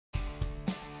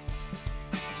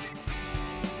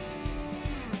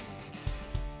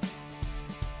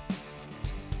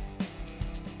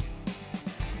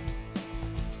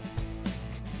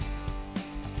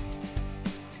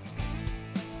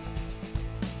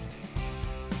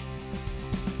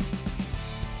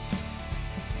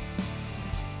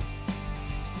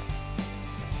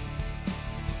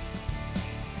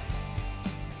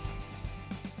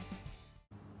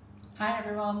Hi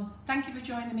everyone, thank you for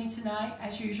joining me tonight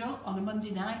as usual on a Monday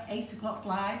night, 8 o'clock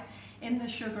live in the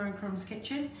Sugar and Crumbs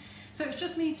kitchen. So it's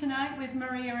just me tonight with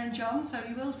Maria and John, so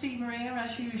you will see Maria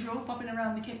as usual bobbing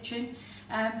around the kitchen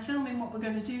filming what we're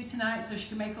going to do tonight so she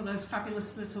can make all those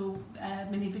fabulous little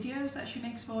mini videos that she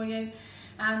makes for you.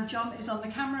 And John is on the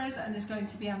cameras and is going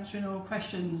to be answering all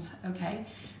questions, okay?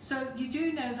 So you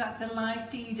do know that the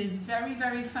live feed is very,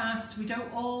 very fast. We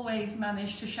don't always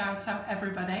manage to shout out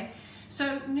everybody.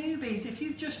 So newbies, if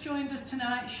you've just joined us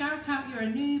tonight, shout out you're a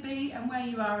newbie and where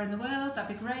you are in the world, that'd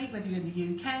be great, whether you're in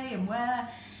the UK and where,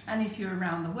 and if you're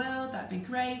around the world, that'd be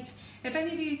great. If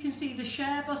any of you can see the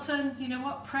share button, you know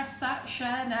what, press that,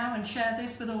 share now and share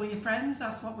this with all your friends,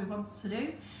 that's what we want to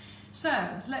do. So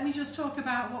let me just talk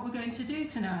about what we're going to do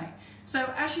tonight.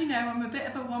 So as you know, I'm a bit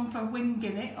of a one for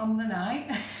winging it on the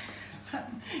night.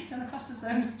 Trying to pass us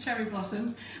those cherry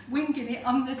blossoms, winging it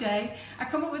on the day. I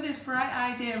come up with this bright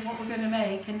idea of what we're going to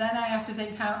make, and then I have to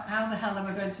think how the hell am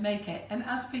I going to make it. And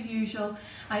as per usual,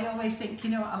 I always think, you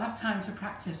know what, I'll have time to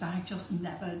practice. I just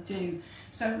never do.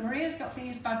 So Maria's got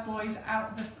these bad boys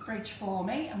out of the fridge for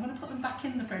me. I'm going to put them back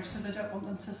in the fridge because I don't want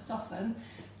them to soften,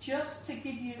 just to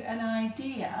give you an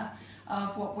idea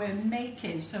of what we're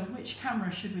making. So which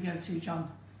camera should we go to, John?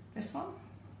 This one?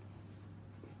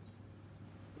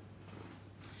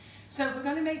 So we're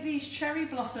going to make these cherry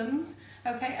blossoms,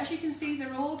 okay? As you can see,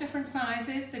 they're all different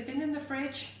sizes. They've been in the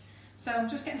fridge. So I'm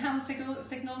just getting hand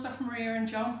signals off Maria and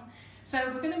John. So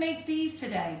we're going to make these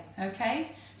today,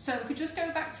 okay? So if we just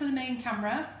go back to the main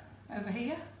camera over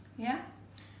here, yeah?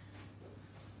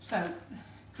 So,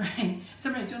 great. So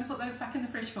Maria, do you want to put those back in the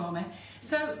fridge for me?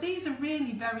 So these are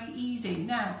really very easy.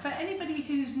 Now, for anybody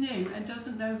who's new and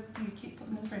doesn't know, you keep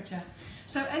putting them in the fridge, yeah?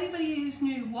 So anybody who's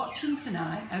new watching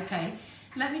tonight, okay,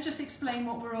 let me just explain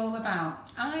what we're all about.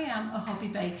 I am a hobby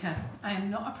baker. I am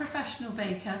not a professional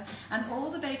baker, and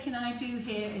all the baking I do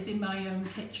here is in my own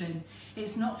kitchen.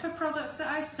 It's not for products that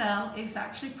I sell, it's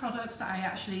actually products that I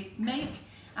actually make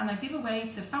and I give away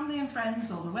to family and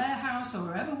friends or the warehouse or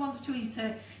whoever wants to eat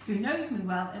it, who knows me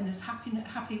well and is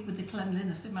happy with the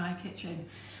cleanliness in my kitchen.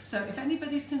 So if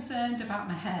anybody's concerned about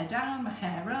my hair down, my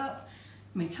hair up,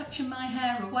 me touching my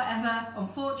hair or whatever,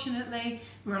 unfortunately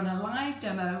we're on a live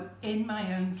demo in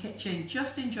my own kitchen,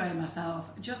 just enjoying myself.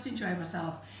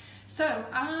 So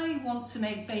I want to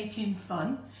make baking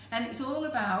fun, and it's all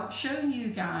about showing you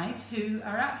guys who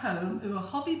are at home, who are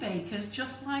hobby bakers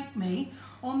just like me,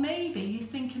 or maybe you're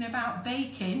thinking about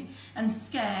baking and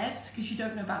scared because you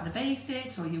don't know about the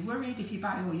basics, or you're worried if you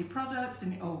buy all your products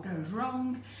and it all goes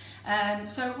wrong.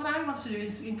 So what I want to do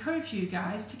is encourage you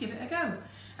guys to give it a go.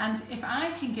 And if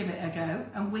I can give it a go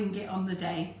and wing it on the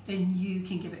day, then you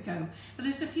can give it a go. But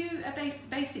there's a few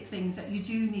basic things that you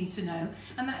do need to know,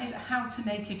 and that is how to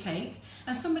make a cake.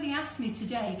 And somebody asked me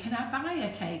today, can I buy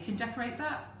a cake and decorate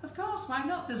that? Of course, why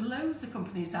not? There's loads of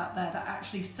companies out there that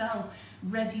actually sell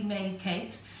ready-made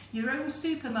cakes. Your own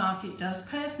supermarket does.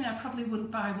 Personally, I probably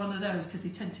wouldn't buy one of those because they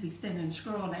tend to be thin and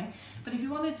scrawny. But if you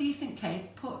want a decent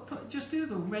cake, just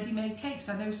Google ready-made cakes.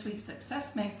 I know Sweet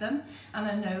Success make them, and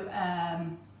I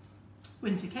know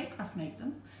Winter Cake Craft make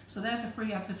them. So there's a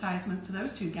free advertisement for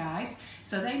those two guys.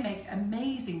 So they make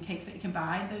amazing cakes that you can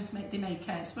buy. They make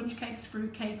sponge cakes,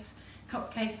 fruit cakes,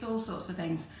 cupcakes, all sorts of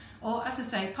things. Or as I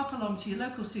say, pop along to your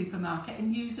local supermarket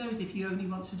and use those if you only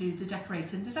want to do the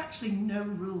decorating. There's actually no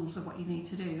rules of what you need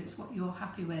to do. It's what you're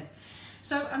happy with.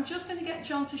 So I'm just going to get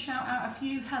John to shout out a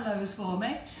few hellos for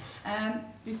me.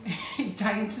 He's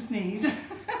dying to sneeze.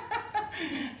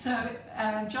 So,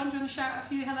 John, do you want to shout out a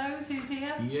few hellos? Who's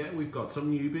here? Yeah, we've got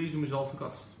some newbies and we've also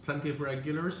got plenty of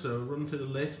regulars. So run through the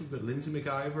list. We've got Lindsay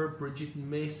McIver, Bridget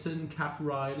Mason, Kat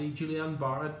Riley, Julianne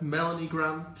Barrett, Melanie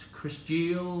Grant, Chris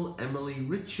Gill, Emily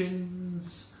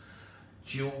Richins,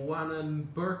 Joanna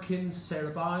Birkin,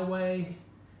 Sarah Byway,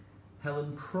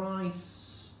 Helen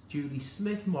Price, Julie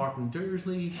Smith, Martin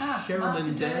Dursley,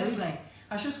 Sherilyn Day. Dursley.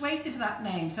 I was just waiting for that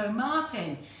name. So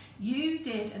Martin, you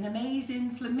did an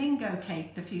amazing flamingo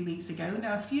cake a few weeks ago.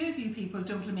 Now a few of you people have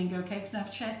done flamingo cakes and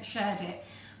I've shared it.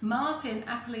 Martin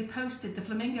happily posted the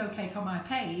flamingo cake on my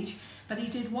page, but he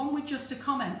did one with just a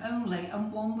comment only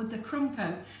and one with the crumb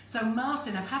coat. So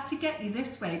Martin, I've had to get you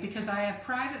this way because I have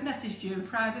private messaged you and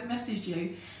private messaged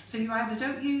you. So you either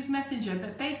don't use Messenger,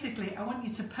 but basically I want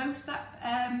you to post that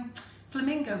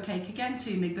flamingo cake again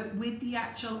to me, but with the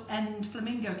actual end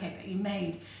flamingo cake that you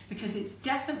made, because it's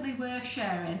definitely worth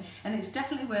sharing and it's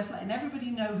definitely worth letting everybody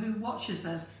know who watches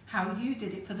us how you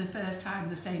did it for the first time,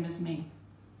 the same as me.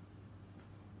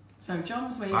 So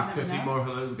John's waving back to a over few now. more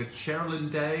hello. We've got Sherilyn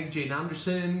Degg, Jane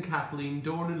Anderson, Kathleen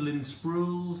Dornan, Lynn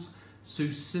Sprules,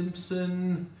 Sue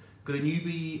Simpson, Got a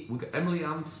newbie, we've got Emily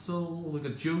Ansell, we've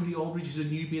got Jodie Aldridge, who's a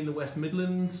newbie in the West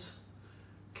Midlands,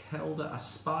 Kelda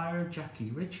Aspire,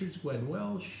 Jackie Richards, Gwen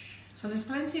Welsh. So there's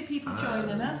plenty of people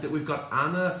joining us. We've got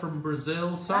Anna from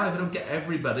Brazil. Sorry if I don't get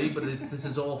everybody, but this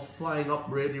is all flying up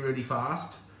really, really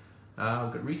fast. We've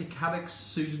got Rita Caddick,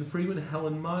 Susan Freeman,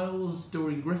 Helen Miles,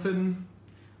 Doreen Griffin.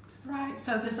 Right,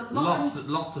 so there's a lot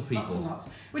lots of people. Lots and lots,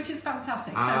 which is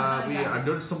fantastic. So I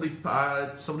noticed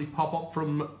somebody pop up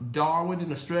from Darwin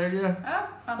in Australia. Oh,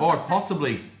 fantastic. Or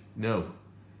possibly, no.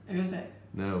 Who is it?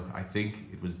 No, I think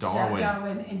it was Darwin.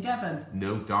 Darwin. Is that Darwin in Devon?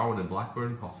 No, Darwin in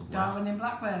Blackburn, possibly. Darwin in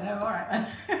Blackburn, oh, alright then.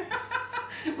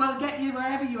 We'll get you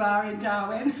wherever you are in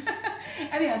Darwin.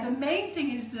 Anyhow, the main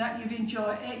thing is that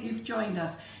you've joined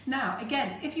us. Now,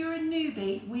 again, if you're a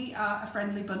newbie, we are a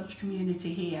friendly bunch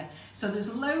community here. So there's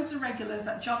loads of regulars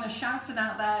that John has shouted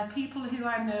out there, people who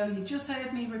I know. You've just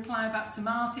heard me reply back to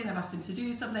Martin. I've asked him to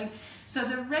do something. So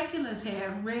the regulars here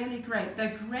are really great.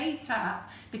 They're great at,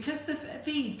 because the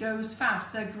feed goes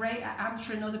fast, they're great at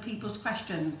answering other people's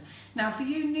questions. Now, for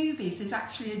you newbies, there's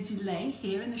actually a delay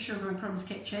here in the Sugar and Crumbs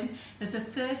kitchen. There's a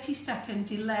 30-second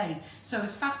delay. So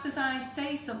as fast as I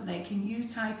say something and you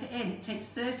type it in, it takes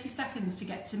 30 seconds to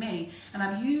get to me, and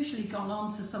I've usually gone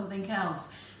on to something else.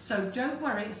 So don't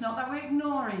worry, it's not that we're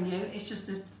ignoring you, it's just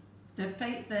the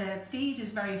feed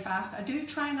is very fast. I do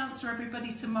try and answer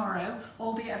everybody tomorrow,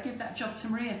 albeit I give that job to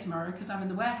Maria tomorrow because I'm in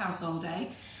the warehouse all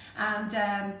day. And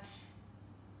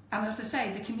as I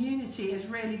say, the community is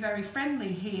really very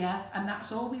friendly here, and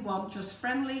that's all we want, just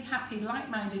friendly, happy,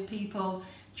 like-minded people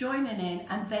joining in,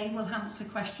 and they will answer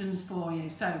questions for you.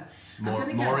 So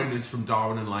Maureen is from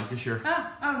Darwin in Lancashire.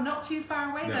 Oh, not too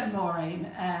far away then, Maureen.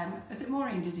 Is it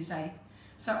Maureen, did you say?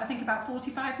 So I think about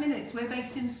 45 minutes. We're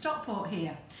based in Stockport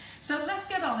here. So let's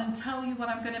get on and tell you what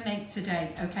I'm going to make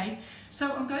today, okay?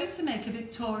 So I'm going to make a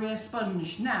Victoria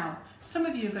sponge. Now, some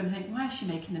of you are going to think, why is she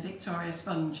making a Victoria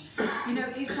sponge? You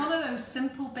know, it's one of those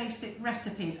simple, basic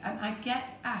recipes, and I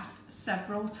get asked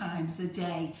several times a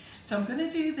day. So I'm going to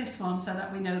do this one so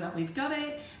that we know that we've got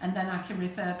it, and then I can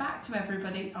refer back to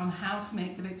everybody on how to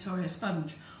make the Victoria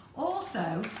sponge.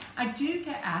 Also, I do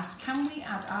get asked, can we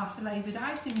add our flavoured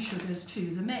icing sugars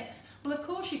to the mix? Well, of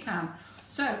course you can.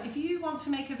 So if you want to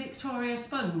make a Victoria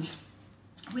sponge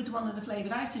with one of the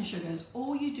flavoured icing sugars,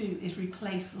 all you do is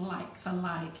replace like for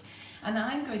like. And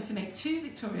I'm going to make 2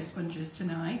 Victoria sponges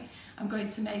tonight. I'm going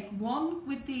to make one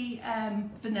with the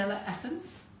vanilla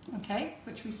essence, okay,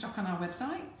 which we stock on our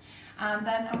website. And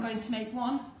then I'm going to make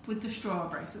one with the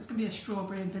strawberry. So it's going to be a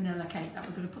strawberry and vanilla cake that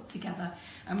we're going to put together.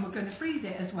 And we're going to freeze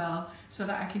it as well so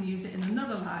that I can use it in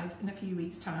another live in a few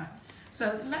weeks' time.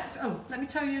 So let me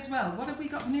tell you as well, what have we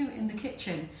got new in the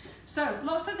kitchen? So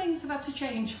lots of things have had to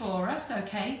change for us,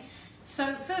 okay?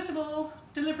 So first of all,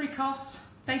 delivery costs,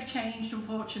 they've changed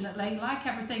unfortunately. Like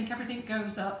everything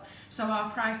goes up. So our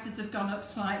prices have gone up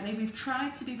slightly. We've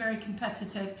tried to be very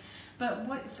competitive. But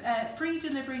free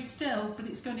delivery still, but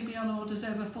it's going to be on orders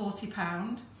over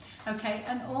 £40. Okay,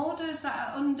 and orders that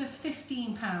are under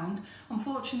 £15,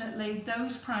 unfortunately,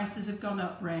 those prices have gone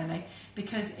up really,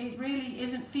 because it really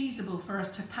isn't feasible for us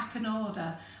to pack an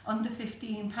order under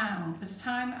 £15. By the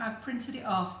time I've printed it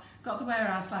off, got the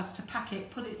warehouse lads to pack it,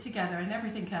 put it together and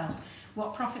everything else,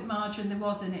 what profit margin there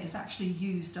was in it is actually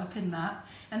used up in that.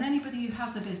 And anybody who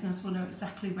has a business will know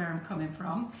exactly where I'm coming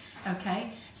from.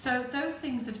 Okay, so those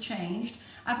things have changed.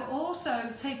 I've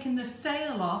also taken the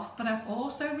sale off, but I've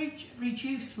also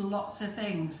reduced lots of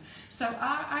things. So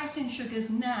our icing sugars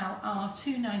now are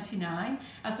 £2.99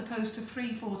 as opposed to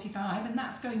 £3.45, and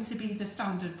that's going to be the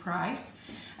standard price.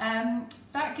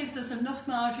 That gives us enough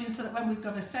margin so that when we've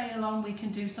got a sale on, we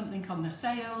can do something on the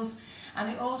sales. And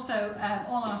it also,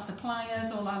 all our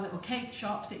suppliers, all our little cake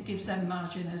shops, it gives them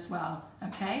margin as well,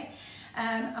 okay?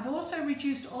 I've also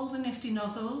reduced all the nifty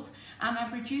nozzles, and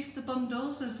I've reduced the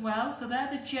bundles as well, so they're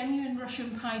the genuine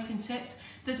Russian piping tips.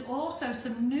 There's also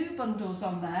some new bundles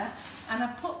on there, and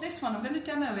I've put this one, I'm going to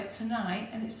demo it tonight,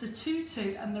 and it's the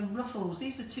Tutu and the Ruffles.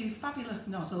 These are 2 fabulous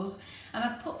nozzles, and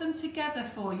I've put them together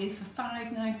for you for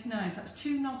 £5.99. So that's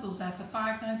 2 nozzles there for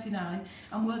 £5.99,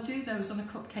 and we'll do those on a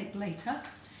cupcake later.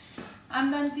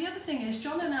 And then the other thing is,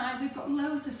 John and I, we've got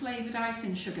loads of flavoured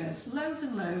icing sugars, loads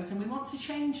and loads, and we want to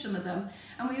change some of them,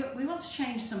 and we want to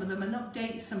change some of them and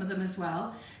update some of them as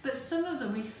well. But some of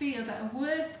them we feel that are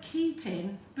worth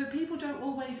keeping, but people don't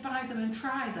always buy them and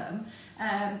try them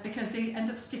because they end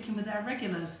up sticking with their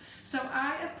regulars. So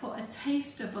I have put a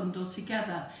taster bundle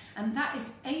together, and that is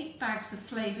 8 bags of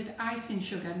flavoured icing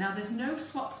sugar. Now there's no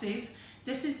swapsies,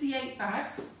 this is the 8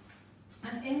 bags,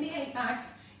 and in the 8 bags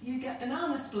you get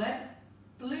banana split,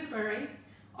 blueberry,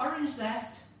 orange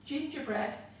zest,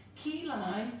 gingerbread, key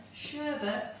lime,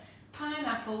 sherbet,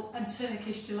 pineapple and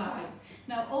Turkish delight.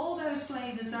 Now all those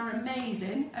flavours are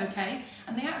amazing, okay,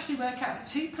 and they actually work out at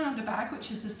 £2 a bag, which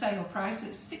is the sale price, so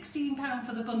it's £16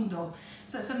 for the bundle.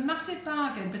 So it's a massive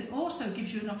bargain, but it also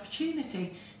gives you an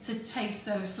opportunity to taste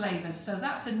those flavours. So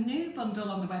that's a new bundle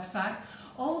on the website.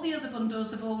 All the other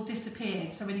bundles have all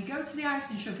disappeared. So when you go to the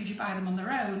icing sugars, you buy them on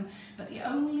their own, but the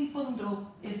only bundle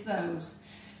is those.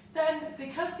 Then,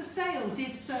 because the sale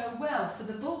did so well for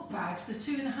the bulk bags, the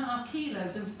 2.5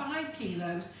 kilos and 5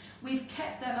 kilos, we've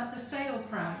kept them at the sale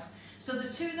price. So the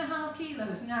 2.5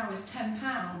 kilos now is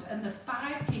 £10 and the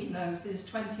 5 kilos is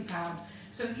 £20.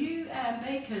 So you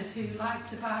bakers who like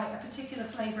to buy a particular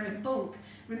flavour in bulk,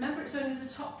 remember it's only the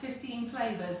top 15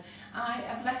 flavours. I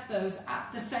have left those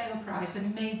at the sale price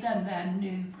and made them their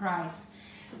new price.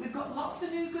 We've got lots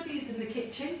of new goodies in the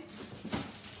kitchen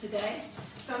today.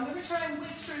 So I'm going to try and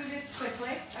whiz through this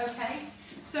quickly, okay?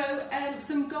 So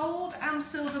some gold and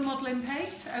silver modelling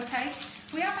paste, okay?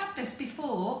 We have had this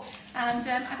before and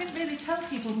I didn't really tell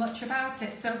people much about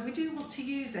it, so we do want to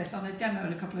use this on a demo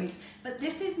in a couple of weeks. But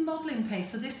this is modelling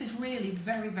paste, so this is really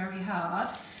very, very hard,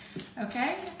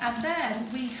 okay? And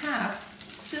then we have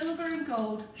silver and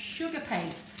gold sugar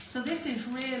paste. So this is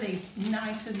really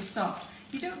nice and soft.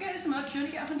 You don't get as much, you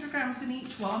only get 100 grams in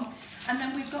each one. And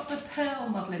then we've got the pearl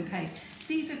modelling paste.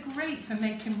 These are great for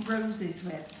making roses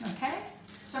with, okay?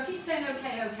 So I keep saying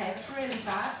okay, okay, it's really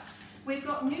bad. We've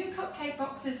got new cupcake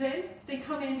boxes in. They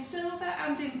come in silver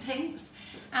and in pinks.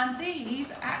 And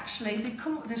these actually, they've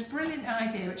come up with this brilliant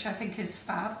idea, which I think is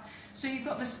fab. So you've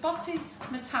got the spotty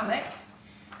metallic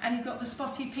and you've got the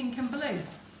spotty pink and blue.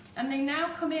 And they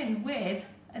now come in with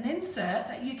an insert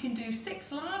that you can do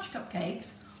 6 large cupcakes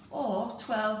or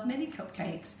 12 mini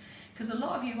cupcakes. Because a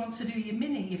lot of you want to do your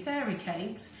mini, your fairy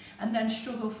cakes, and then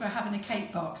struggle for having a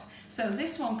cake box. So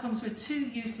this one comes with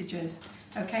 2 usages.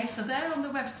 Okay, so they're on the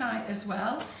website as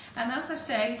well. And as I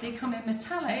say, they come in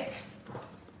metallic,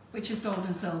 which is gold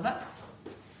and silver.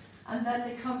 And then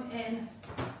they come in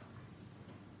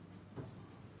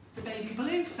the baby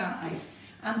blue size.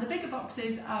 And the bigger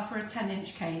boxes are for a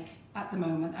 10-inch cake at the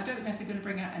moment. I don't know if they're going to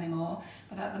bring out any more,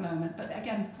 but at the moment. But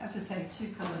again, as I say,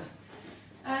 2 colours.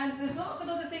 There's lots of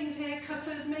other things here,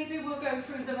 cutters, maybe we'll go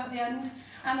through them at the end.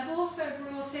 And I've also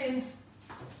brought in,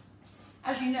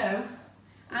 as you know,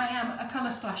 I am a colour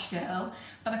splash girl,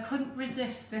 but I couldn't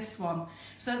resist this one.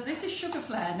 So this is Sugar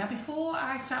Flare. Now before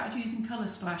I started using colour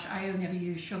splash, I only ever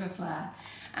used Sugar Flare.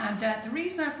 And the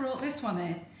reason I brought this one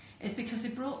in is because they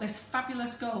brought this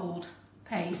fabulous gold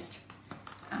paste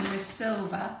and this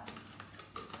silver.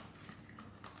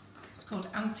 It's called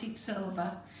Antique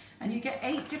Silver. And you get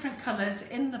 8 different colours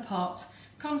in the pot,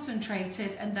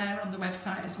 concentrated, and they're on the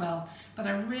website as well. But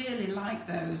I really like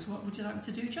those. What would you like me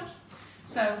to do, John?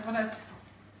 So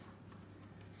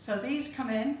these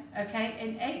come in, okay,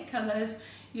 in 8 colours.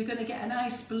 You're going to get a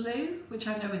nice blue, which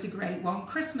I know is a great one,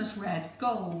 Christmas red,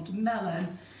 gold,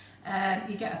 melon.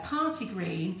 You get a party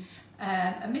green,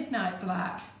 a midnight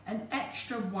black, an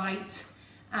extra white,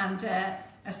 and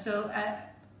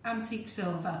antique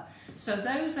silver. So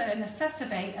those are in a set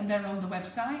of 8 and they're on the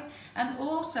website. And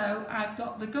also I've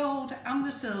got the gold and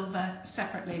the silver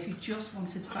separately if you just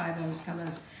wanted to buy those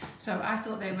colours. So I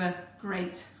thought they were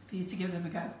great for you to give them a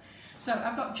go. So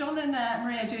I've got John and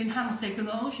Maria doing hand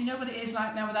signals. You know what it is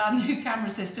like now with our new camera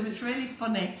system. It's really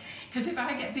funny because if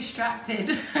I get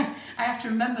distracted, I have to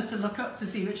remember to look up to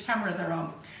see which camera they're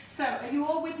on. So are you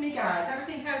all with me, guys?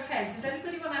 Everything okay? Does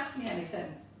anybody want to ask me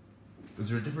anything? Is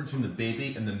there a difference between the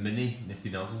baby and the mini nifty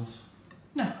nozzles?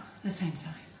 No, the same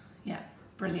size. Yeah,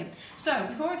 brilliant. So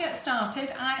before we get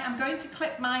started, I am going to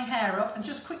clip my hair up and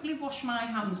just quickly wash my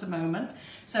hands a moment.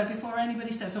 So before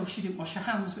anybody says, oh, she didn't wash her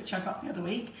hands, which I got the other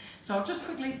week. So I'll just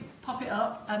quickly pop it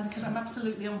up because I'm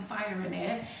absolutely on fire in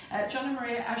here. John and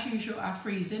Maria, as usual, are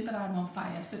freezing, but I'm on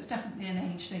fire. So it's definitely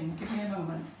an age thing. Give me a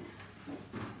moment.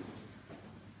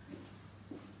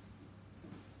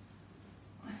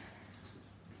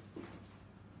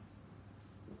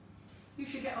 You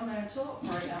should get on there and talk,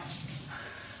 Maria.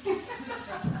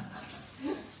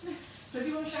 So do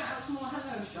you want to shout out some more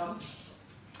hellos, John?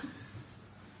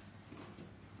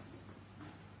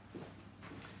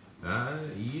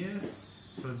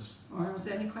 Yes. Or was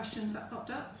there any questions that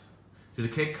popped up? Do the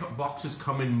cake boxes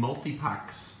come in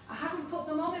multi-packs? I haven't put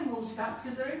them on in multi-packs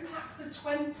because they're in packs of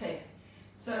 20.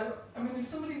 So, I mean, if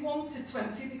somebody wanted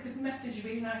 20, they could message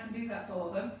me and I can do that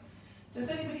for them.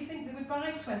 Does anybody think they would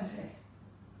buy 20?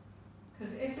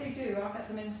 Because if they do, I'll get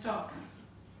them in stock.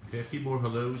 Okay, a few more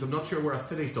hellos. I'm not sure where I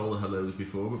finished all the hellos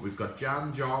before, but we've got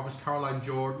Jan Jarvis, Caroline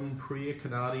Jordan, Priya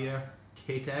Canadia,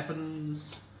 Kate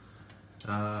Evans,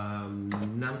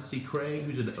 Nancy Craig,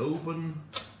 who's in Oban,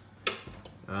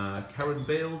 Karen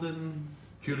Bailden,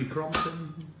 Julie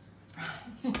Crompton.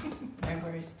 No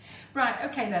worries. Right,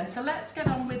 okay then, so let's get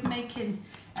on with making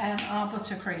our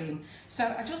buttercream.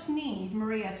 So I just need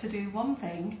Maria to do one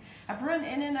thing. I've run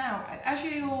in and out. As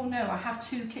you all know, I have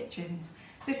two kitchens.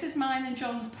 This is mine and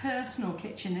John's personal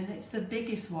kitchen, and it's the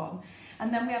biggest one.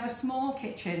 And then we have a small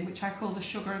kitchen, which I call the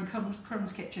Sugar and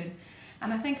Crumbs kitchen.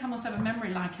 And I think I must have a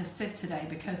memory like a sieve today,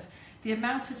 because the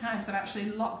amount of times I've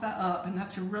actually locked that up and had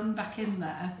to run back in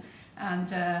there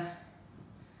and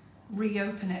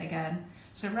reopen it again.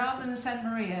 So rather than send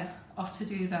Maria off to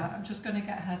do that, I'm just going to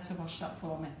get her to wash that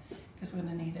for me, because we're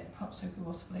going to need it. Hot soapy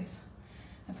water, please.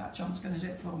 In fact, John's going to do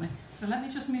it for me. So let me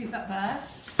just move that there.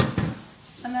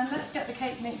 And then let's get the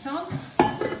cake mix on.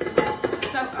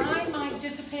 So I might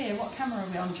disappear. What camera are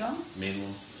we on, John? Main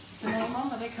one. The main one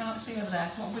that I can't see over there.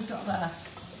 What we've got there.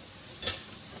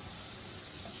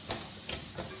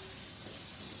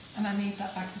 And I need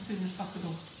that back as soon as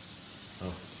possible.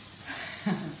 Oh.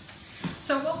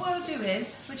 So what we'll do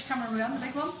is, which camera are we on? The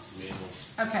big one? Main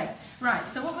one. Okay, right.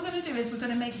 So what we're going to do is we're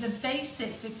going to make the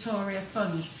basic Victoria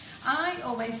sponge. I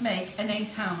always make an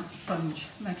 8-ounce sponge,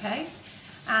 okay?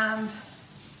 And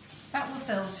that will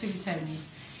fill 2 tins.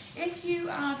 If you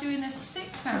are doing a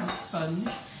 6-ounce sponge,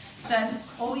 then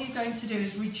all you're going to do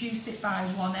is reduce it by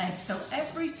 1 egg. So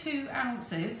every 2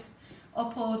 ounces,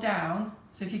 up or down,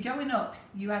 so if you're going up,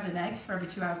 you add an egg for every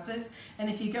 2 ounces, and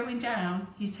if you're going down,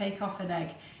 you take off an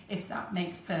egg, if that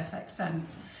makes perfect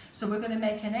sense. So we're going to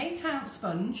make an 8-ounce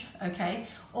sponge, okay?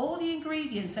 All the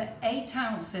ingredients are 8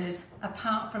 ounces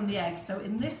apart from the eggs. So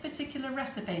in this particular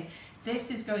recipe, this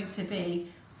is going to be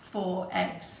 4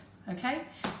 eggs, okay?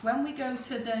 When we go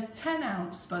to the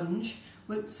 10-ounce sponge,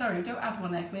 sorry, don't add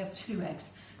 1 egg, we have 2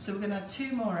 eggs. So we're going to add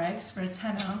 2 more eggs for a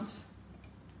 10-ounce,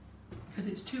 because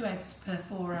it's 2 eggs per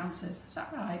 4 ounces. Is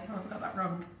that right? Or have I got that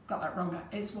wrong? Got that wrong.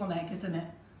 It's 1 egg, isn't it?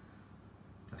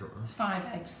 I don't know. It's 5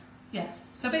 eggs. Yeah.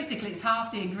 So basically it's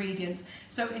half the ingredients.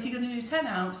 So if you're going to do 10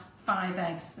 ounce, 5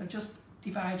 eggs. So just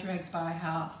divide your eggs by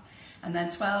half. And then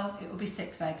 12, it will be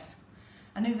 6 eggs.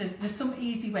 I know there's some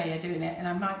easy way of doing it, and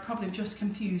I might probably have just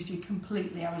confused you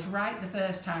completely. I was right the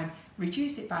first time.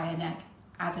 Reduce it by an egg,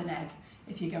 add an egg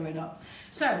if you're going up.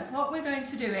 So what we're going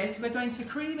to do is we're going to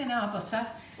cream in our butter.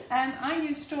 I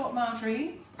use stalk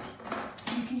margarine.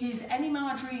 You can use any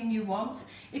margarine you want.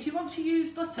 If you want to use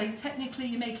butter, technically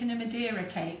you're making a Madeira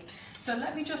cake. So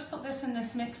let me just put this in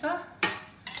this mixer.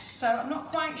 So I'm not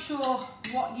quite sure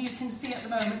what you can see at the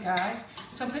moment, guys.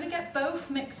 So I'm going to get both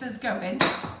mixers going.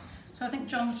 So I think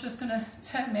John's just going to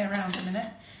turn me around a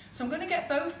minute. So I'm going to get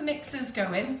both mixers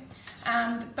going,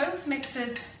 and both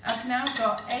mixers have now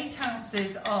got 8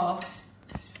 ounces of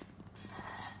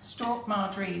stalk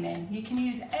margarine in. You can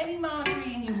use any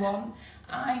margarine you want.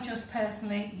 I just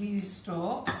personally use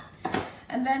stalk.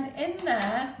 And then in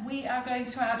there we are going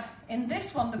to add, in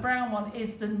this one, the brown one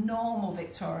is the normal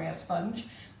Victoria sponge.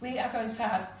 We are going to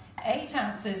add 8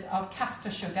 ounces of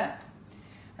caster sugar.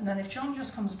 And then if John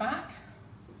just comes back,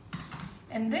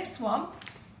 in this one,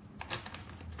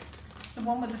 the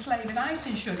one with the flavoured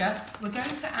icing sugar, we're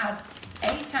going to add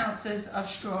 8 ounces of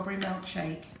strawberry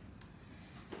milkshake.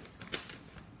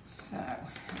 So,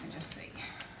 let me just see.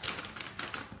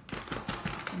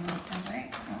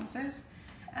 8 ounces.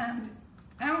 And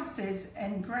ounces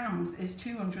in grams is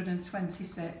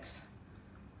 226.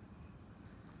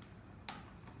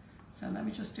 So let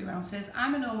me just do ounces.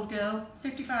 I'm an old girl,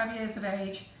 55 years of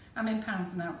age. I'm in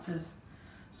pounds and ounces.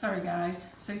 Sorry guys.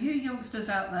 So you youngsters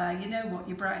out there, you know what,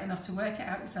 you're bright enough to work it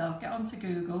out yourself. Get onto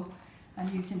Google and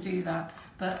you can do that.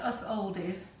 But us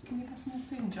oldies, can you pass me a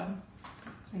spoon, John,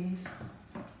 please?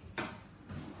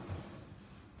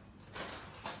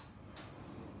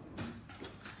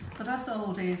 But us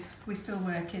oldies, we still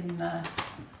work in,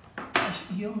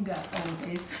 younger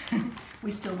oldies,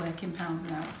 we still work in pounds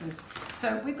and ounces.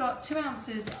 So we've got 8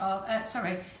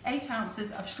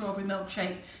 ounces of strawberry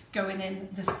milkshake going in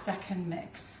the second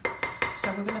mix.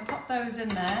 So we're going to pop those in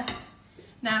there.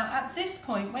 Now at this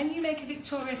point, when you make a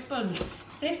Victoria sponge,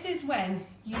 this is when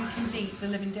you can beat the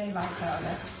living daylights out of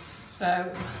it.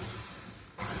 So,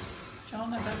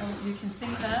 John, I don't know what you can see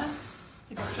there.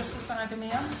 You've got just the side of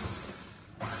me on.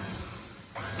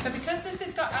 So because this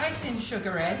has got icing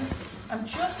sugar in, I'm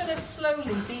just going to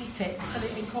slowly beat it until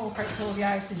it incorporates all the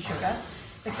icing sugar,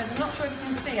 because I'm not sure if you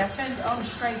can see, I turned it on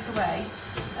straight away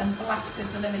and blasted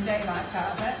the living daylights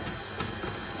out of it.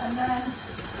 And then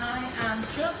I am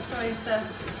just going to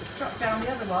drop down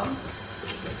the other one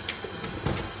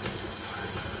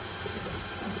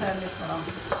and turn this one on.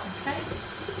 Okay?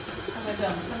 And we're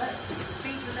done. So let's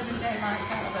beat the living daylights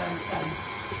out of those then.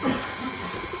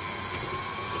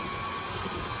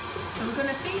 So we're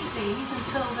going to beat these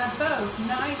until they're both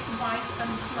nice, white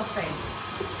and fluffy.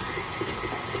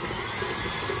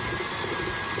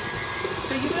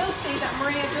 So you will see that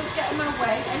Maria does get in my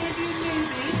way. Any of you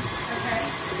newbies, okay,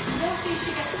 you will see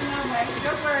she gets in my way.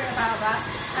 Don't worry about that.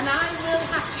 And I will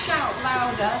have to shout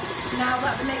louder now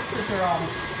that the mixers are on.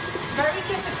 It's very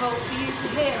difficult for you to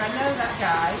hear, I know that,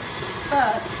 guys,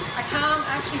 but I can't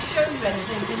actually show you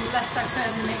anything unless I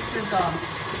turn the mixers on.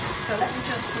 So let me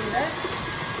just do this.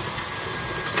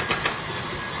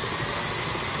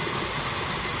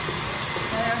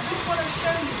 And I just want to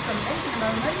show you something in a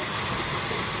moment.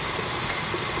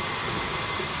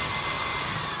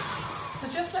 So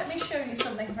just let me show you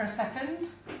something for a second.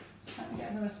 Let me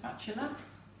get another spatula.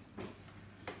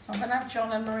 So I'm going to have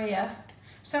John and Maria.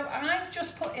 So I've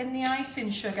just put in the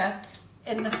icing sugar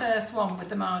in the first one with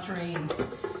the margarine.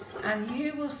 And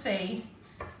you will see,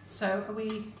 so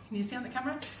can you see on the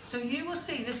camera? So you will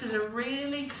see this is a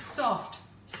really soft,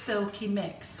 silky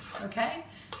mix, okay?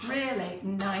 Really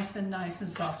nice and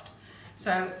soft.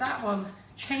 So that one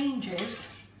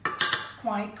changes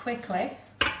quite quickly.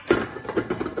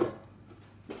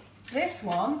 This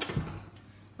one,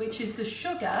 which is the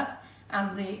sugar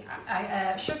and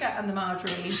the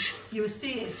margarine, you will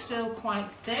see it's still quite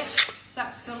thick. Is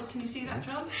that still, can you see that,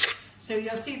 John? So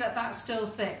you'll see that that's still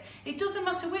thick. It doesn't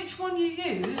matter which one you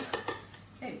use,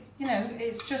 you know,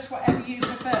 it's just whatever you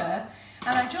prefer.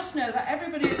 And I just know that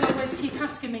everybody is always keep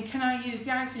asking me, can I use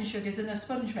the icing sugars in a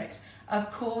sponge mix?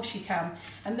 Of course you can.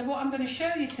 And then what I'm going to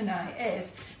show you tonight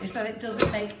is that it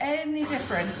doesn't make any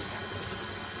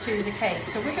difference to the cake.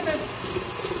 So we're going to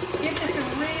give this a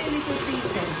really good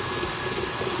beating.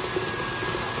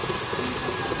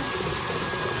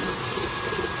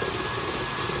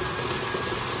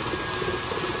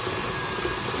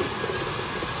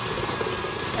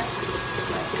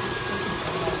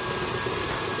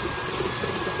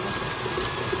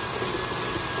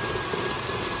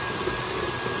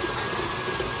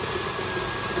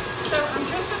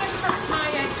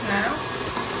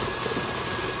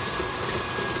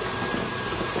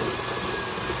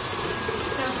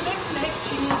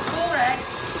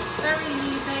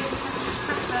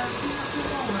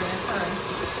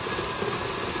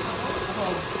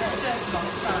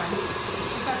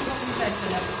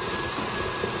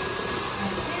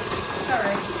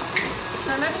 Sorry.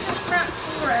 So let me just crack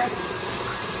 4 eggs.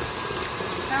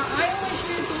 Now I always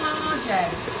use large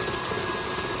eggs.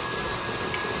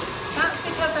 That's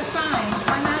because I find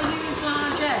when I use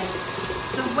large eggs,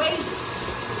 the weight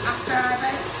after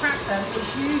I've cracked them is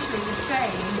usually the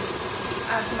same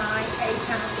as my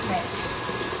 8-ounce mix.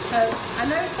 So I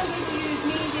know some people use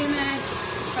medium eggs,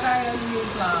 but I only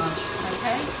use large,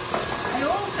 okay? I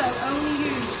also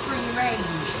only use free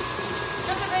range. It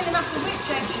doesn't really matter which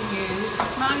eggs you use,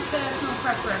 my personal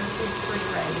preference is free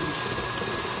range.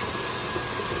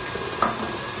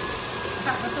 In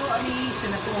fact, the thought of me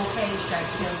eating a 4-caged egg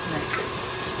kills me.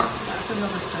 That's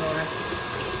another story.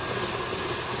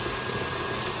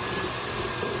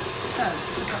 So,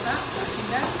 we've got that can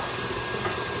go.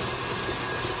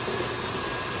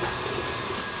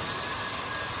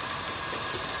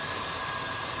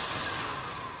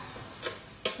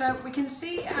 So we can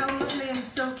see how lovely and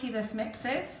silky this mix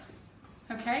is,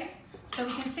 okay? So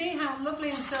we can see how lovely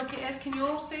and silky it is. Can you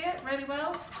all see it really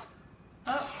well?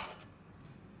 Up.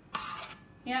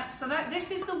 Yeah, so this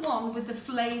is the one with the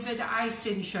flavoured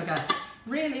icing sugar.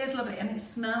 Really is lovely, and it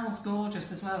smells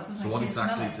gorgeous as well, doesn't it? So what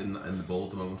exactly is in the bowl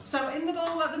at the moment? So in the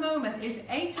bowl at the moment is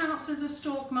 8 ounces of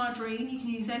stalk margarine, you can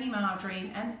use any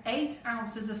margarine, and 8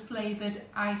 ounces of flavoured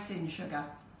icing sugar.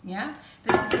 Yeah,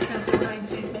 this is because we're going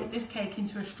to make this cake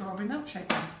into a strawberry milkshake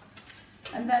then.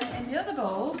 And then in the other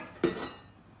bowl,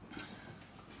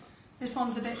 this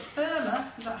one's a bit firmer.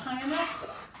 Is that high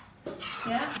enough?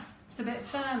 Yeah, it's a bit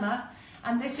firmer.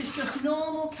 And this is just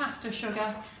normal caster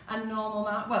sugar and normal,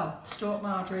 stalk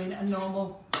margarine and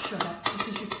normal sugar. This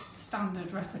is your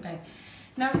standard recipe.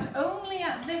 Now it's only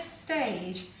at this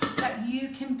stage that you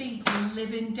can beat the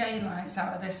living daylights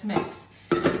out of this mix.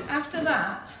 After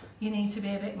that, you need to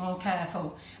be a bit more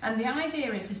careful. And the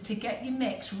idea is to get your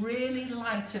mix really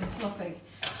light and fluffy.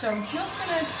 So I'm just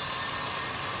going to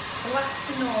blast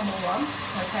the normal one,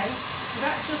 okay?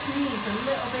 That just needs a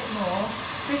little bit more.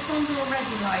 This one's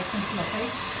already light and fluffy.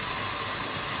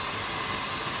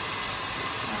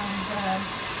 And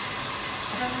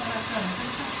I don't know what I've done. Can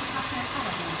you just pass me a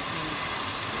colour now, please?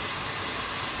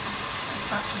 A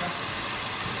spatula.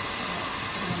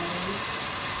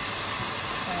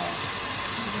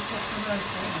 Just got some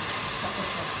roast for me.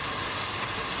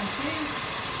 Thank you.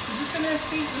 I'm just going to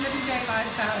beat the living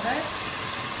daylights out of this.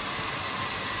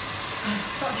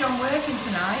 Got John working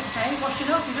tonight, hey, washing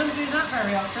up. He doesn't do that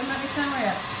very often, let me tell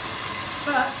you.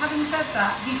 But having said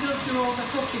that, he does do all the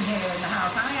cooking here in the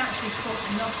house. I actually cook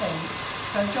nothing.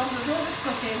 So John does all the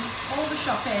cooking, all the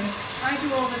shopping, I do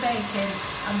all the baking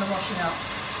and the washing up.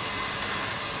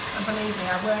 And believe me,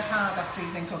 I work hard after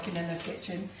he's been cooking in this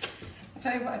kitchen. I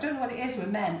tell you what, I don't know what it is with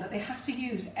men, but they have to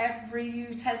use every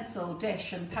utensil,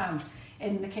 dish and pan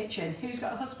in the kitchen. Who's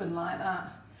got a husband like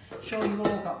that? Sure you've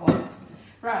all got one.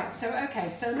 Right, so okay,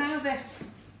 so now this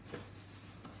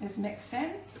is mixed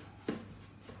in.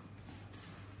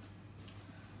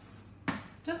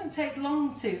 Doesn't take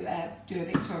long to do a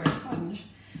Victoria sponge.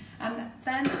 And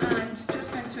then I'm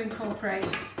just going to incorporate,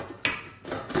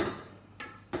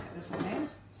 get this on in,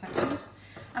 second.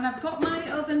 And I've got my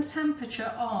oven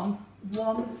temperature on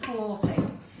 140.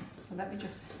 So let me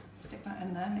just stick that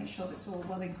in there, make sure that it's all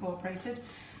well incorporated.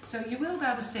 So you will be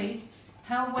able to see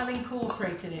how well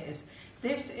incorporated it is.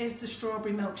 This is the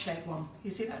strawberry milkshake one. You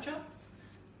see that, John?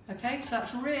 Okay, so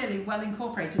that's really well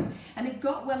incorporated, and it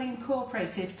got well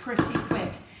incorporated pretty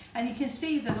quick, and you can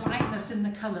see the lightness in the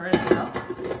colour as well.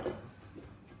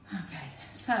 Okay,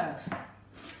 so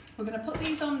we're going to put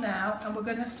these on now, and we're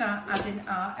going to start adding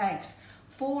our eggs.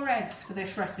 4 eggs for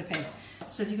this recipe.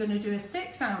 So you're going to do a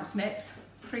 6 ounce mix,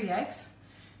 3 eggs,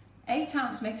 8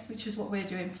 ounce mix, which is what we're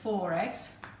doing, 4 eggs,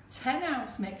 10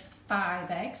 ounce mix, 5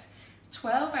 eggs,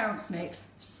 12 ounce mix,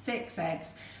 6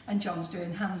 eggs, and John's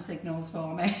doing hand signals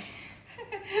for me.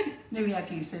 Knew he had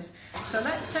uses. So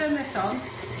let's turn this on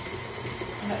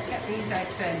and let's get these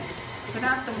eggs in. We're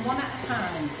going to add them one at a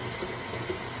time.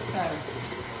 So,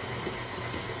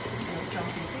 John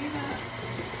can see that.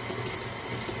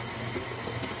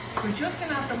 We're just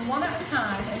going to add them one at a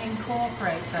time and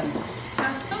incorporate them.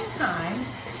 Now sometimes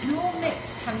your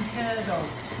mix can curdle.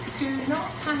 Do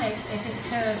not panic if it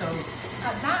curdles.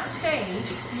 At that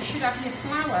stage, you should have your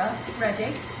flour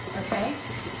ready, okay?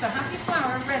 So have your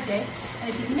flour ready, and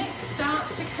if your mix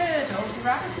starts to curdle,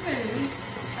 grab a spoon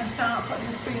and start putting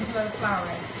a spoonful of flour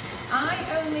in. I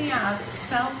only add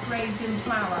self-raising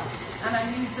flour, and I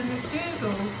use the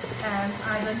McDougall's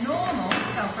either normal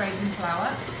self-raising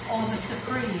flour or the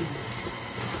Supreme.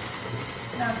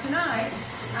 Now tonight,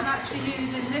 I'm actually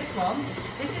using this one.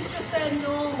 This is just their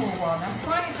normal one. I'm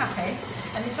quite happy.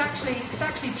 And it's actually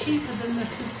cheaper than the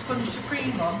Sponge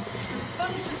Supreme one. The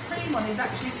Sponge Supreme one is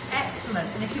actually excellent,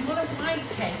 and if you want a white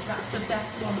cake, that's the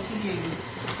best one to use.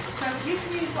 So you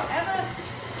can use whatever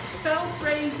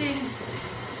self-raising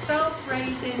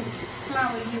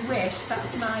flour you wish.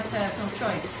 That's my personal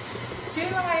choice. Do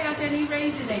I add any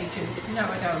raisin agents? No,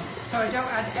 I don't. So I don't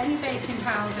add any baking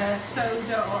powder,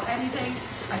 soda or anything.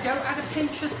 I don't add a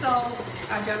pinch of salt.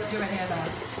 I don't do any of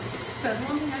that. So the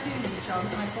one thing I do need, John,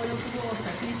 I boil the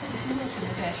water. Can you put some water in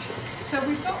the dish? So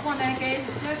we've got 1 egg in.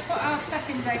 Let's put our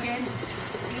second egg in,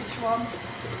 each one.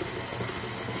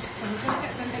 So we'll just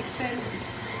get them mixed in.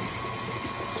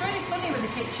 It's really funny with the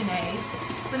KitchenAid.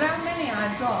 With how many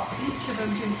I've got, each of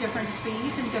them do different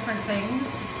speeds and different things.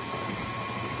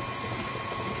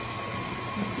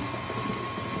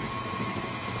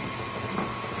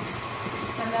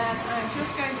 And then I'm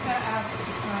just going to add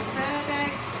my 3rd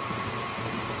egg.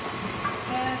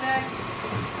 3rd egg,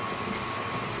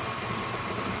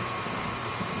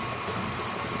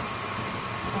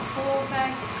 4th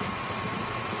egg,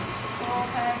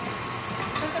 4th egg.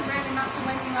 Doesn't really matter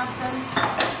when you add them,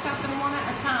 just add them one at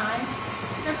a time.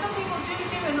 Now some people do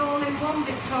an all-in-one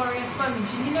Victoria sponge,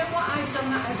 and you know what, I've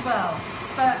done that as well.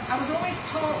 But I was always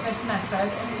taught this method,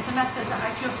 and it's a method that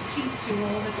I just keep to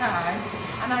all the time,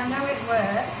 and I know it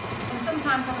works. And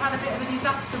sometimes I've had a bit of a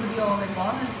disaster with the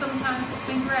all-in-one, and sometimes it's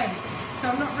been great. So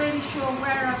I'm not really sure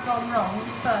where I've gone wrong,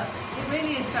 but it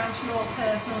really is down to your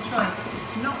personal choice.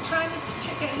 I'm not trying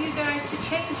to get you guys to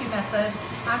change your method,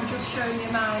 I'm just showing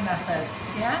you my method,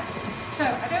 yeah? So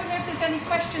I don't know if there's any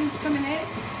questions coming in,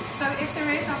 so if there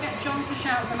is, I'll get John to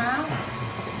shout them out.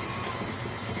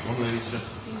 One lady is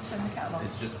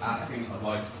just asking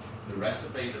about the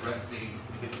recipe. The recipe,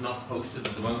 if it's not posted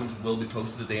at the moment, will be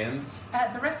posted at the end.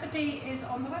 The recipe is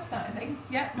on the website, I think.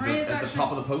 Yeah, Maria's at the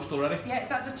top of the post already? Yeah,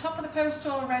 it's at the top of the post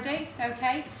already.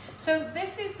 Okay, so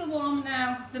this is the one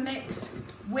now, the mix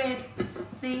with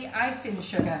the icing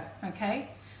sugar. Okay,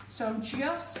 so I'm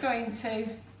just going to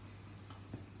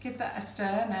give that a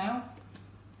stir now.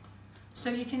 So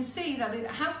you can see that it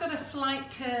has got a slight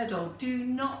curdle. Do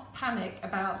not panic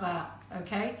about that.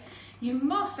 Okay. You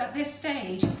must, at this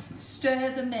stage,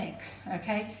 stir the mix,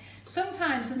 okay?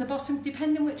 Sometimes in the bottom,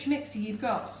 depending which mixer you've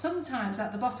got, sometimes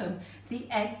at the bottom, the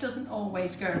egg doesn't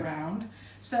always go around,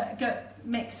 so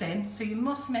mix in, so you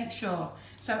must make sure.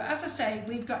 So as I say,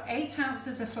 we've got 8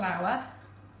 ounces of flour,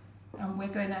 and we're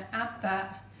going to add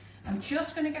that. I'm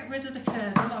just going to get rid of the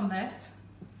curdle on this.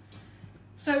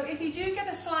 So if you do get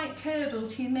a slight curdle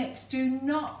to your mix, do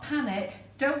not panic.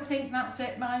 Don't think that's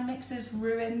it, my mix is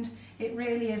ruined. It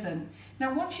really isn't.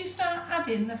 Now once you start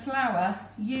adding the flour,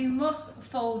 you must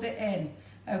fold it in,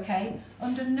 okay?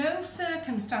 Under no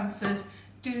circumstances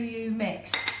do you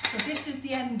mix. So this is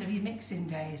the end of your mixing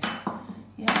days.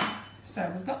 Yeah,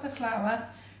 so we've got the flour,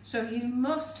 so you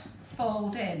must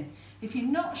fold in. If you're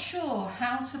not sure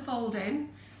how to fold in,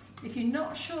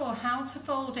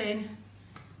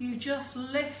 you just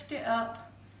lift it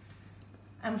up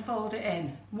and fold it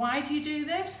in. Why do you do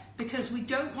this? Because we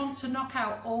don't want to knock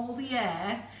out all the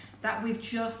air that we've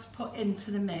just put into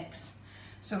the mix.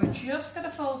 So we're just going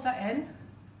to fold that in.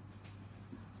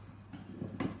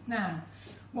 Now,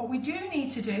 what we do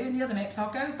need to do in the other mix,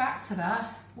 I'll go back to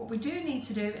that, what we do need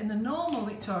to do in the normal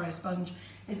Victoria sponge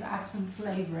is add some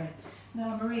flavouring.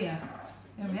 Now Maria,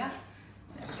 here we are,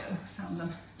 there we go, found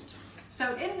them.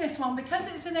 So in this one, because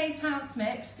it's an 8-ounce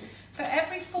mix, for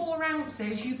every 4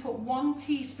 ounces you put 1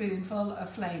 teaspoonful of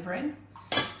flavouring.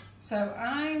 So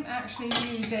I'm actually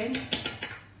using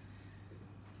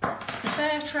the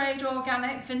Fair Trade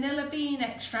Organic Vanilla Bean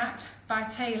Extract by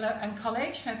Taylor and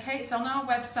College. Okay, it's on our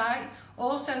website.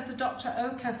 Also the Dr.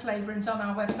 Oka flavouring's on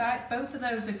our website. Both of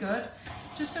those are good.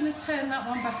 Just going to turn that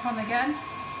one back on again.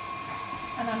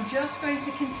 And I'm just going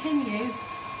to continue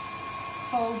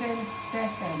folding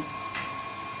this in.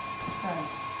 So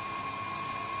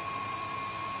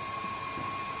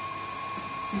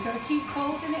you've got to keep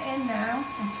folding it in now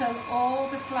until all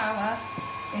the flour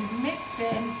is mixed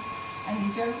in and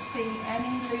you don't see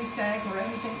any loose egg or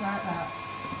anything like that.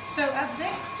 So at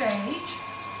this stage,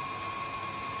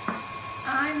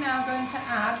 I'm now going to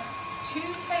add 2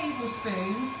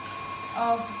 tablespoons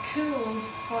of cooled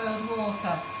boiled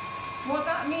water. What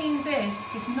that means is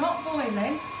it's not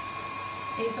boiling,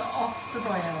 it's off the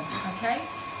boil, okay?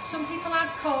 Some people add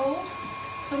cold,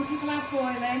 some people add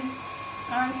boiling.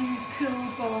 I use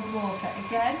cooled boiled water.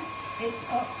 Again, it's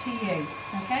up to you,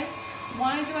 okay?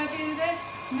 Why do I do this?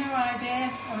 No idea.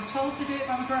 I was told to do it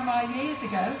by my grandma years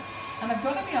ago, and I've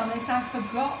got to be honest, I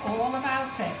forgot all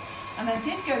about it. And I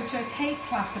did go to a cake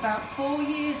class about 4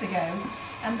 years ago,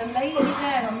 and the lady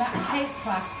there on that cake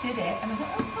class did it, and I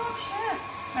thought, oh gosh, yeah,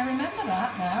 I remember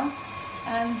that now.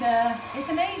 And it's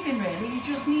amazing really, you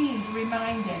just need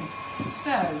reminding.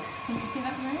 So, can you see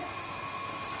that, Maria?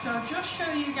 So I'll just show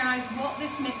you guys what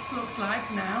this mix looks like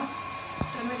now.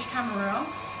 Don't know which camera we're on.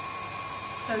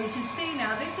 So you can see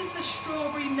now, this is the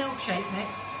strawberry milkshake mix.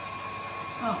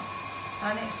 Oh,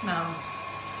 and it smells.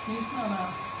 Can you smell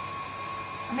that?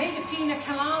 I made a pina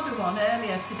colada one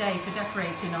earlier today for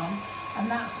decorating on, and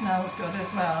that smells good as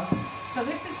well. So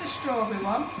this is the strawberry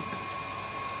one.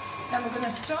 Then we're going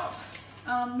to stop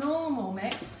our normal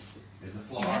mix. Is the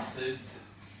flour sieved?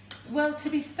 Well, to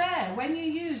be fair, when you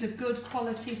use a good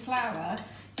quality flour,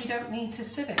 you don't need to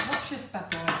sieve it. Watch this bad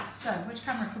boy. So, which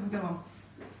camera can we go on?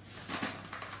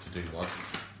 To do what?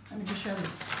 Let me just show you.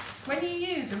 When you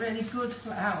use a really good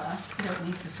flour, you don't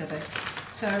need to sieve it.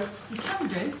 So, you can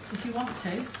do if you want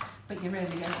to, but you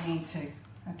really don't need to.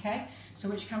 Okay? So,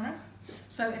 which camera?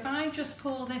 So, if I just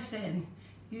pour this in,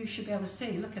 you should be able to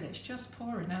see. Look at it, it's just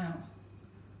pouring out.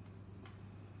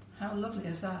 How lovely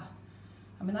is that?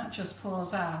 I mean, that just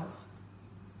pours out.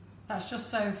 That's just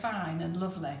so fine and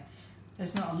lovely.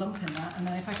 There's not a lump in that. And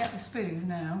then if I get the spoon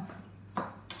now,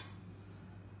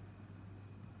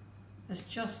 there's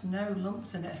just no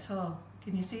lumps in it at all.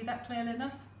 Can you see that clearly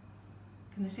enough?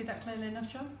 Can you see that clearly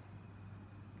enough, John?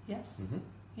 Yes? Mm-hmm.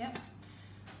 Yeah?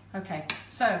 Okay,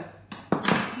 so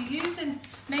if you're using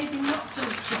maybe not such a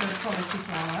good quality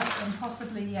flour, then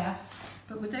possibly yes,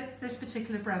 but with this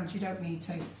particular brand you don't need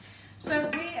to. So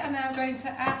we are now going to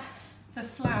add the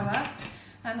flour,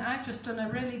 and I've just done a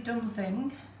really dumb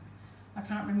thing. I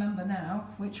can't remember now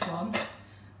which one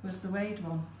was the weighed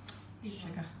one.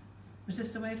 Sugar. Was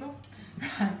this the weighed one?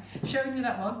 Right, showing you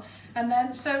that one. And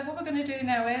then, so what we're going to do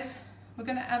now is, we're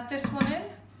going to add this one in.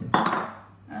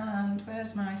 And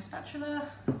where's my spatula?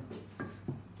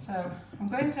 So I'm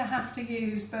going to have to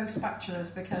use both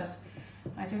spatulas because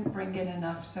I didn't bring in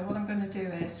enough. So what I'm going to do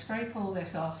is scrape all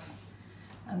this off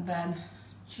and then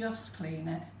just clean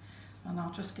it. And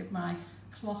I'll just give my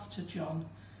cloth to John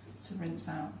to rinse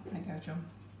out. There you go, John.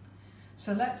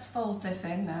 So let's fold this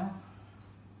in now.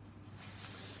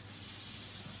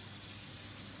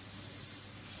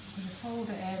 I'm going to fold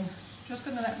it in. Just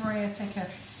going to let Maria take a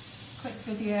quick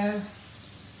video,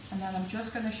 and then I'm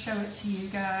just going to show it to you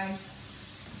guys.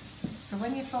 So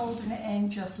when you're folding it in,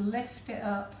 just lift it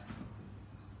up.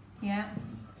 Yeah.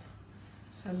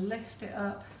 So lift it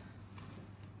up.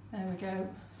 There we go.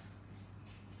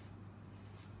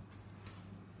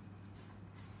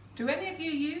 Do any of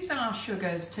you use our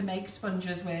sugars to make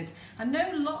sponges with? I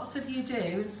know lots of you do,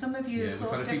 and some of you have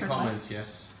thought differently. We've had a few comments,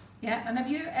 yes. Yeah, and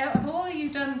have all of you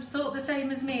thought the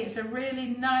same as me? It's a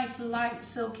really nice, light,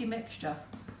 silky mixture.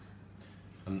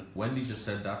 And Wendy just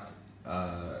said that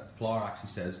flour actually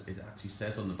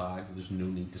says on the bag that there's no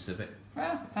need to sieve it.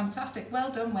 Well, fantastic.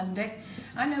 Well done, Wendy.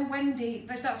 I know Wendy,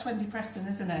 that's Wendy Preston,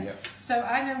 isn't it? Yep. So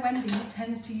I know Wendy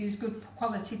tends to use good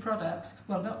quality products.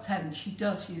 Well, not tends, she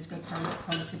does use good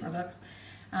quality products.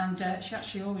 And she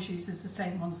actually always uses the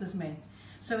same ones as me.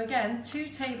 So again, 2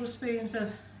 tablespoons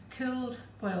of cooled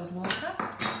boiled water.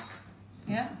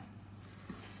 Yeah.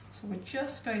 So we're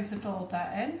just going to fold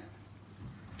that in.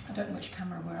 I don't know which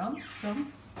camera we're on.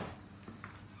 Done.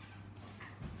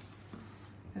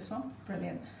 This one?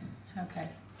 Brilliant. Okay.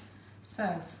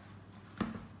 So,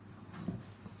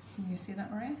 can you see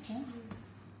that, Maria?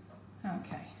 Yeah.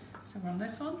 Okay. So we're on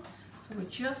this one. So we're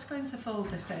just going to fold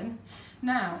this in.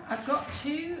 Now, I've got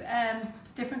 2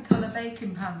 different colour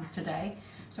baking pans today.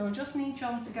 So I just need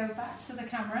John to go back to the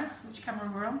camera. Which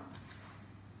camera we're on?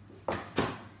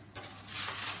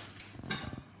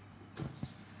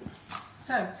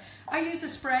 So, I use a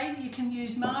spray, you can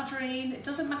use margarine, it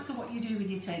doesn't matter what you do with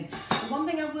your tin. But one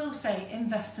thing I will say,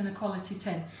 invest in a quality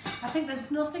tin. I think there's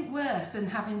nothing worse than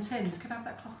having tins. Can I have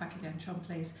that cloth back again, John,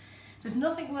 please? There's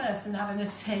nothing worse than having a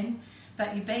tin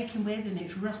that you're baking with and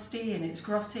it's rusty and it's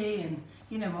grotty, and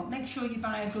you know what, make sure you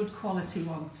buy a good quality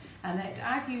one. And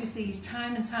I've used these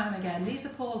time and time again. These are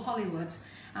Paul Hollywood's,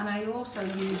 and I also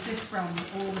use this brand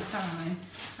all the time.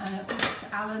 And I think it's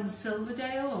Alan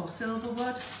Silverdale or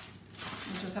Silverwood.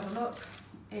 We'll just have a look.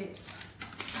 It's,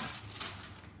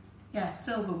 yeah,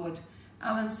 Silverwood.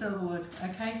 Alan Silverwood,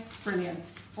 okay? Brilliant,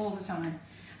 all the time.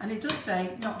 And it does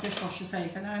say not dishwasher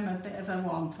safe, and I'm a bit of a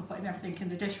one for putting everything in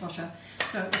the dishwasher.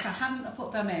 So if I hadn't have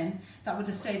put them in, that would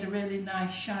have stayed a really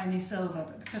nice shiny silver,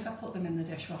 but because I put them in the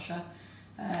dishwasher,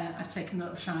 I've taken a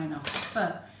little shine off.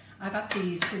 But I've had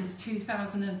these since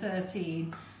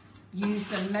 2013, used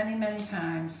them many, many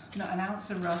times, not an ounce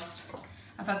of rust.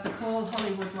 I've had the Paul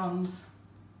Hollywood ones.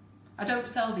 I don't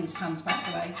sell these pans, by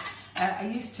the way. I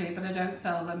used to, but I don't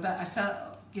sell them. But I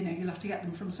sell, you know, you'll have to get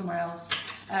them from somewhere else.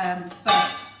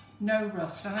 But no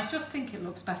rust, and I just think it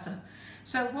looks better.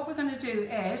 So what we're going to do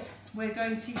is we're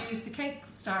going to use the cake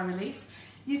star release.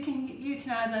 You can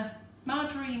either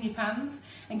margarine your pans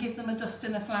and give them a dust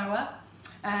in a flour,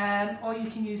 or you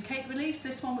can use cake release,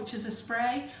 this one, which is a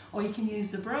spray, or you can use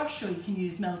the brush, or you can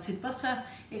use melted butter.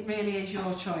 It really is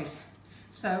your choice.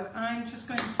 So I'm just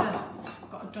going to,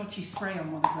 I've got a dodgy spray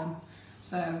on one of them.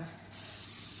 So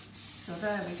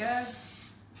there we go.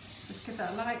 Just give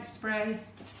that a light spray.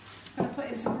 I'm going to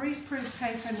put in some greaseproof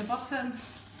paper in the bottom.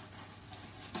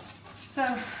 So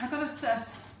I've got a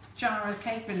jar of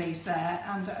cake release there,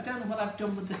 and I don't know what I've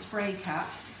done with the spray cap.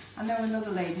 I know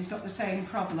another lady's got the same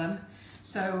problem.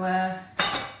 So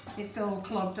it's all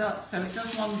clogged up. So it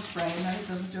does one spray and then it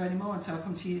doesn't do any more until I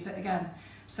come to use it again.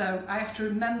 So I have to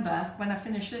remember when I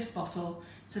finish this bottle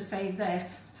to save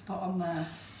this to put on there.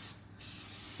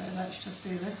 So let's just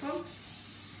do this one.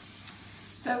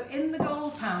 So in the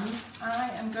gold pan,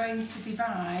 I am going to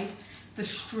divide the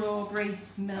strawberry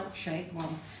milkshake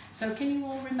one. So can you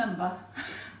all remember?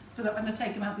 So that when I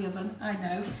take them out the oven, I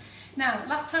know. Now,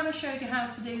 last time I showed you how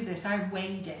to do this, I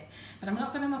weighed it. But I'm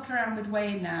not going to muck around with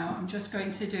weighing now. I'm just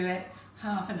going to do it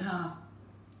half and half.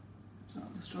 It's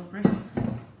not the strawberry.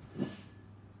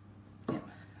 Yep,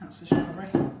 that's the strawberry.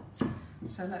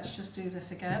 So let's just do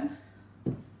this again.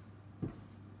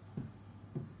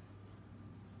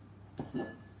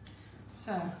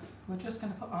 So we're just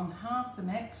going to put on half the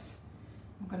mix.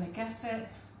 I'm going to guess it.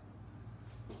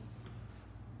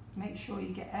 Make sure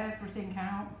you get everything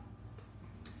out.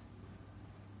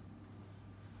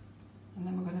 And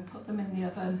then we're going to put them in the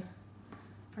oven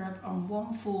on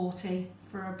 140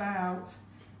 for about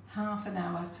half an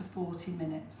hour to 40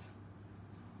 minutes.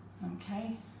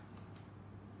 Okay.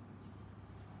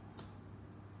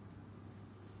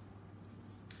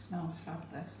 Smells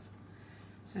fabulous.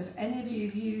 So if any of you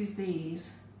have used these,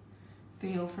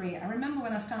 feel free. I remember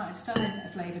when I started selling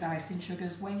flavoured icing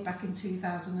sugars way back in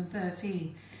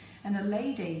 2013, and a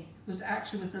lady was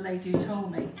the lady who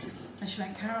told me, and she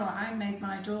went, Carol, I made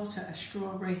my daughter a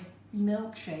strawberry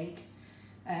milkshake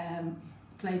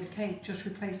flavoured cake, just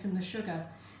replacing the sugar,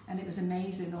 and it was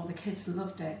amazing. All the kids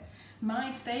loved it.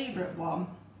 My favourite one,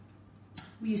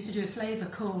 we used to do a flavour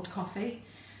called coffee.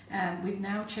 We've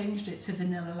now changed it to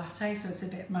vanilla latte, so it's a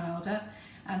bit milder,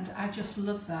 and I just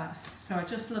love that. So I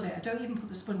just love it. I don't even put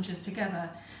the sponges together.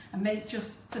 I make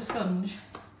just the sponge,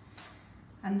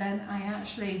 and then I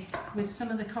actually, with some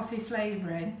of the coffee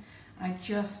flavouring, I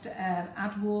just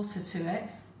add water to it,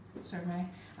 So Maria,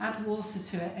 add water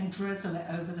to it and drizzle it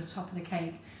over the top of the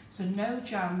cake. So no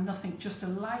jam, nothing, just a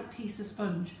light piece of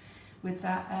sponge with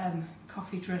that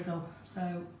coffee drizzle.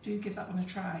 So do give that one a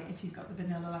try if you've got the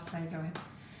vanilla latte going.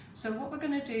 So what we're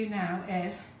going to do now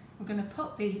is we're going to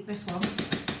put this one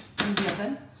in the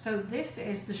oven. So this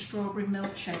is the strawberry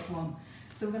milkshake one.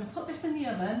 So we're going to put this in the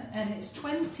oven and it's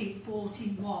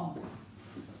 2041.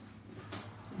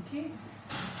 Thank you.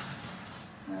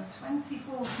 So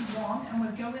 2041, and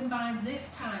we're going by this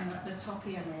time at the top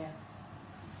here,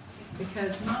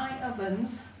 because my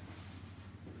ovens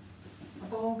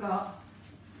have all got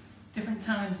different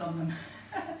times on them.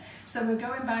 So we're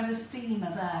going by the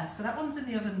steamer there. So that one's in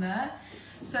the oven there.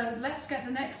 So let's get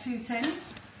the next two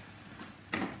tins.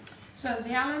 So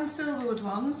the Allen Silverwood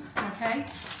ones, okay,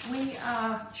 we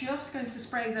are just going to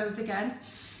spray those again.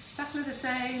 Exactly the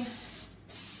same.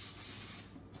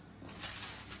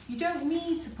 You don't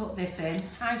need to put this in.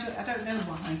 I don't know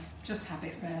why, just have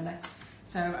it really.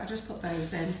 So I just put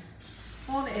those in.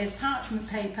 All it is, parchment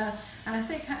paper, and I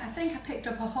think I picked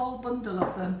up a whole bundle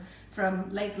of them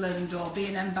from Lakeland or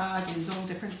B&M Bargains, all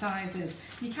different sizes.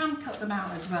 You can cut them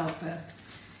out as well, but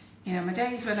you know, my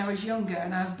days when I was younger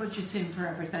and I was budgeting for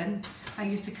everything, I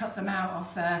used to cut them out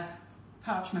of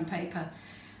parchment paper.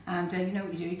 And you know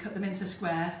what you do, you cut them into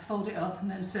square, fold it up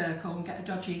and then circle and get a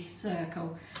dodgy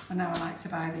circle. And now I like to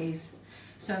buy these.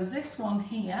 So this one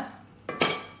here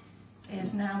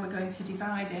is now we're going to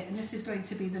divide it, and this is going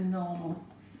to be the normal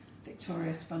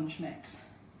Victoria sponge mix.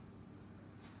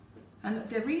 And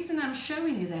the reason I'm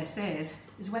showing you this is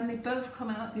when they both come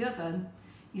out the oven,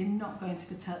 you're not going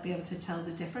to be able to tell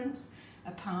the difference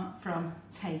apart from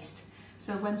taste.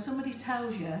 So when somebody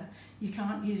tells you you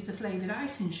can't use the flavoured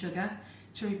icing sugar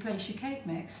to replace your cake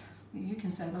mix, you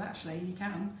can say, well actually you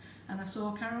can, and I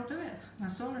saw Carol do it, and I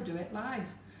saw her do it live.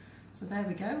 So there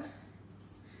we go.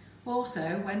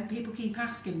 Also, when people keep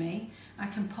asking me, I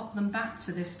can pop them back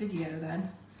to this video then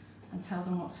and tell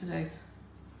them what to do.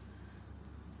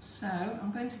 So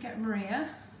I'm going to get Maria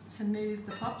to move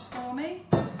the pots for me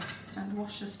and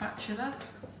wash the spatula.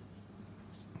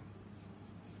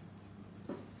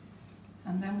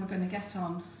 And then we're going to get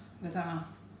on with our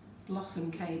blossom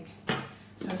cake.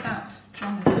 So that,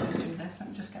 John is going to do this. Let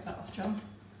me just get that off John.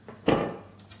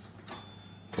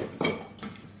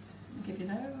 Give you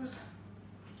those.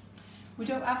 We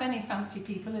don't have any fancy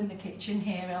people in the kitchen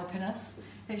here helping us.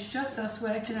 It's just us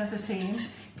working as a team.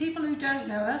 People who don't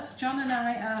know us, John and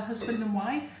I are husband and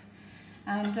wife.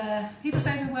 And people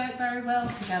say we work very well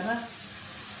together.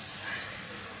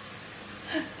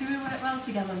 Do we work well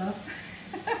together, love?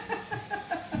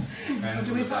 Or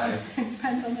do we put on, it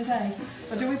depends on the day.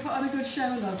 Or do we put on a good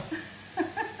show, love?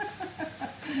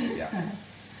 Yeah.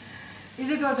 He's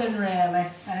a good one, really.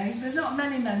 Eh? There's not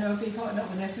many men who will be putting up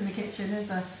with this in the kitchen, is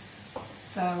there?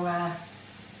 So,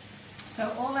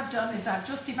 so all I've done is I've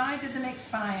just divided the mix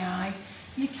by eye.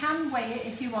 You can weigh it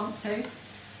if you want to,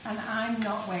 and I'm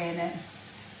not weighing it.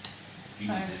 Do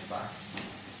you need this back?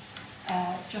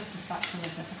 Just the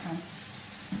spatulas if I can.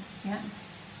 Yeah.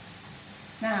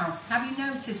 Now, have you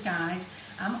noticed, guys,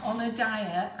 I'm on a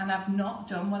diet and I've not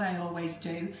done what I always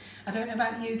do. I don't know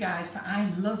about you guys, but I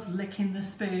love licking the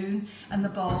spoon and the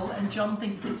bowl, and John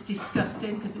thinks it's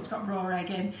disgusting because it's got raw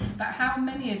egg in. But how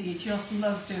many of you just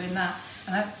love doing that?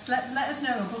 And let us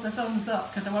know and put the thumbs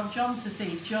up, because I want John to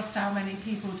see just how many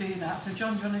people do that. So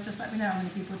John, do you want to just let me know how many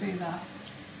people do that?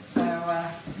 So,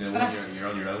 No, you're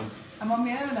on your own. I'm on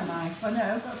my own, am I? Well, no,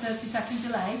 I've got a 30-second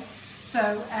delay.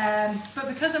 So, but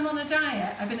because I'm on a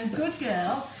diet, I've been a good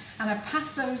girl, and I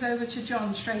passed those over to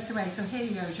John straight away. So here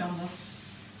you go, John, love.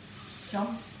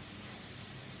 John?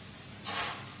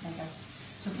 There you go.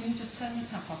 So can you just turn the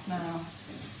tap off now,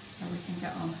 so we can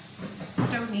get on.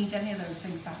 I don't need any of those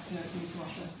things back to the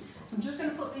dishwasher. So I'm just going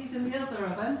to put these in the other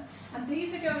oven, and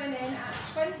these are going in at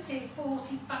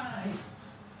 2045.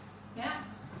 Yeah?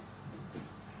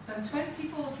 So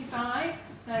 2045,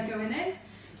 they're going in.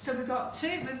 So we've got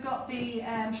two. We've got the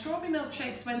strawberry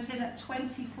milkshakes went in at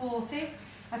 2040,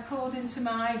 according to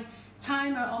my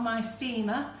timer on my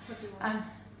steamer, and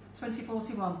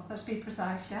 2041. Let's be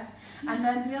precise, yeah. And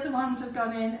then the other ones have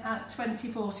gone in at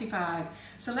 2045.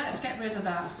 So let's get rid of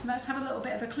that. Let's have a little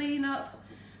bit of a clean up.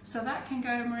 So that can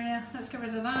go, Maria. Let's get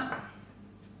rid of that.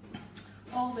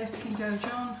 All this can go,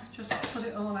 John. Just put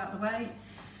it all out of the way.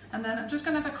 And then I'm just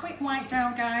going to have a quick wipe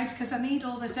down, guys, because I need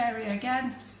all this area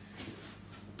again.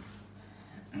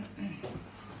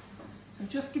 So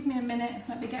just give me a minute,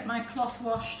 let me get my cloth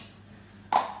washed.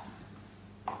 I'm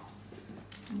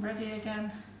ready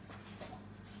again.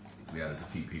 Yeah, there's a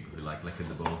few people who like licking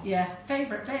the bowl. Yeah,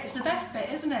 favourite bit. It's the best bit,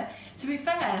 isn't it? To be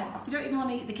fair, you don't even want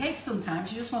to eat the cake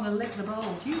sometimes, you just want to lick the bowl.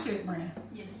 Do you do it, Maria?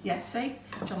 Yes. Yes, see?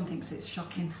 John thinks it's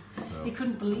shocking. So. He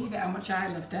couldn't believe it how much I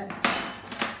loved it.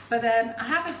 But I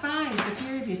have advised a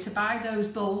few of you to buy those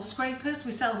bowl scrapers.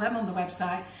 We sell them on the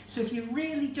website. So if you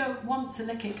really don't want to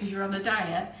lick it because you're on a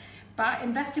diet,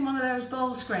 invest in one of those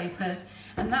bowl scrapers,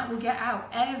 and that will get out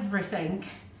everything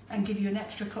and give you an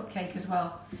extra cupcake as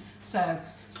well. So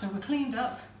we're cleaned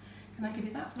up. Can I give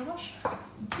you that for the wash?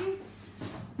 Thank you.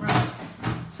 Right,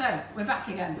 so we're back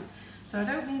again. So I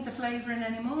don't need the flavouring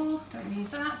anymore, don't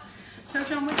need that. So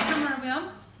John, which camera are we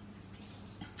on?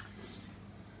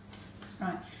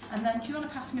 Right, and then do you want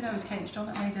to pass me those cakes, John,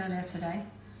 that I made earlier today?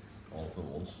 All for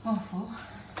once. All four.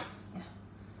 Yeah.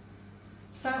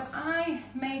 So I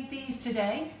made these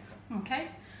today, okay?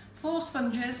 4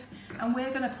 sponges, and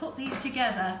we're going to put these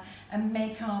together and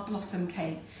make our blossom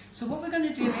cake. So what we're going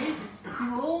to do is,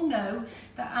 you all know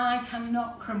that I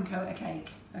cannot crumb coat a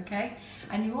cake, okay?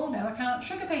 And you all know I can't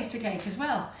sugar paste a cake as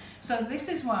well. So this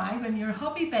is why when you're a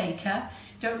hobby baker,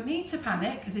 don't need to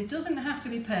panic, because it doesn't have to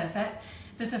be perfect.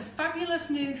 There's a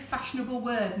fabulous new fashionable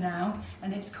word now,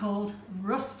 and it's called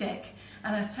rustic.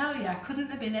 And I tell you, I couldn't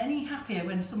have been any happier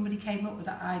when somebody came up with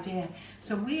that idea.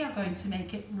 So we are going to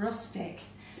make it rustic.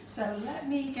 So let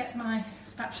me get my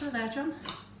spatula there, John.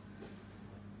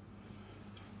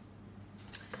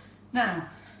 Now,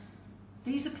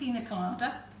 these are pina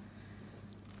colada,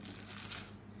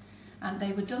 and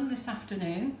they were done this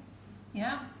afternoon,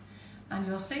 yeah, and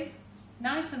you'll see,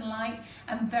 nice and light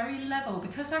and very level,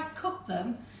 because I've cooked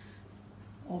them,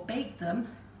 or baked them,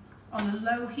 on a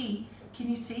low heat. Can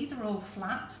you see they're all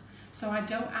flat? So I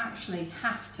don't actually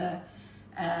have to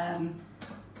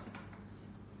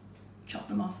chop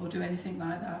them off or do anything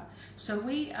like that. So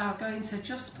we are going to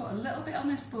just put a little bit on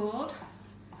this board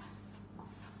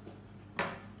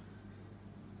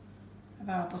of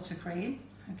our buttercream,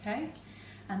 okay?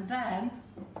 And then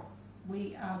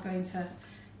we are going to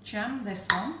jam this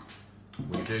one.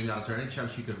 When you're doing that, is there any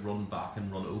chance you could run back and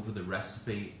run over the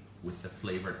recipe with the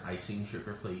flavoured icing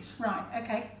sugar, please? Right,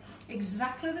 okay.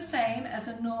 Exactly the same as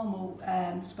a normal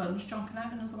sponge. John, can I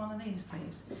have another one of these,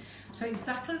 please? So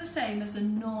exactly the same as a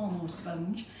normal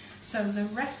sponge. So the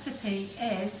recipe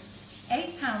is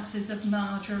 8 ounces of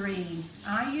margarine.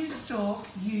 I use stalk,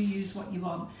 you use what you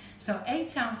want. So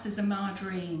 8 ounces of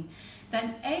margarine.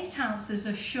 Then 8 ounces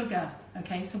of sugar.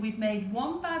 Okay, so we've made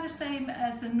one by the same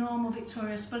as a normal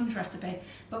Victoria sponge recipe,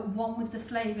 but one with the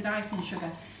flavoured icing sugar.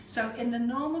 So in the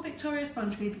normal Victoria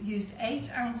sponge, we've used 8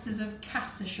 ounces of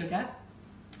caster sugar.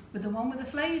 With the one with the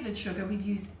flavoured sugar, we've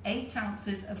used 8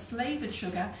 ounces of flavoured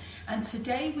sugar. And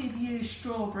today we've used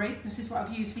strawberry. This is what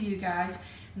I've used for you guys.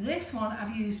 This one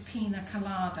I've used pina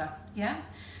colada, yeah?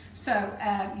 So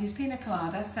use pina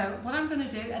colada. So what I'm going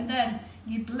to do, and then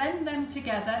you blend them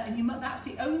together, and that's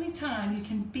the only time you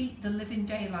can beat the living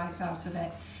daylights out of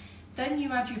it. Then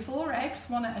you add your 4 eggs,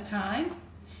 one at a time.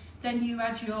 Then you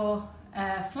add your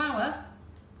flour,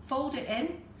 fold it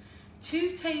in,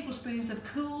 2 tablespoons of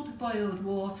cooled boiled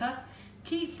water,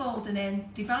 keep folding in,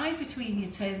 divide between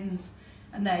your tins,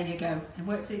 and there you go. It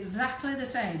works exactly the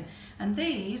same. And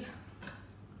these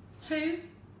 2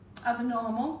 are the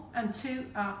normal and 2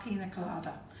 are pina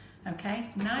colada. Okay,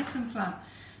 nice and flat.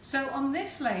 So on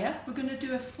this layer, we're going to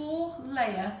do a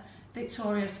 4-layer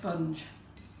Victoria sponge.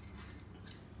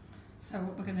 So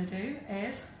what we're going to do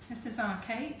is, this is our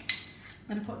cake.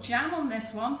 I'm going to put jam on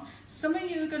this one. Some of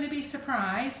you are going to be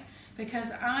surprised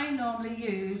because I normally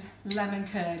use lemon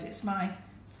curd. It's my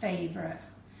favourite.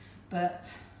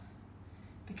 But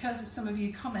because some of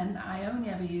you comment that I only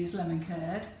ever use lemon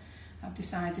curd, I've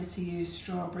decided to use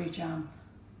strawberry jam.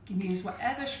 You can use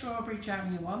whatever strawberry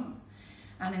jam you want.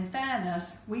 And in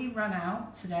fairness, we ran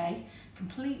out today,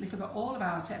 completely forgot all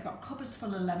about it. I've got cupboards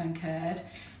full of lemon curd.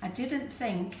 I didn't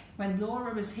think when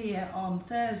Laura was here on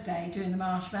Thursday doing the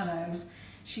marshmallows,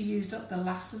 she used up the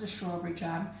last of the strawberry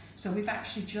jam. So we've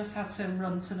actually just had to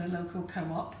run to the local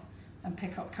co-op and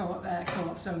pick up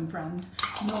co-op's own brand.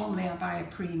 Normally I buy a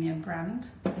premium brand.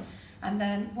 And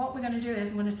then what we're going to do is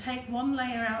I'm going to take 1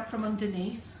 layer out from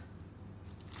underneath.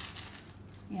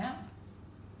 Yeah.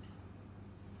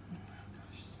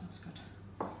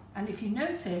 And if you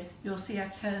notice, you'll see I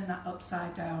turn that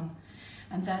upside down.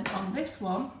 And then on this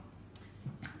one,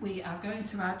 we are going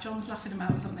to add, John's laughing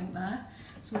about something there.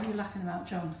 So what are you laughing about,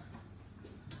 John?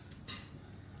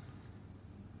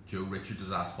 Joe Richards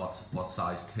has asked what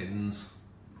size tins.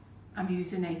 I'm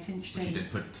using 8-inch tins. She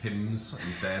did put Tim's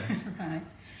instead. Right.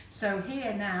 So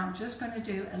here now, I'm just going to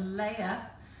do a layer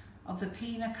of the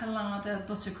Pina Colada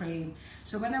Buttercream.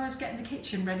 So when I was getting the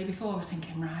kitchen ready before, I was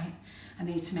thinking, right, I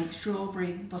need to make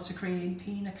strawberry buttercream,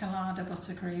 Pina Colada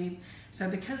buttercream. So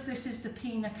because this is the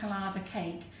Pina Colada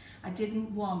cake, I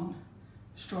didn't want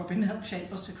strawberry milkshake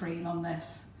buttercream on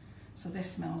this. So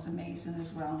this smells amazing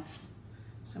as well.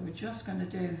 So we're just going to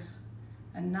do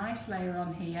a nice layer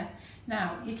on here.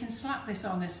 Now you can slap this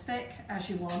on as thick as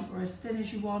you want or as thin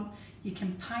as you want. You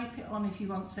can pipe it on if you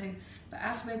want to, but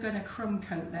as we're going to crumb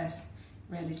coat this, it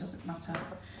really doesn't matter.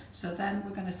 So then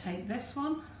we're going to take this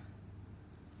one.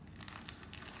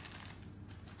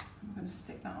 I'm going to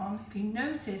stick that on. If you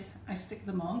notice, I stick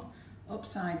them on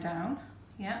upside down,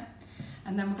 yeah.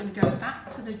 And then we're going to go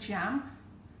back to the jam.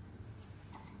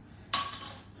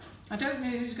 I don't know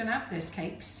who's going to have this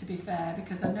cake, to be fair,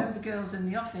 because I know the girls in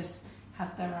the office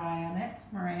had their eye on it,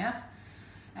 Maria.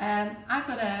 I've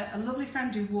got a lovely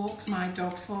friend who walks my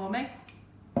dogs for me,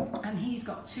 and he's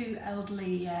got two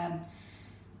elderly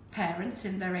parents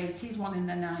in their 80s, one in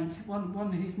their 90s,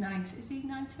 one who's 90, is he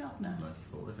 90 odd now?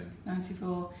 94, I think.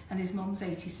 94, and his mum's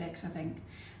 86, I think.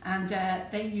 And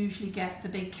they usually get the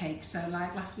big cakes, so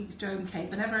like last week's dome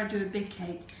cake, whenever I do a big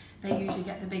cake, they usually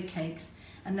get the big cakes.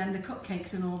 And then the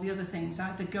cupcakes and all the other things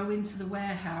either go into the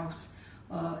warehouse,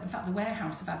 or in fact the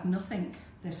warehouse have had nothing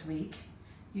this week.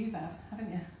 You've had,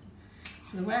 haven't you?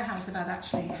 So the warehouse have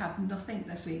actually had nothing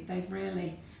this week. They've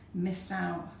really missed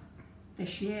out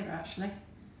this year actually.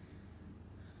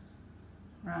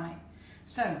 Right,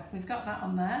 so we've got that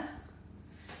on there,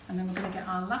 and then we're going to get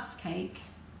our last cake.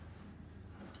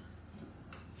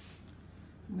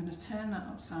 I'm going to turn that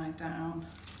upside down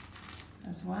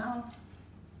as well.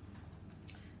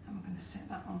 And we're going to set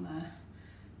that on there.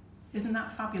 Isn't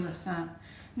that fabulous, Sam?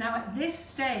 Now at this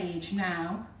stage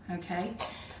now, okay,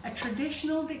 a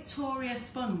traditional Victoria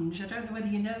sponge, I don't know whether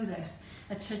you know this,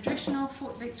 a traditional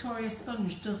Victoria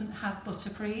sponge doesn't have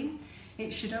buttercream.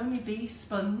 It should only be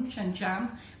sponge and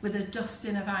jam with a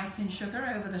dusting of icing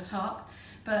sugar over the top.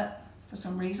 But for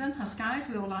some reason, us guys,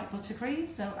 we all like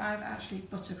buttercream, so I've actually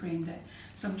buttercreamed it.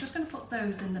 So I'm just going to put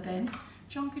those in the bin.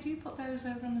 John, could you put those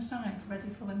over on the side, ready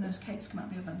for when those cakes come out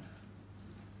of the oven?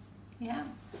 Yeah,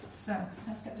 so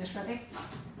let's get this ready.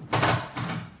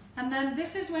 And then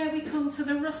this is where we come to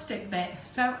the rustic bit.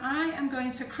 So I am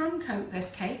going to crumb coat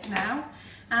this cake now,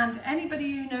 and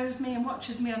anybody who knows me and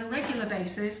watches me on a regular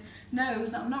basis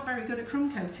knows that I'm not very good at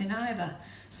crumb coating either.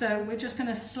 So we're just going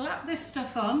to slap this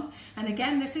stuff on, and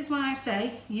again, this is why I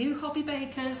say, you hobby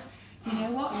bakers, you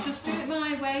know what, just do it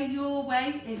my way, your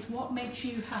way, it's what makes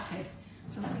you happy.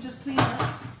 So let me just clean it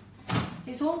up.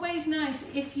 It's always nice,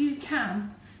 if you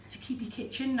can, to keep your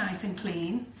kitchen nice and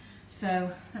clean. So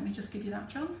let me just give you that,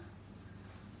 John.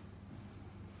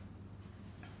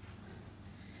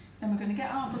 Then we're going to get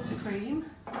our buttercream.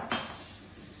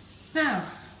 Now,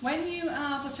 when you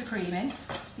are buttercreaming,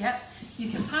 yep, you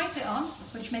can pipe it on,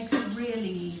 which makes it really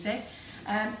easy,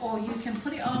 or you can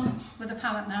put it on with a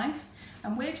palette knife,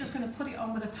 and we're just going to put it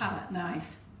on with a palette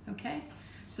knife, okay?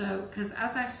 So, because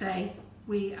as I say,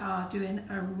 we are doing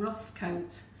a rough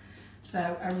coat,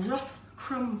 so a rough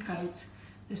crumb coat,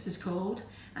 this is called,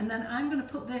 and then I'm going to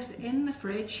put this in the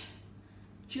fridge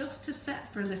just to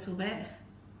set for a little bit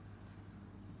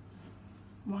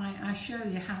while I show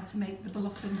you how to make the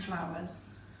blossom flowers.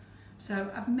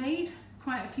 So I've made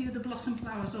quite a few of the blossom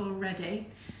flowers already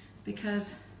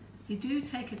because they do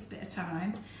take a bit of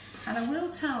time, and I will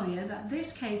tell you that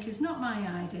this cake is not my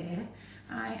idea.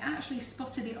 I actually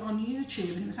spotted it on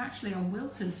YouTube, and it was actually on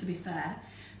Wilton, to be fair.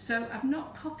 So I've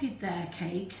not copied their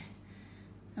cake.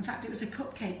 In fact, it was a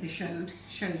cupcake they showed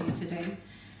you to do,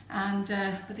 and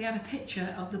but they had a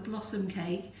picture of the blossom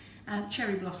cake and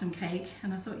cherry blossom cake,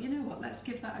 and I thought, you know what, let's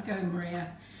give that a go,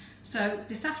 Maria. So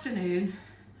this afternoon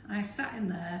I sat in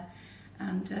there,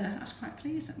 and I was quite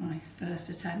pleased at my first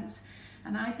attempt,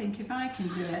 and I think if I can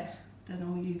do it, then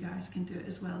all you guys can do it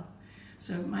as well.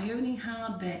 So my only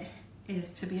hard bit is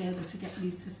to be able to get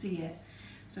you to see it,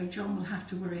 so John will have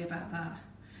to worry about that.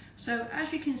 So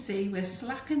as you can see, we're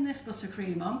slapping this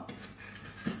buttercream on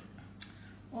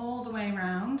all the way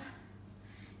around.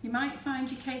 You might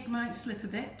find your cake might slip a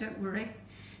bit, don't worry.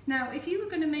 Now, if you were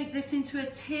going to make this into a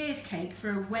tiered cake for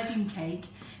a wedding cake,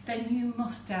 then you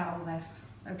must dowel this,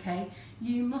 okay?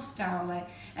 You must dowel it.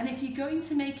 And if you're going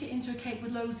to make it into a cake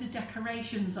with loads of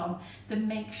decorations on, then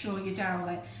make sure you dowel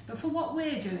it. But for what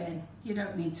we're doing, you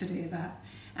don't need to do that.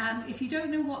 And if you don't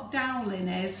know what doweling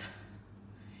is,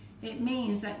 it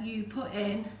means that you put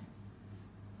in,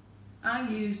 I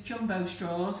use jumbo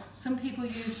straws, some people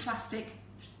use plastic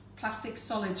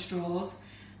solid straws,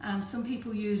 and some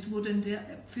people use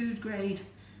food grade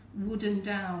wooden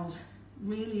dowels.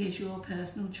 Really is your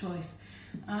personal choice.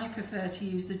 I prefer to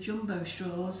use the jumbo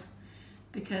straws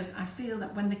because I feel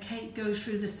that when the cake goes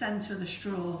through the centre of the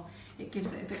straw, it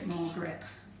gives it a bit more grip.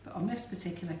 But on this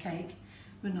particular cake,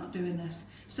 we're not doing this.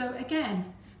 So again,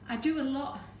 I do a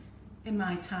lot in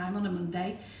my time on a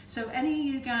Monday. So any of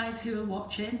you guys who are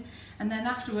watching and then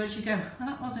afterwards you go, well,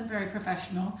 that wasn't very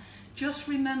professional, just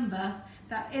remember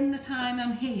that in the time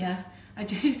I'm here, I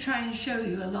do try and show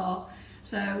you a lot.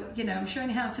 So, you know, I'm showing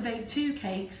you how to bake 2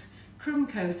 cakes, crumb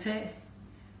coat it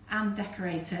and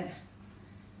decorate it.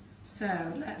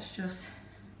 So let's just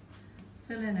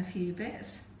fill in a few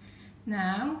bits.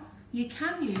 Now, you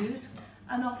can use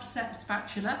an offset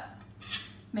spatula,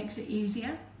 makes it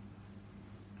easier.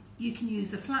 You can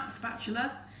use a flat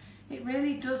spatula. It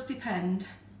really does depend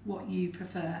what you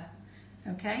prefer,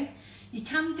 okay? You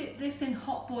can dip this in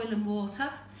hot boiling water.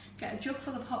 Get a jug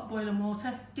full of hot boiling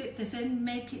water, dip this in,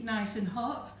 make it nice and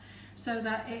hot so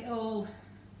that it all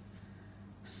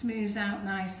smooths out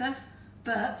nicer.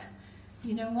 But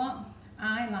you know what?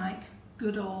 I like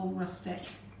good old rustic,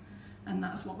 and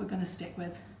that's what we're going to stick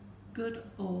with. Good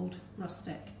old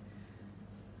rustic.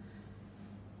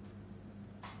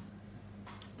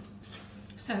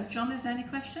 So, John, is there any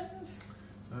questions?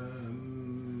 No,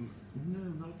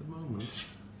 not at the moment.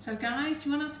 So guys, do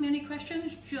you want to ask me any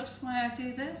questions just why I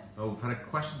do this? Oh, I've had a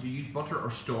question. Do you use butter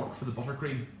or stock for the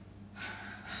buttercream?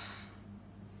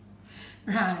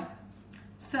 Right,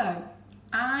 so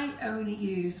I only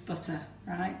use butter,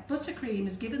 right? Buttercream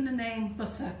is given the name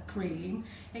buttercream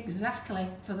exactly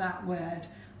for that word,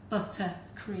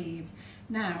 buttercream.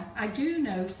 Now, I do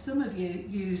know some of you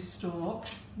use stork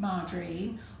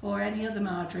margarine or any other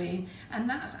margarine, and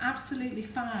that's absolutely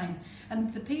fine.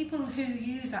 And the people who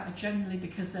use that are generally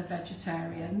because they're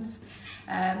vegetarians,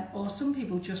 or some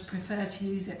people just prefer to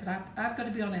use it, but I've got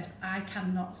to be honest, I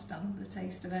cannot stand the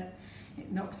taste of it.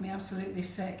 It knocks me absolutely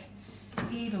sick.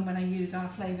 Even when I use our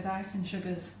flavoured icing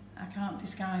sugars, I can't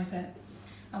disguise it.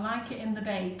 I like it in the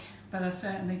bake, but I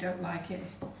certainly don't like it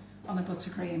on a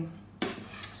buttercream.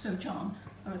 So John,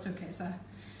 oh it's okay, sir.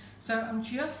 So I'm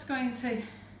just going to,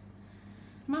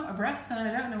 I'm out of breath and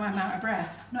I don't know why I'm out of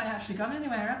breath. I've not actually gone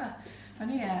anywhere ever. I've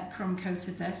only crumb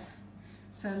coated this.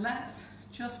 So let's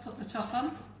just put the top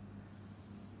on.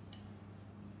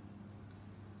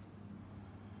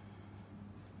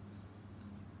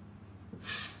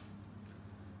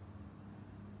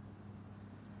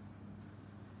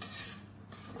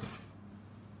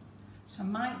 So I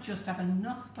might just have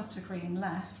enough buttercream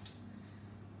left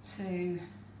to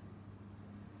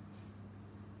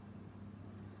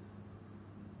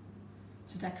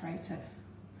decorate it.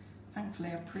 Thankfully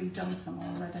I've pre-done some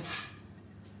already.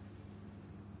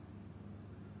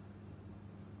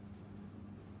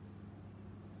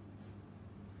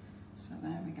 So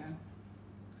there we go.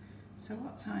 So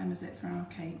what time is it for our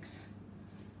cakes?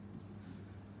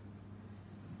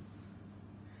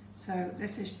 So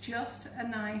this is just a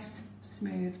nice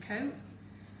smooth coat.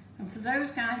 And for those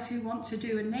guys who want to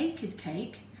do a naked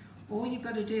cake, all you've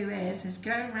got to do is go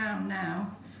around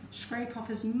now, scrape off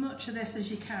as much of this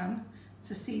as you can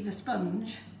to see the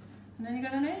sponge, and then you've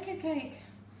got a naked cake.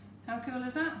 How cool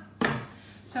is that?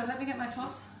 So let me get my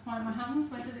cloth, wipe my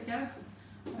hands. Where did it go?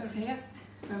 It was here.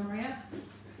 So Maria.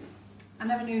 I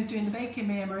never knew who was doing the baking,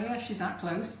 me and Maria, she's that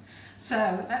close.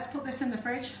 So let's put this in the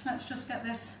fridge. Let's just get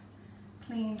this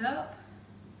cleaned up,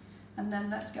 and then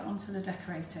let's get on to the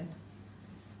decorating.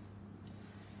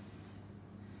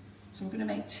 So we're going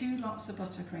to make 2 lots of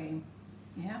buttercream,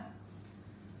 yeah?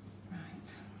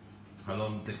 Right. How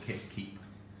long did the cake keep?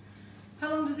 How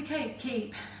long does a cake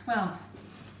keep? Well,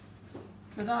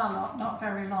 with our lot, not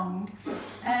very long.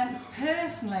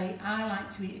 Personally, I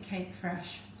like to eat a cake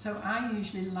fresh. So I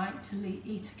usually like to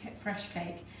eat a fresh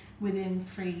cake within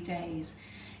 3 days.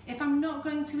 If I'm not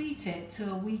going to eat it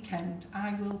till weekend,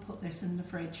 I will put this in the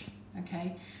fridge,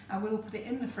 okay? I will put it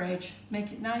in the fridge,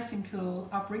 make it nice and cool.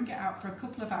 I'll bring it out for a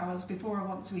couple of hours before I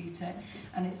want to eat it,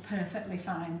 and it's perfectly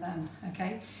fine then,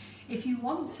 okay? If you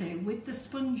want to, with the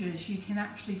sponges, you can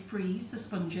actually freeze the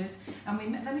sponges. And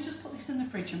let me just put this in the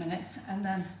fridge a minute, and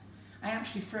then I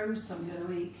actually froze some the other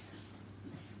week.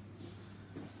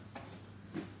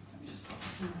 Let me just put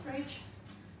this in the fridge.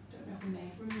 Don't know if we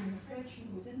made room in the fridge,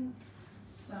 no we didn't.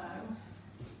 So,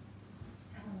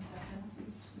 hang on a second.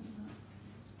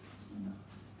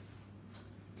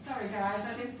 Sorry guys,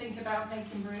 I didn't think about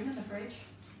making room in the fridge.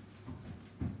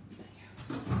 There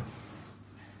you go.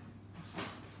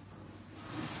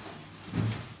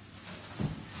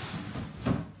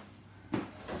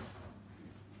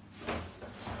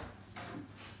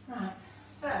 Right,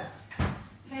 so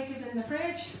cake is in the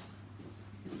fridge.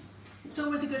 It's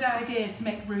always a good idea to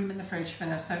make room in the fridge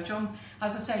first. So John,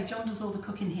 as I say, John does all the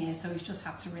cooking here, so he's just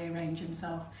had to rearrange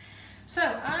himself. So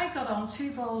I got on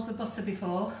 2 bowls of butter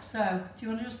before. So do you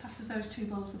want to just pass us those 2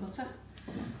 bowls of butter?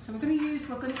 So we're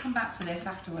going to come back to this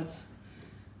afterwards.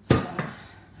 So,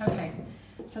 okay,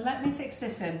 so let me fix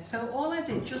this in. So all I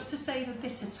did, just to save a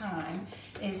bit of time,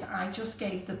 is I just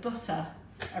gave the butter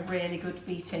a really good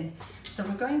beating. So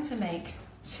we're going to make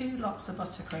 2 lots of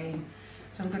buttercream.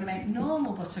 So we're going to make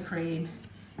normal buttercream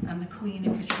and the Queen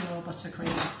of Couture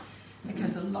buttercream,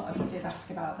 because a lot of you did ask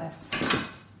about this.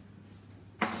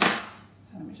 So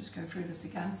let me just go through this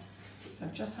again. So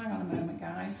just hang on a moment,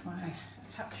 guys, while I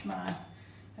attach my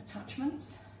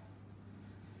attachments.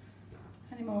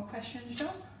 Any more questions,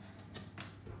 John?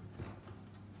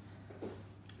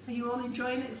 Are you all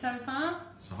enjoying it so far?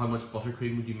 So how much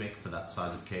buttercream would you make for that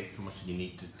size of cake? How much do you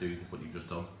need to do what you've just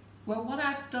done? Well, what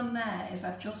I've done there is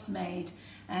I've just made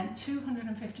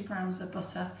 250 grams of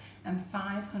butter and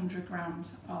 500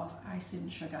 grams of icing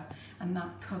sugar, and that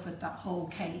covered that whole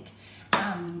cake.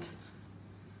 And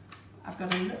I've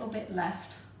got a little bit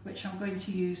left, which I'm going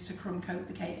to use to crumb coat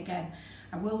the cake again.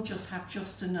 I will just have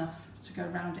just enough to go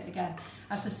around it again.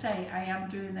 As I say, I am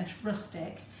doing this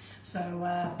rustic, so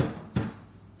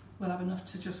we'll have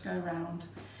enough to just go around.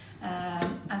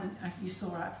 And you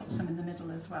saw I put some in the middle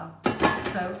as well.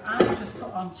 So I've just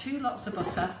put on 2 lots of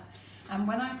butter, and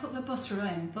when I put the butter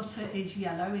in, butter is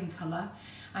yellow in colour.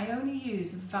 I only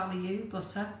use value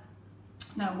butter.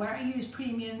 Now where I use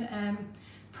premium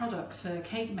products for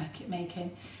cake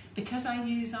making, because I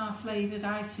use our flavoured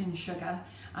icing sugar,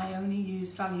 I only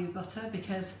use value butter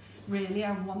because really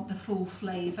I want the full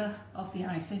flavour of the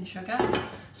icing sugar.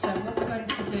 So what we're going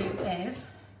to do is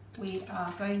we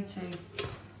are going to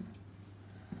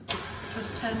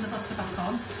just turn the butter back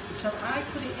on. So I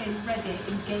put it in ready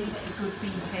and gave it a good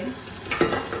beating.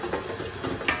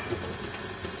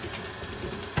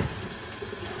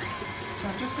 So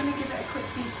I'm just going to give it a quick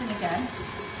beating again.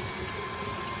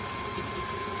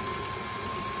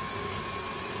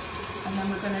 And then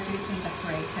we're going to do some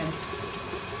decorating.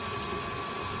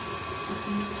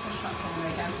 Push that forward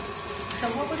again. So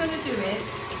what we're going to do is,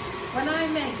 when I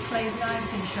make flavoured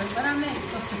icing sugar, when I make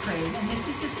buttercream, and this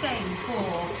is the same for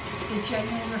the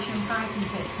genuine Russian piping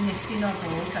tips, nifty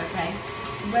nozzles, okay?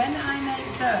 When I make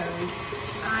those,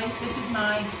 this is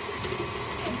my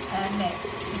mix,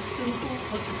 a simple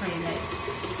buttercream mix.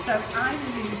 So I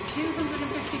will use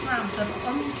 250 grams of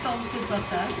unsalted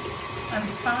butter and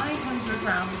 500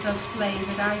 grams of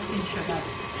flavoured icing sugar.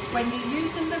 When you're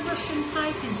using the Russian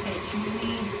piping tips, you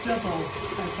need double,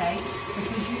 okay?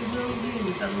 Because you will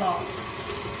use a lot.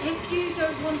 If you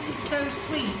don't want it so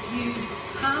sweet, use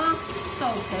half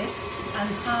salted and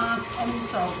half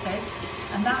unsalted,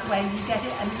 and that way you get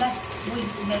it a less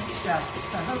sweet mixture.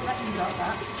 So I hope that you got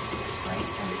that. Great,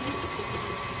 thank you.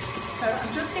 So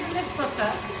I'm just giving this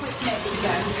butter a quick mix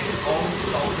again.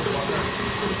 Unsalted butter.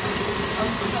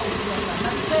 Unsalted butter.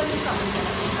 Let me turn this off and get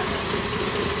it in a second.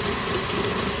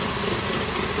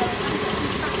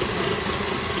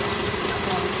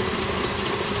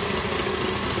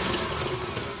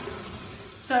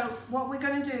 So what we're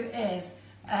going to do is,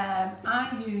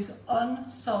 I use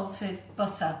unsalted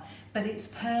butter, but it's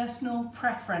personal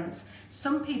preference.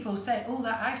 Some people say, oh,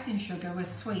 that icing sugar was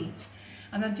sweet.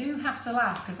 And I do have to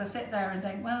laugh because I sit there and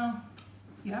think, well,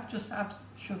 you have just had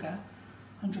sugar,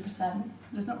 100%.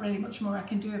 There's not really much more I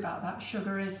can do about that.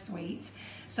 Sugar is sweet.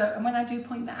 So, and when I do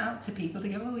point that out to people, they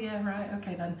go, oh yeah, right,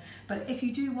 okay then. But if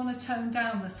you do want to tone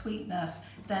down the sweetness,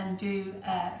 then do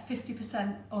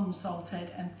 50%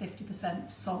 unsalted and 50%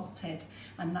 salted,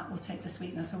 and that will take the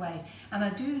sweetness away. And I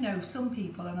do know some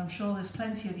people, and I'm sure there's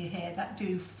plenty of you here, that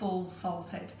do full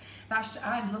salted.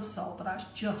 I love salt, but that's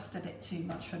just a bit too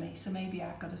much for me. So maybe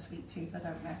I've got a sweet tooth, I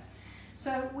don't know.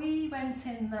 So we went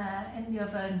in there in the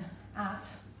oven at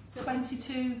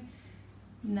 22,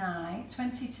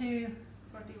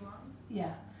 41.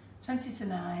 Yeah, 20 to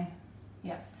 9,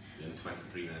 yeah. In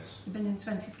 23 minutes. They've been in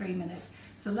 23 minutes.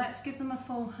 So let's give them a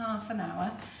full half an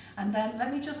hour, and then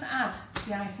let me just add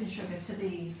the icing sugar to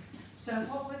these. So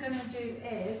what we're going to do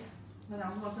is, when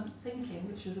I wasn't thinking,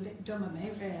 which was a bit dumb of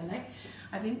me really,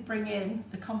 I didn't bring in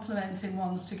the complementing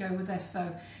ones to go with this, so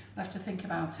I'll have to think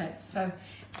about it. So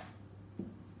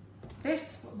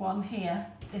this one here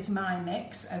is my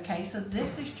mix, okay, so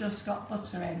this has just got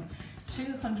butter in,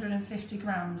 250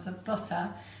 grams of butter,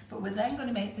 but we're then going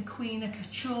to make the Queen of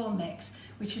Couture mix,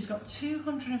 which has got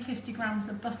 250 grams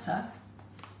of butter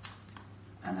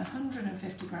and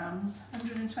 150 grams,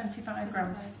 125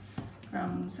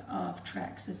 grams of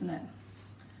Trex, isn't it?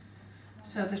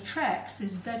 So the Trex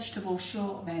is vegetable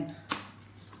shortening.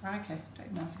 Crikey, don't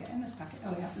even know how to get in this packet.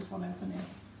 Oh yeah, there's one open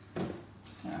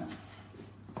here.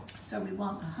 So we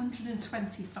want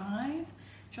 125.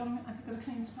 John, have you got a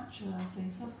clean spatula there,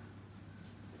 please? Look.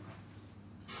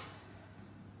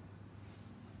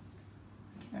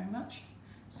 Thank you very much.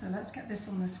 So let's get this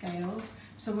on the scales.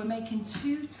 So we're making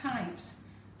 2 types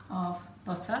of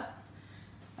butter.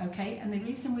 Okay, and the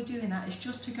reason we're doing that is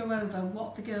just to go over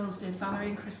what the girls did, Valerie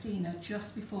and Christina,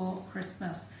 just before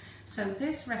Christmas. So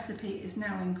this recipe is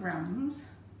now in grams.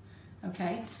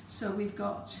 Okay, so we've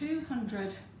got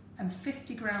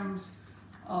 250 grams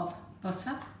of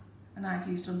butter, and I've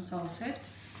used unsalted,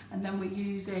 and then we're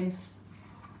using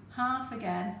half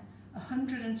again,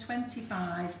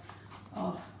 125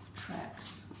 of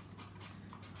Trex,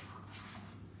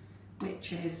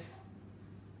 which is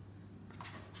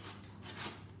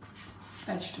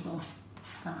vegetable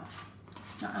fat,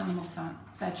 not animal fat,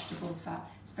 vegetable fat.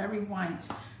 It's very white.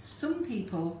 Some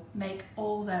people make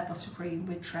all their buttercream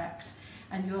with Trex,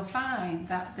 and you'll find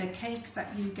that the cakes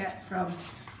that you get from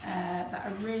that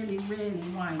are really, really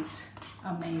white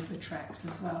are made with Trex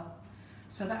as well.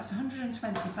 So that's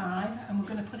 125, and we're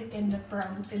going to put it in the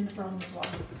bronze one.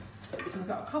 So we've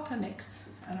got a copper mix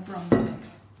and a bronze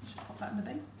mix. Just pop that in the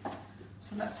bin.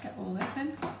 So let's get all this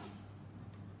in.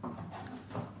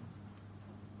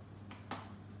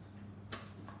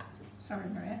 Sorry,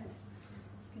 Maria.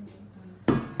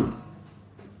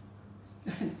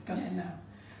 It's gone in now.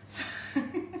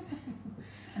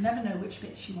 I never know which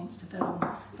bits she wants to film,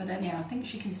 but anyhow, I think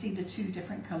she can see the 2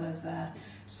 different colours there.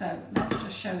 So let's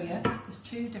just show you. There's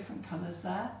 2 different colours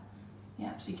there.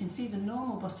 Yeah, so you can see the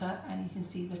normal butter and you can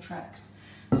see the Trex.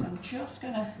 So I'm just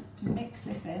going to mix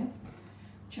this in,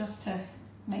 just to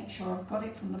make sure I've got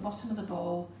it from the bottom of the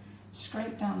bowl,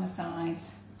 scrape down the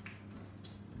sides.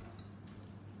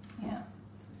 Yeah,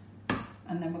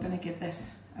 and then we're going to give this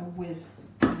a whiz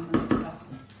in the mixer.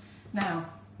 Now,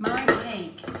 my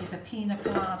cake is a pina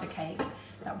colada cake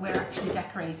that we're actually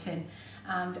decorating,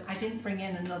 and I didn't bring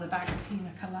in another bag of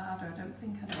pina colada, I don't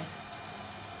think I did.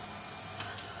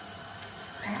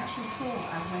 I actually thought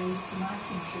I weighed some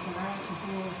icing sugar out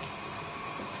before.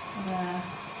 Yeah,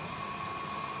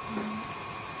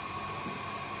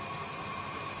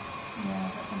 I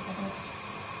don't think I did.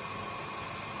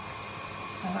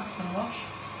 So that's going to wash.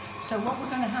 So what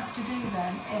we're going to have to do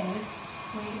then is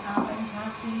we are going to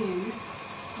have to use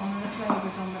one of the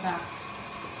flavours on the back.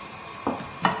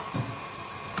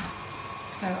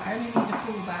 So I only need a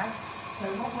full bag. So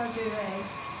what we'll do is,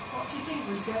 what do you think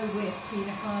would go with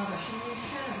pina colada? Should we use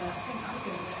sherbet? I think that would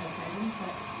go with it okay, wouldn't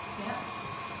it? Yeah.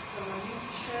 So we'll use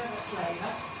the sherbet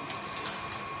flavour.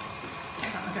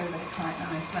 That'll go with it quite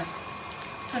nicely.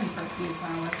 It's only for a few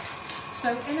hours.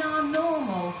 So in our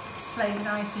normal flavoured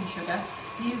icing sugar,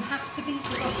 you have to beat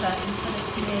the butter until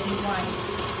it's nearly white.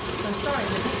 So sorry,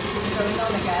 the mixing is going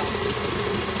on again.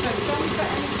 So if John's got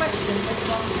any questions that he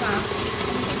wants to ask,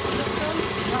 anything to look on,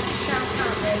 you have to shout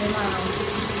out really loud.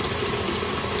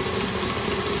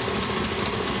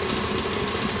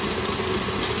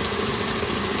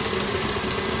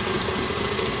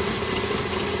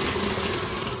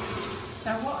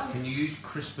 Now what Can you use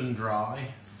crisp and dry?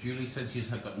 Julie said she's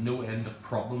got no end of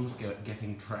problems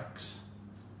getting Trex.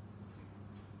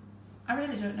 I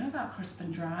really don't know about crisp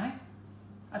and dry.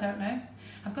 I don't know.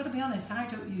 I've got to be honest, I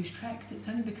don't use Trex. It's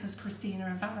only because Christina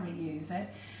and Valerie use it.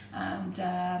 And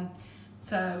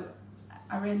so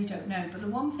I really don't know. But the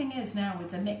one thing is now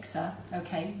with the mixer,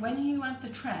 okay, when you add the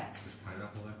Trex...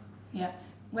 Pineapple there. Yeah.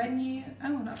 When you...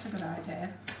 Oh, that's a good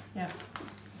idea. Yeah.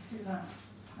 Let's do that.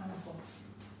 Pineapple.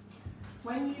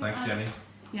 When you Thanks, add, Jenny.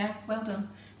 Yeah, well done.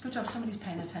 Good job, somebody's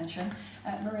paying attention.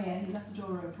 Maria, you left the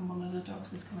door open, one of the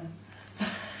dogs is coming. So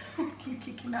keep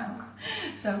kicking out.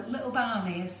 So little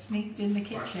Barney has sneaked in the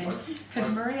kitchen because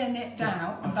Maria nipped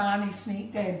out and Barney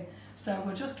sneaked in. So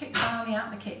we'll just kick Barney out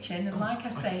the kitchen, and like I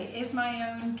say, it is my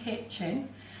own kitchen.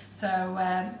 So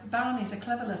Barney's a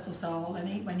clever little soul,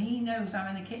 and when he knows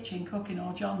I'm in the kitchen cooking,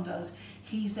 or John does,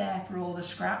 he's there for all the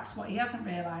scraps. What he hasn't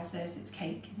realised is it's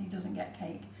cake, and he doesn't get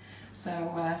cake. So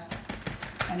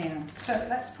anyhow, so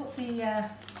let's put the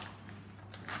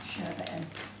sherbet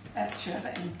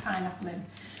in, pineapple in.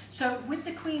 So with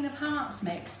the Queen of Hearts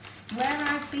mix, where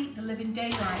I beat the living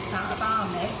daylights out of our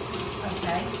mix,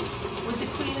 okay, with the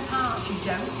Queen of Hearts you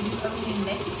don't, you only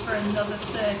mix for another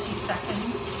 30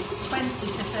 seconds, 20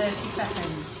 to 30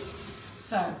 seconds.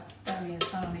 So, there he is,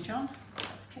 Barney John.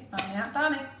 Let's kick Barney out.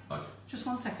 Barney, just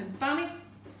 1 second. Barney,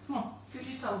 come on, do as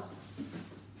you're told.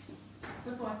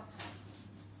 Good boy.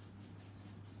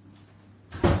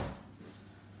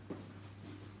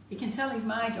 You can tell he's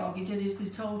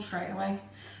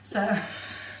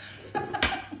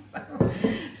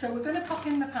So we're going to pop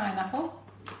in the pineapple.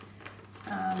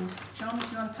 And John,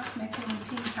 if you want to pass me a clean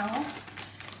tea towel.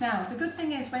 Now, the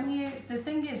thing is when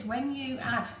you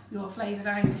add your flavoured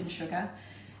icing sugar,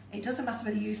 it doesn't matter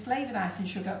whether you use flavoured icing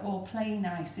sugar or plain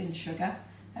icing sugar,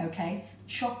 okay?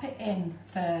 Chop it in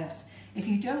first. If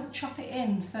you don't chop it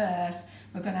in first,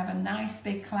 we're going to have a nice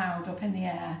big cloud up in the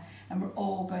air and we're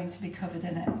all going to be covered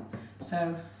in it.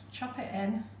 So chop it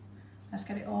in, let's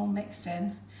get it all mixed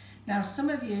in. Now some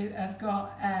of you have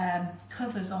got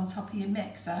covers on top of your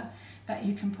mixer that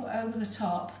you can put over the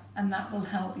top and that will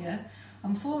help you.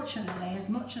 Unfortunately, as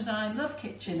much as I love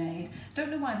KitchenAid, I don't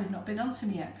know why they've not been on to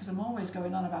me yet because I'm always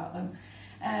going on about them.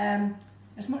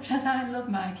 As much as I love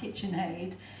my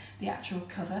KitchenAid, the actual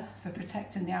cover for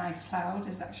protecting the ice cloud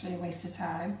is actually a waste of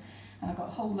time. And I've got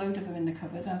a whole load of them in the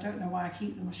cupboard. I don't know why I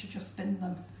keep them, I should just bin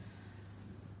them.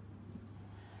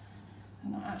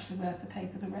 They're not actually worth the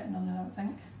paper they're written on, I don't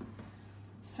think.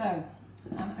 So,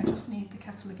 and I just need the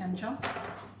kettle again, John.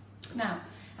 Now,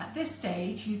 at this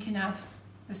stage you can add,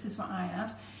 this is what I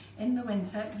add, in the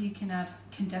winter you can add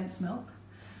condensed milk,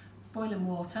 boiling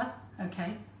water,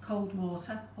 okay, cold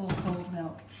water or cold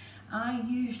milk. I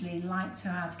usually like to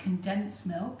add condensed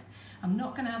milk. I'm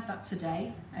not going to add that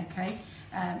today, okay,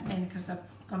 because I'm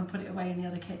going to put it away in the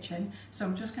other kitchen. So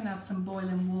I'm just going to add some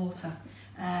boiling water.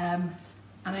 And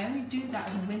I only do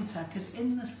that in the winter because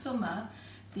in the summer,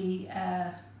 the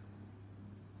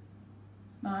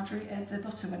the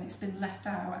butter, when it's been left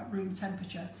out at room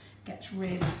temperature, gets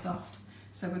really soft.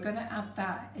 So we're going to add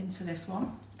that into this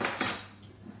one.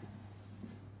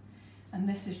 And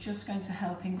this is just going to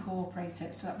help incorporate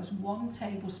it. So that was 1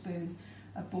 tablespoon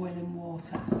of boiling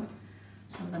water.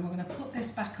 So then we're going to put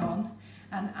this back on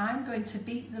and I'm going to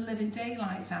beat the living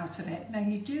daylights out of it. Now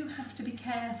you do have to be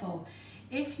careful.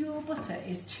 If your butter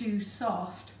is too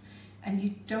soft and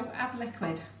you don't add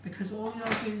liquid, because all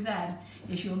you'll do then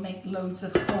is you'll make loads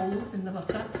of holes in the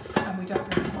butter and we don't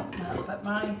really want that. But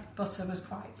my butter was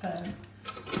quite firm.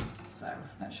 So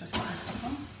let's just put this back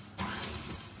on.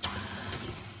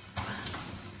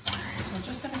 So I'm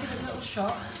just going to give it a little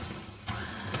shot,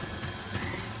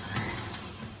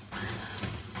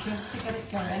 just to get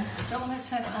it going. Don't want to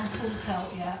turn it on full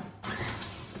tilt yet.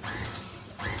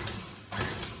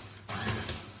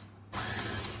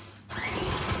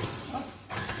 Oops.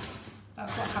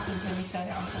 That's what happens when you turn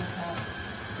it on full tilt.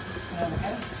 There we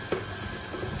go.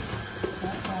 So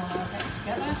that's all now getting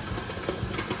together.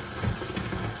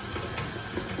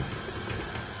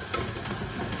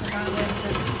 That's about where the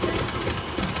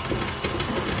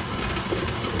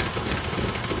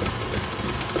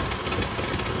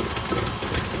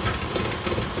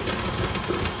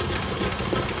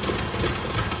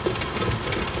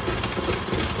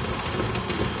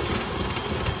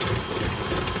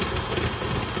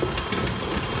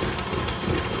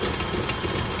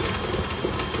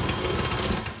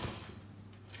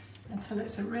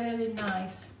it's a really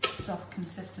nice soft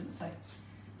consistency.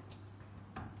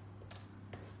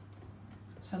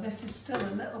 So this is still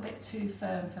a little bit too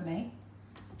firm for me.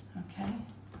 Okay.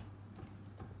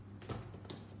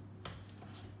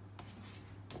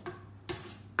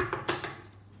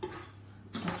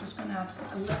 I'm just going to add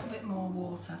a little bit more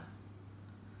water.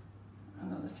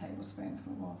 Another tablespoon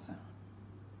of water.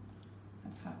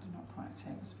 In fact, not quite a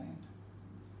tablespoon.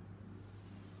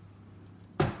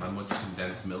 How much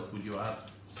condensed milk would you add?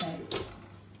 Same.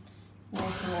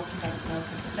 Water or condensed milk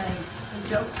is the same. And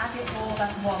don't add it all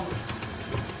at once.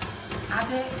 Add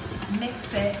it, mix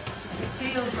it. If it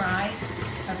feels right,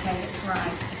 okay, it's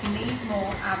right. If you need more,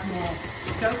 add more.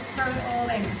 Don't throw it all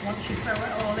in, because once you throw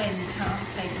it all in, you can't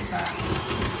take it back.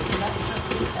 So let's just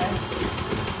do this.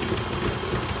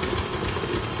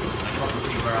 A lot of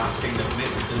people are asking the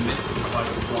mist about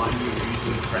why you're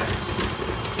using Crumbs.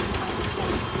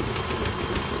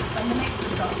 When the mixer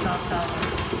starts off,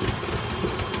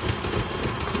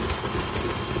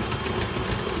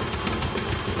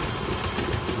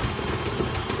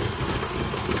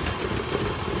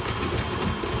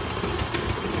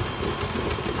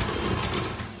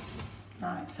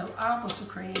 right, so our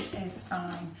buttercream is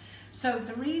fine. So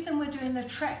the reason we're doing the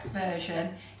Trex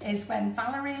version is when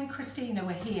Valerie and Christina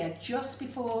were here just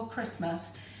before Christmas,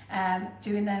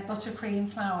 doing their buttercream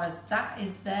flowers. That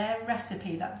is their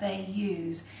recipe that they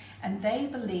use, and they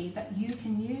believe that you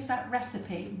can use that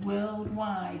recipe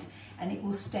worldwide and it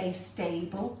will stay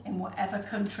stable in whatever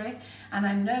country. And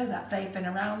I know that they've been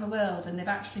around the world and they've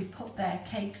actually put their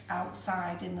cakes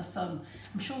outside in the sun.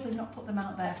 I'm sure they've not put them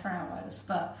out there for hours,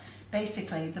 but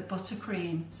basically the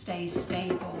buttercream stays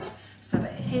stable. So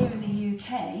that here in the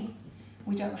UK,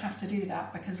 we don't have to do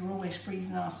that because we're always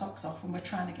freezing our socks off when we're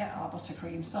trying to get our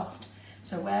buttercream soft.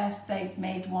 So where they've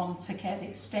made one to get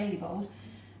it stable,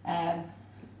 there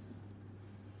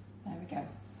we go,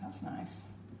 that's nice.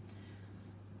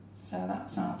 So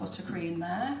that's our buttercream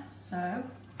there. So,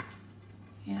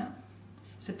 yeah,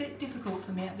 it's a bit difficult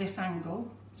for me at this angle,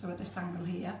 so at this angle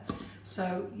here.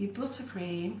 So your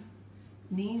buttercream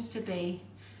needs to be,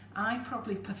 I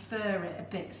probably prefer it a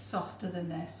bit softer than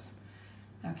this.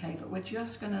 Okay, but we're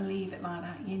just going to leave it like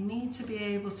that. You need to be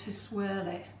able to swirl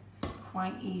it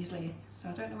quite easily. So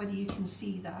I don't know whether you can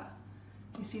see that.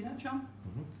 Do you see that, John?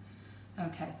 Mm-hmm.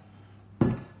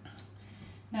 Okay.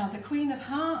 Now the Queen of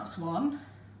Hearts one,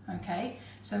 okay,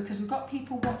 so because we've got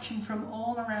people watching from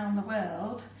all around the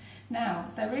world. Now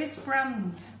there is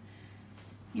brands,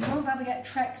 you won't be able to get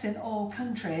Treks in all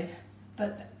countries,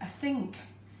 but I think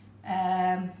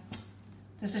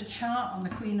there's a chart on the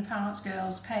Queen of Hearts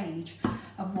girls page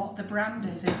of what the brand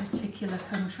is in particular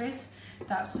countries.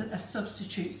 That's a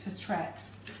substitute to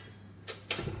Treks.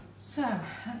 So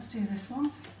let's do this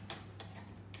one.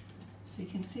 So you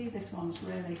can see this one's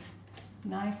really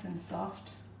nice and soft.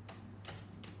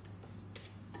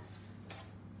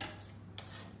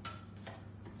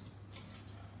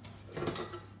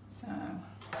 So,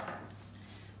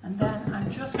 and then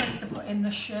I'm just going to put in the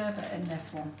sherbet in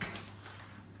this one.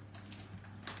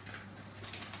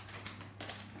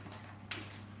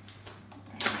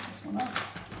 This one up.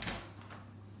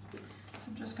 So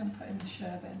I'm just going to put in the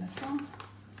sherbet in this one.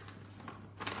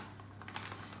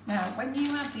 Now, when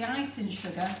you add the icing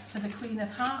sugar to the Queen of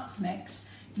Hearts mix,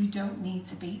 you don't need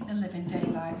to beat the living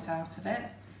daylights out of it.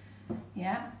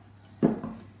 Yeah.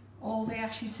 All they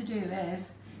ask you to do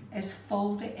is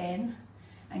fold it in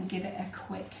and give it a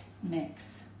quick mix.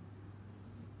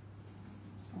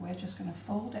 So we're just going to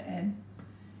fold it in.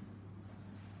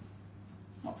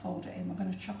 Not fold it in, we're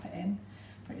going to chop it in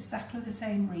for exactly the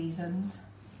same reasons.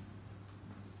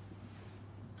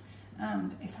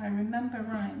 And if I remember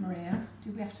right, Maria,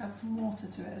 do we have to add some water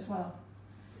to it as well?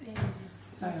 Yes.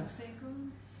 So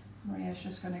Maria's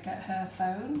just going to get her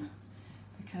phone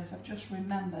because I've just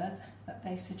remembered that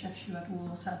they suggest you add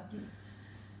water. Yes.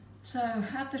 So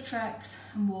add the Treks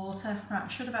and water. Right, I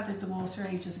should have added the water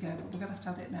ages ago, but we're going to have to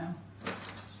add it now.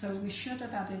 So we should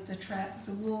have added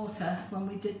the water when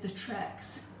we did the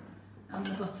Treks and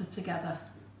the butter together.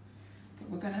 But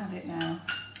we're going to add it now.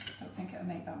 I don't think it'll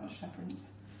make that much difference.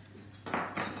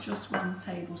 Just 1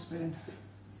 tablespoon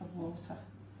of water.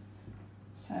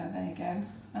 So there you go,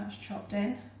 that's chopped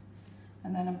in.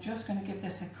 And then I'm just going to give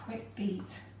this a quick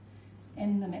beat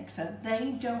in the mixer.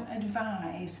 They don't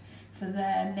advise for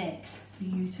their mix for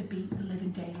you to beat the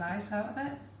living daylights out of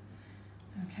it.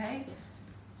 Okay,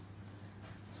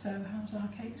 so how's our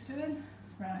cakes doing?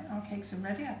 Right, our cakes are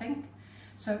ready, I think.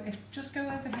 So if just go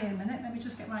over here a minute, let me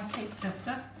just get my cake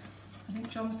tester. I think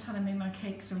John's telling me my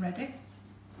cakes are ready.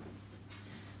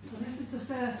 So this is the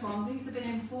first one. These have been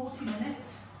in 40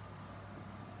 minutes.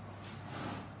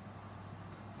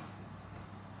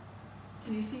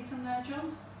 Can you see from there,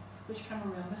 John? Which camera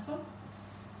are we on? This one?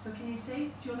 So can you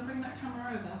see? Do you want to bring that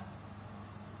camera over?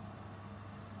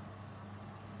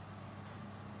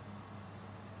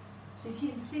 So you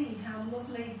can see how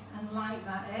lovely and light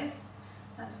that is.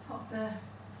 Let's pop the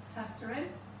tester in.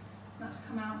 That's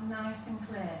come out nice and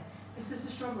clear. This is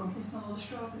the strawberry. Can you smell all the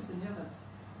strawberries in the oven?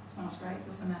 Smells great,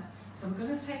 doesn't it? So we're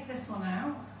going to take this one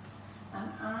out,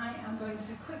 and I am going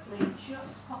to quickly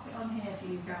just pop it on here for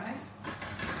you guys.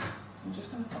 So I'm just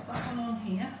going to pop that one on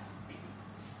here.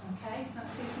 Okay,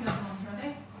 let's see if the other one's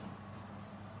ready.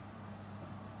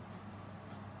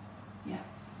 Yeah,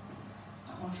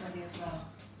 that one's ready as well.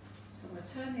 So we'll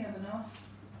turn the oven off.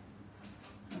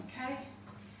 Okay,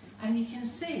 and you can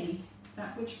see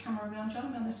that, which camera are we on, John? Are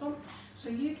we on this one? So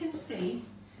you can see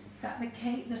that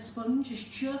the sponge is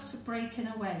just breaking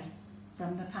away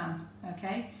from the pan,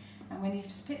 okay? And when you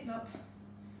spit, look,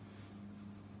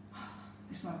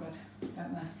 it's not good,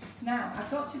 don't they? Now, I've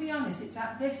got to be honest, it's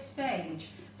at this stage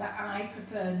that I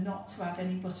prefer not to add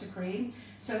any buttercream.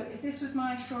 So if this was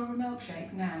my strawberry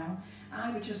milkshake now, I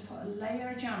would just put a layer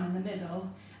of jam in the middle,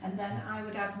 and then I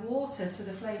would add water to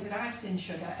the flavoured icing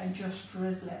sugar and just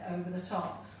drizzle it over the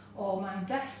top. Or my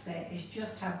best bit is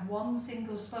just have 1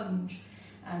 single sponge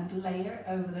and layer it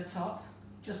over the top.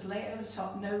 Just lay it over the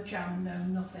top, no jam, no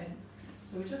nothing.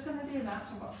 So we're just going to do that.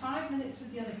 So I've got 5 minutes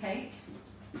with the other cake.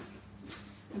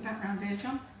 Go back round here,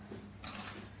 John.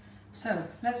 So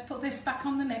let's put this back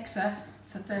on the mixer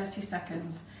for 30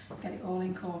 seconds. Get it all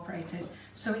incorporated.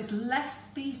 So it's less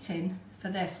beating for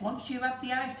this. Once you add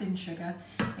the icing sugar,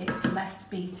 it's less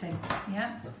beating.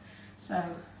 Yeah. So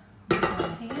we're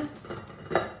going here.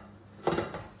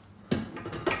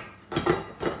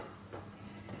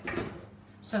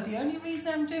 So the only reason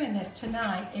I'm doing this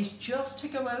tonight is just to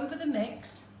go over the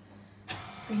mix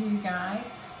for you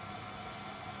guys.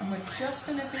 And we're just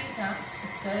going to beat that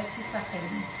for 30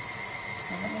 seconds.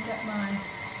 So let me get my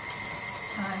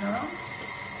timer on.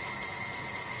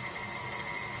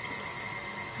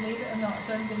 Believe it or not, it's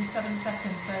only been 7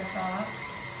 seconds so far.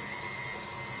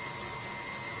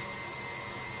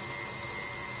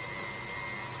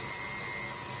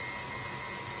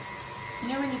 You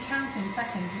know, when you count in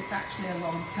seconds, it's actually a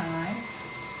long time.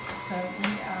 So we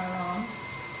are on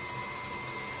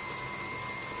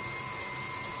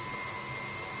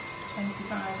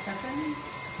 25 seconds.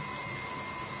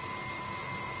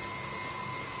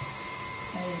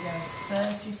 There you go,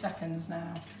 30 seconds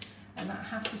now. And I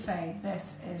have to say,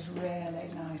 this is really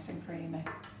nice and creamy.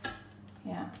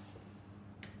 Yeah.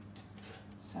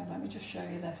 So let me just show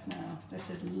you this now. This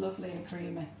is lovely and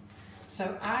creamy.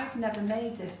 So I've never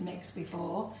made this mix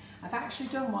before. I've actually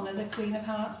done one of the Queen of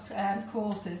Hearts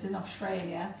courses in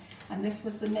Australia, and this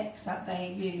was the mix that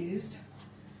they used.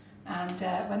 And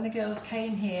when the girls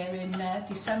came here in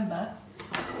December,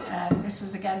 this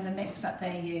was again the mix that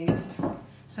they used.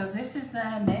 So this is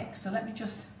their mix, so let me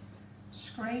just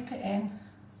scrape it in.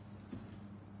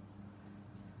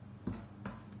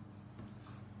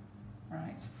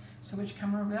 Right, so which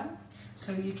camera are we on?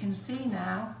 So you can see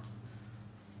now.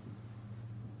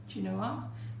 Do you know what?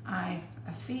 I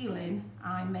have a feeling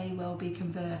I may well be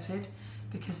converted,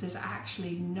 because there's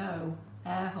actually no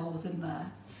air holes in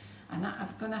there. And I'm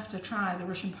going to have to try the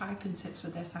Russian piping tips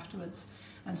with this afterwards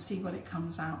and see what it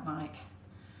comes out like.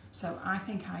 So I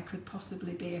think I could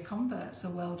possibly be a convert. So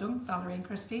well done, Valerie and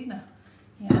Christina.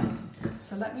 Yeah.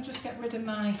 So let me just get rid of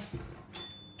my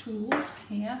tools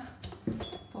here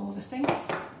for the sink.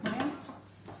 Yeah.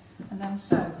 And then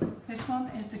so this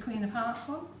one is the Queen of Hearts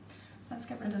one. Let's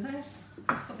get rid of this.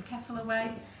 Let's put the kettle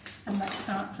away and let's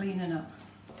start cleaning up.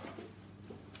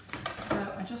 So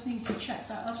I just need to check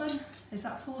that oven. Is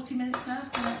that 40 minutes now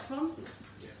for the next one?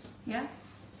 Yes. Yeah?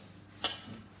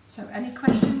 So any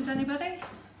questions, anybody?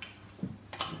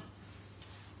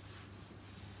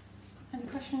 Any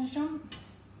questions, John?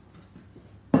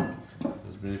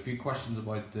 There's been a few questions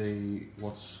about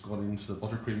what's gone into the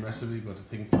buttercream recipe, but I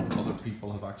think other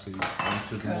people have actually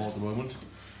answered them all at the moment.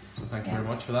 So thank you very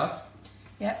much for that.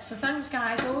 Yep, so thanks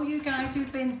guys, all you guys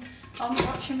who've been on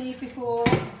watching me before,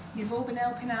 you've all been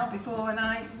helping out before, and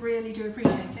I really do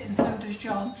appreciate it, and so does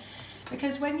John.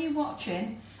 Because when you're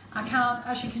watching, I can't,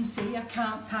 as you can see, I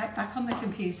can't type back on the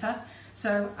computer,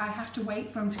 so I have to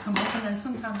wait for them to come up, and then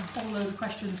sometimes a whole load of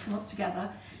questions come up together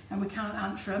and we can't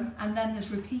answer them, and then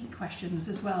there's repeat questions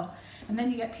as well. And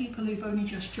then you get people who've only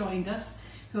just joined us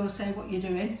who will say what you're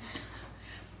doing.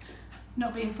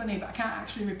 Not being funny, but I can't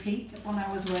actually repeat 1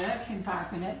 hour's work in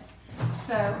 5 minutes.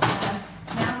 So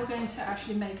now we're going to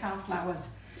actually make our flowers.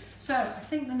 So I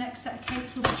think the next set of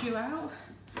cakes will be due out,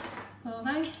 will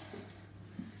they?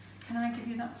 Can I give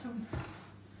you that to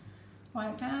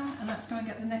wipe down? And let's go and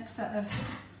get the next set of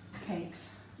cakes.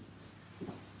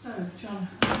 So John,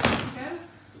 ready to go?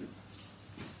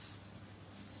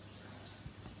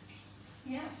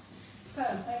 Yeah. So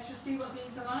let's just see what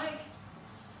these are like.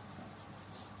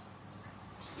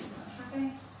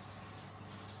 Happy?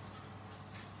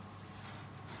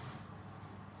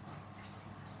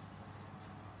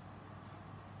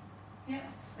 Yep,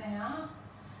 they are.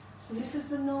 So this is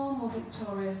the normal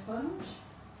Victoria sponge.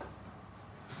 You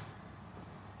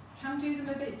can do them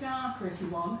a bit darker if you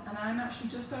want, and I'm actually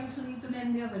just going to leave them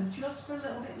in the oven just for a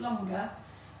little bit longer,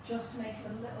 just to make it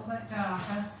a little bit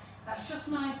darker. That's just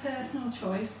my personal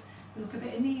choice. They look a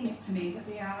bit anemic to me, but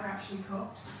they are actually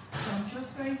cooked. So I'm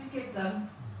just going to give them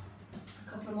a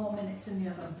couple of more minutes in the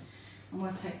oven, and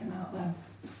we'll take them out then.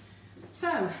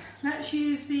 So let's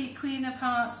use the Queen of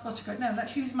Hearts buttercream. No,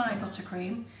 let's use my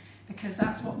buttercream, because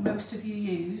that's what most of you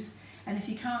use. And if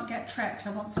you can't get Trex,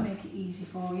 I want to make it easy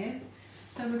for you.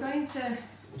 So we're going to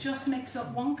just mix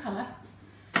up one colour.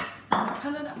 And the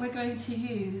colour that we're going to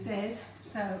use is,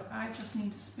 so I just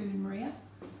need a spoon, Maria.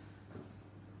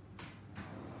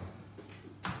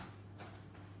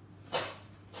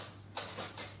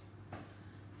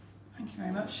 Thank you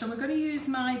very much. So we're going to use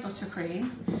my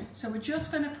buttercream. So we're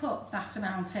just going to put that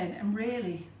amount in, and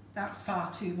really that's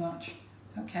far too much.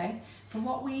 Okay, for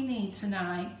what we need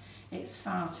tonight, it's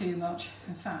far too much.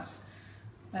 In fact,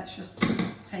 let's just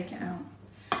take it out.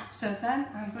 So then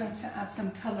I'm going to add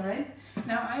some colour in.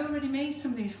 Now I already made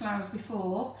some of these flowers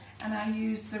before, and I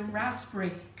used the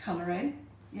raspberry colour in,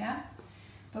 yeah?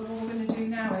 But what we're going to do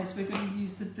now is we're going to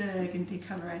use the burgundy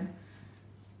colour in.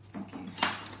 Thank you.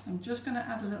 I'm just going to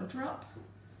add a little drop.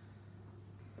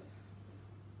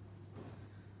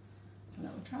 A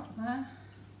little drop there.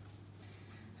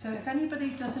 So if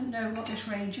anybody doesn't know what this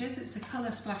range is, it's a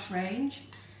colour splash range,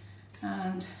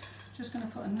 and just going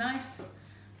to put a nice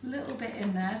little bit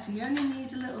in there, so you only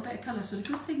need a little bit of colour. So the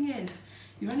good thing is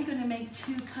you're only going to make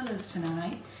 2 colours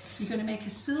tonight. You're going to make a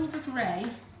silver grey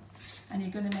and you're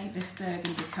going to make this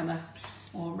burgundy colour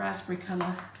or raspberry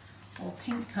colour or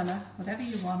pink colour, whatever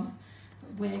you want.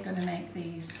 But we're going to make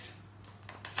these.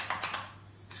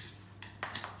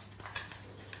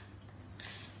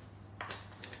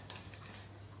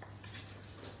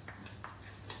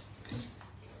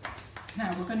 Now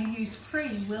we're going to use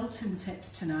 3 Wilton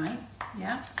tips tonight,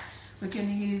 yeah? We're going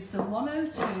to use the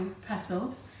 102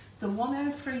 petal, the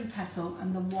 103 petal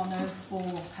and the 104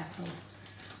 petal.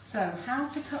 So how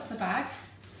to cut the bag,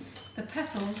 the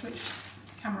petals, which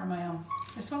camera am I on?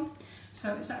 This one?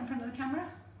 So is that in front of the camera?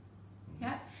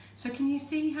 Yeah? So can you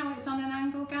see how it's on an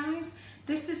angle, guys?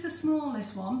 This is the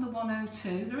smallest one, the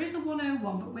 102. There is a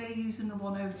 101, but we're using the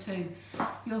 102.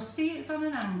 You'll see it's on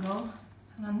an angle,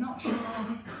 and I'm not sure.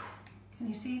 Can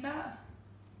you see that?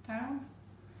 Down?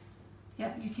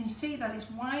 Yep, you can see that it's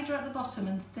wider at the bottom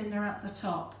and thinner at the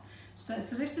top. So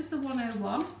this is the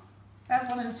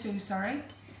 102, sorry.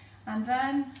 And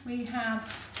then we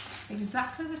have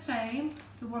exactly the same,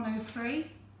 the 103.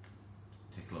 Take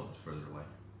a little bit further away.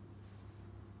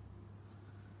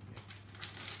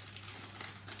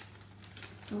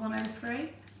 The 103, is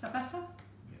that better?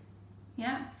 Yeah.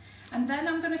 Yeah. And then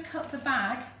I'm going to cut the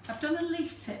bag. I've done a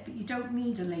leaf tip, but you don't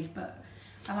need a leaf, but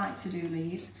I like to do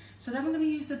leaves. So then we're going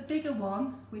to use the bigger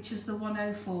one, which is the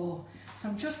 104. So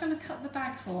I'm just going to cut the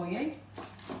bag for you.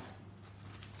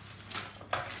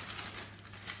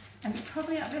 And it's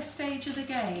probably at this stage of the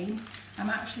game, I'm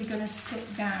actually going to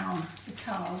sit down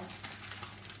because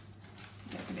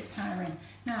it gets a bit tiring.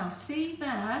 Now, see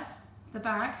there, the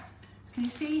bag. Can you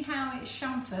see how it's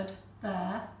chamfered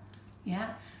there?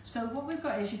 Yeah. So what we've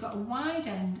got is you've got a wide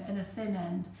end and a thin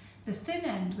end. The thin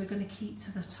end we're going to keep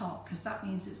to the top because that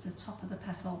means it's the top of the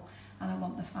petal and I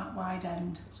want the fat wide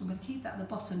end. So I'm going to keep that at the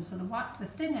bottom. So the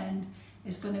thin end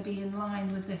is going to be in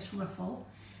line with this ruffle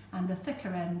and the thicker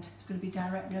end is going to be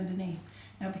directly underneath.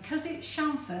 Now because it's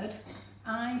chamfered,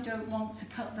 I don't want to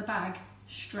cut the bag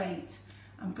straight.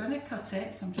 I'm going to cut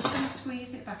it, so I'm just going to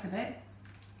squeeze it back a bit.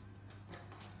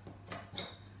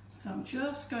 So I'm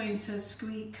just going to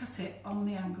cut it on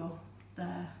the angle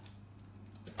there,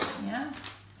 yeah,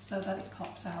 so that it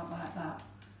pops out like that.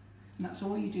 And that's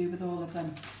all you do with all of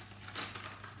them.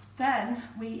 Then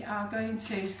we are going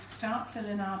to start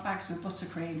filling our bags with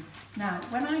buttercream. Now,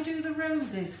 when I do the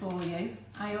roses for you,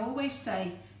 I always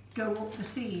say go up the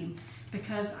seam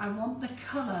because I want the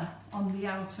colour on the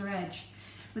outer edge.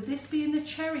 With this being the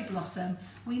cherry blossom,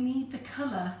 we need the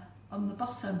colour on the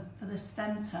bottom for the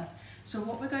centre. So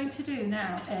what we're going to do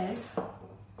now is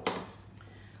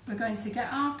we're going to get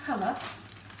our colour.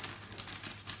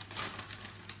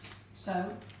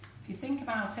 So if you think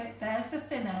about it, there's the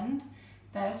thin end,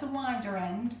 there's the wider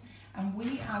end, and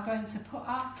we are going to put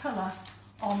our colour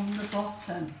on the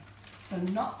bottom. So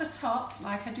not the top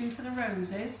like I do for the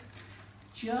roses,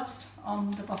 just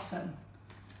on the bottom.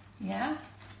 Yeah?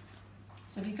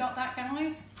 So have you got that,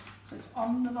 guys? So it's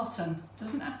on the bottom.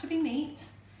 Doesn't have to be neat.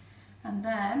 And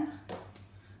then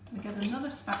we get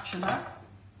another spatula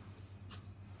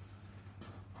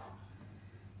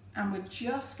and we're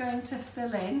just going to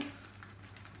fill in,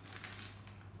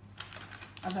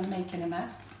 as I'm making a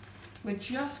mess, we're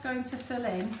just going to fill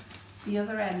in the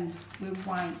other end with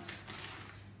white.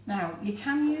 Now you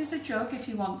can use a jug if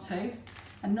you want to,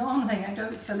 and normally I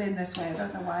don't fill in this way, I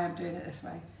don't know why I'm doing it this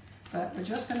way, but we're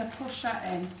just going to push that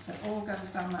in so it all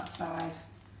goes down that side.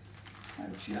 So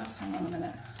just hang on a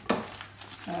minute.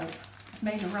 So I've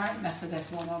made a right mess of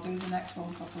this one, I'll do the next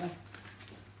one properly.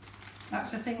 That's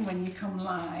the thing when you come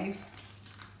live.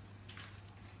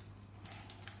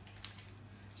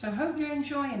 So I hope you're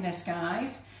enjoying this,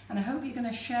 guys, and I hope you're going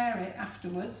to share it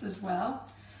afterwards as well.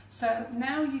 So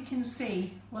now you can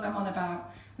see what I'm on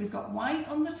about. We've got white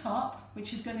on the top,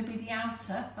 which is going to be the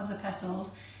outer of the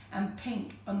petals, and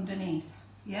pink underneath,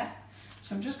 yeah?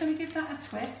 So I'm just going to give that a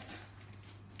twist.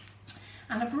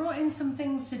 And I brought in some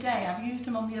things today, I've used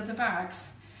them on the other bags,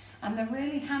 and they're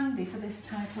really handy for this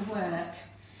type of work.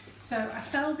 So I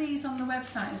sell these on the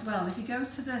website as well. If you go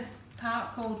to the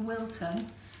part called Wilton,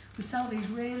 we sell these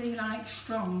really like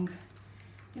strong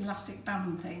elastic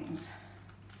band things.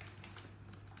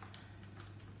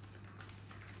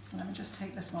 So let me just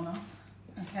take this one off,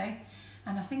 okay?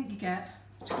 And I think you get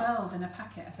 12 in a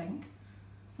packet, I think.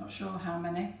 Not sure how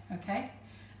many, okay?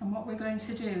 And what we're going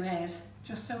to do is,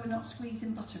 just so we're not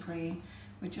squeezing buttercream,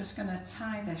 we're just going to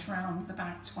tie this round the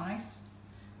bag twice,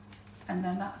 and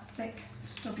then that thick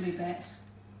stubbly bit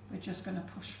we're just going to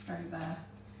push through there,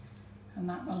 and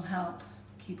that will help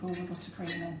keep all the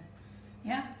buttercream in.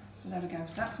 Yeah, so there we go.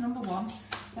 So that's number one.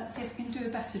 Let's see if we can do a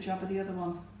better job of the other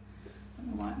one. Let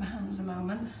me wipe my hands a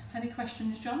moment. Any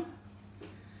questions, John?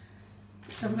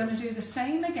 So we're going to do the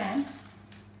same again,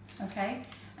 okay?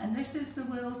 And this is the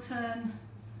Wilton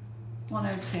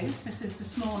 102. This is the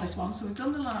smallest one. So we've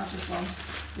done the largest one,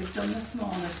 we've done the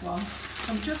smallest one.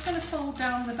 So I'm just going to fold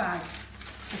down the bag,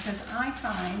 because I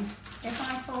find if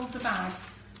I fold the bag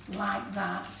like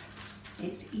that,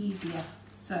 it's easier.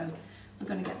 So we're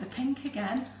going to get the pink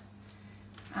again,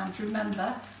 and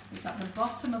remember, it's at the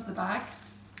bottom of the bag.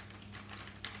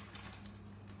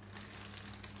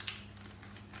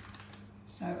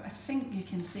 So I think you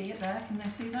can see it there. Can they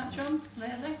see that, John,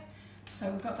 clearly? So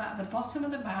we've got that at the bottom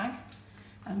of the bag,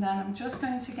 and then I'm just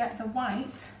going to get the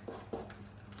white.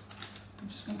 I'm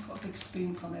just going to put a big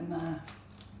spoonful in there.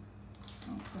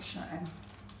 I'll push that in.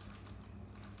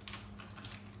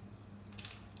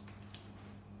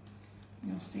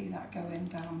 You'll see that going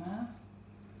down there.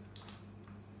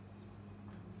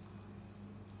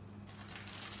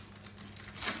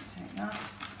 Take that.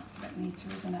 That's a bit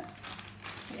neater, isn't it?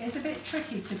 It is a bit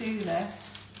tricky to do this,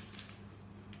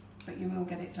 but you will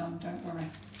get it done, don't worry.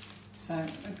 So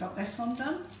we've got this one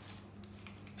done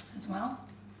as well.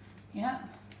 Yeah.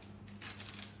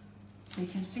 So you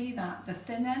can see that the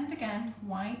thin end again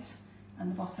white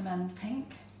and the bottom end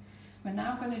pink. We're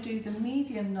now going to do the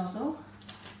medium nozzle,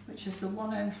 which is the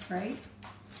 103. I'm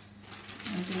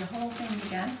going to do the whole thing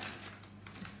again.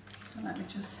 So let me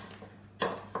just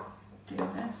do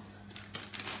this.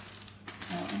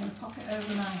 So I'm going to pop it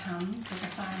over my hand because I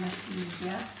find this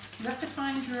easier. You have to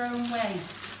find your own way.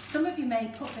 Some of you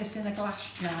may put this in a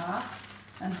glass jar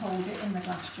and hold it in the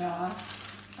glass jar,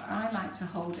 but I like to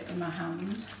hold it in my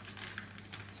hand.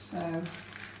 So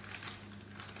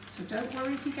don't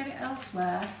worry if you get it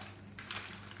elsewhere.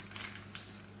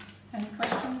 Any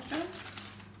questions, John?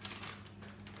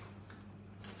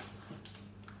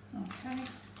 Okay,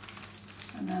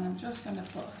 and then I'm just going to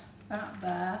put that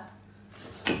there.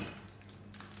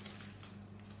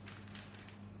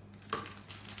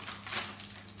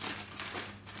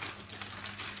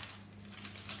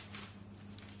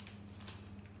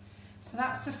 So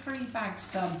that's the 3 bags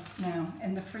done now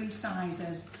in the 3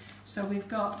 sizes. So we've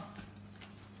got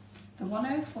the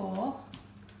 104,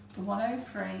 the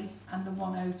 103 and the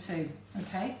 102,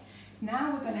 okay?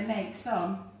 Now we're going to make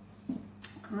some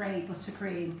grey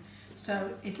buttercream.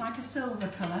 So it's like a silver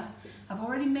colour. I've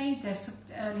already made this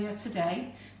earlier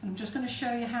today, and I'm just going to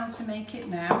show you how to make it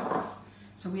now.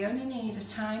 So we only need a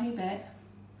tiny bit.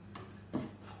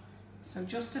 So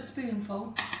just a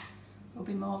spoonful will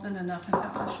be more than enough. In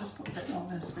fact, let's just put a bit more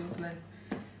than a spoonful in.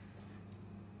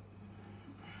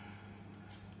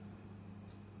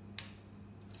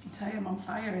 I tell you, I'm on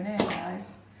fire in here, guys.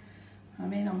 I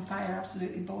mean, on fire,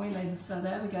 absolutely boiling. So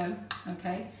there we go,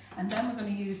 okay? And then we're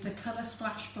going to use the colour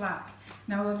Splash Black.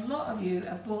 Now, a lot of you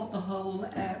have bought the whole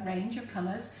range of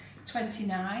colours,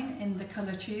 29 in the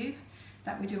colour tube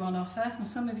that we do on offer. And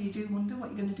some of you do wonder what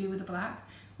you're going to do with the black.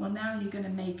 Well, now you're going to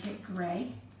make it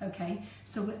grey, okay?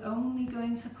 So we're only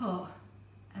going to put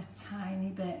a tiny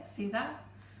bit. See that?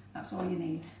 That's all you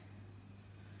need.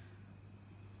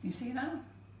 You see that?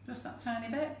 Just that tiny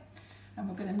bit. And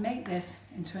we're going to make this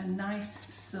into a nice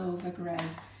silver grey.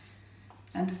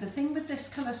 And the thing with this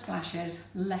colour splash is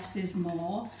less is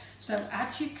more. So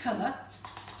add your colour,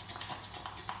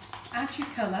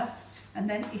 and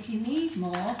then if you need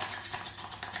more,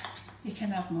 you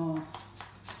can add more.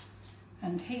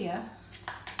 And here,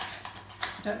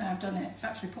 I don't know how I've done it, I've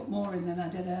actually put more in than I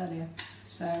did earlier.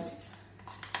 So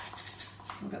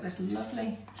we've got this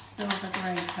lovely silver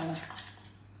grey colour.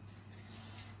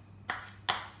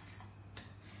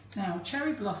 Now,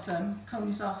 cherry blossom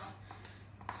comes off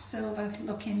silver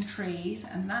looking trees,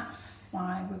 and that's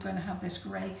why we're going to have this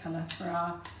grey colour for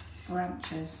our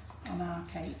branches on our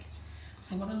cake.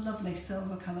 So what a lovely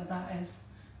silver colour that is,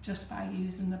 just by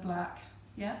using the black.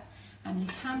 Yeah, and you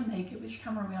can make it. Which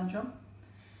camera are we on, John?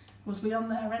 Was we on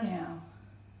there anyhow,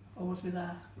 or was we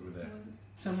there? We were there.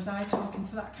 So was I talking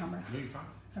to that camera? No, you're fine.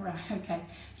 All right, okay.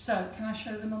 So can I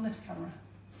show them on this camera?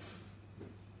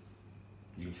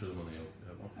 You can show them on the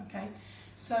other one. Okay,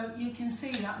 so you can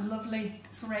see that lovely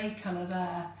grey colour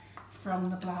there from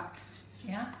the black,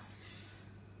 yeah?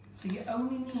 So you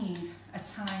only need a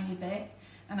tiny bit,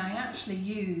 and I actually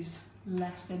used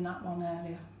less in that one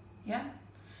earlier, yeah?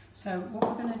 So what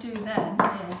we're going to do then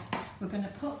is we're going to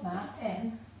put that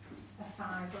in a 5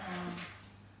 round.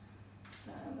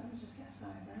 So let me just get a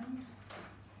 5 round.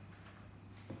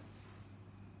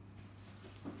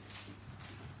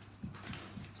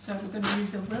 So So we're going to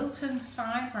use a Wilton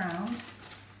 5 round,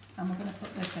 and we're going to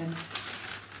put this in.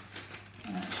 So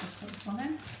let's just put this one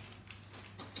in.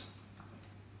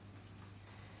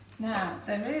 Now,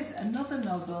 there is another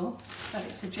nozzle that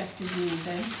it suggested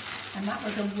using, and that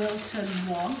was a Wilton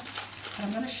 1. And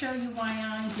I'm going to show you why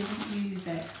I didn't use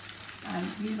it. And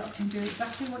you lot can do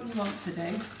exactly what you want to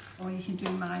do, or you can do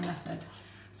my method.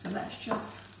 So let's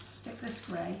just stick this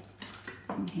grey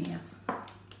in here.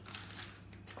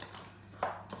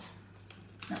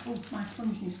 Now, oh, my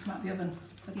sponge needs to come out the oven.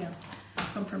 But yeah, it's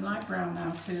gone from light brown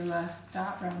now to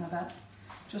dark brown, I bet.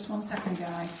 Just 1 second,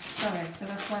 guys. Sorry, did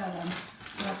I swear then?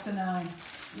 We're after 9.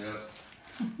 Yeah.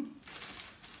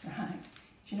 Right.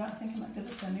 Do you know what I think I might do?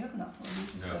 Turn the oven up, or you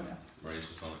just turn it off? Raise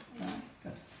just on it. Right,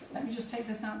 good. Let me just take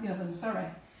this out the oven. Sorry,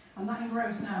 I'm that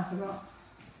engrossed now. I forgot.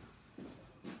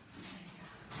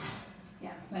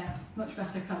 Yeah, there. Much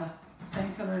better colour.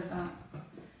 Same colour as that.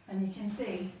 And you can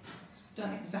see it's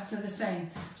done exactly the same.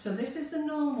 So this is the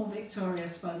normal Victoria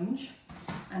sponge,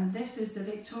 and this is the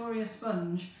Victoria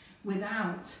sponge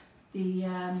without the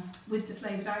with the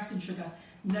flavoured icing sugar.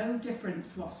 No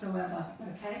difference whatsoever.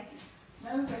 Okay,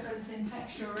 no difference in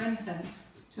texture or anything.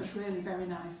 Just really very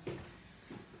nice.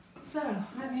 So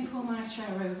let me pull my chair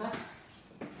over.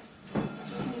 I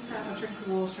just need to have a drink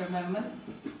of water a moment,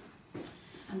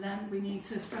 and then we need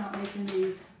to start making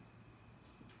these.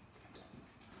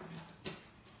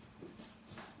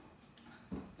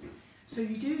 So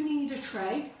you do need a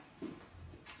tray,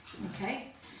 okay,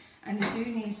 and you do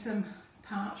need some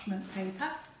parchment paper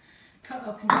cut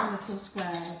up into little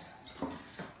squares.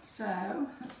 So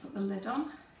let's put the lid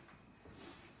on.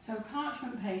 So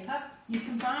parchment paper, you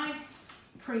can buy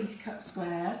pre-cut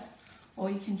squares, or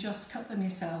you can just cut them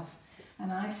yourself,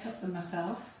 and I cut them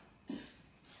myself.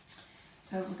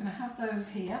 So we're going to have those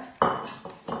here,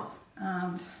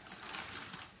 and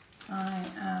I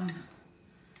am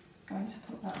going to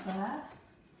put that there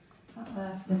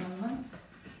for the moment.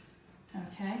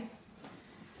 Okay,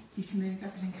 you can move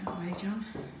everything out of the way, John.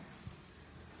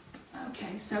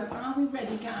 Okay, so are we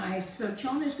ready, guys? So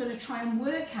John is going to try and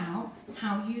work out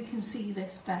how you can see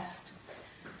this best.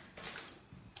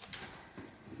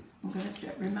 I'm going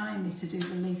to remind me to do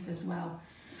the leaf as well.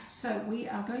 So we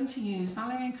are going to use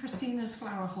Valerie and Christina's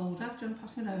flower holder. Do you want to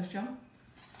pass me those, John?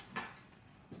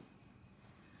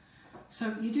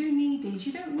 So you do need these.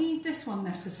 You don't need this one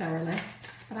necessarily,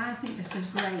 but I think this is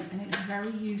great and it's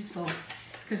very useful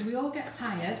because we all get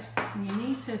tired and you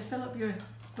need to fill up your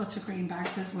buttercream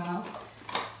bags as well.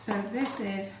 So this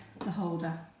is the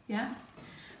holder, yeah?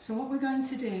 So what we're going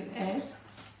to do is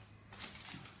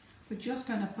we're just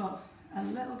going to put a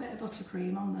little bit of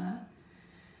buttercream on there,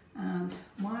 and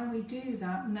while we do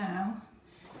that now,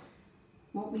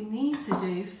 what we need to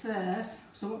do first,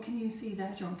 so what can you see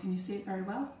there, John? Can you see it very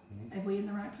well? Mm-hmm. Are we in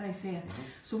the right place here? Mm-hmm.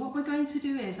 So what we're going to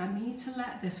do is I need to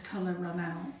let this colour run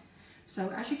out. So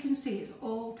as you can see, it's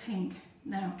all pink.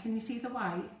 Now, can you see the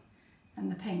white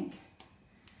and the pink?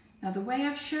 Now the way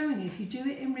I've shown you, if you do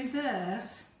it in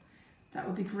reverse, that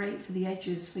would be great for the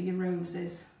edges for your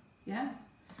roses, yeah?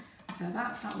 So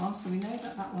that's that one, so we know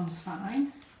that that one's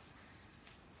fine.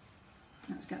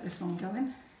 Let's get this one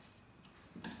going.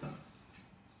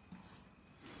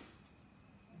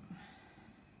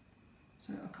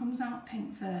 So it comes out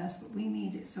pink first, but we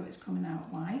need it so it's coming out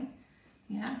white,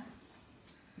 yeah?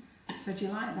 So do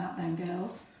you like that then,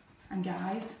 girls and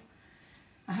guys?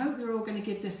 I hope you're all going to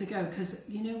give this a go, because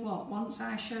you know what, once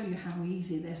I show you how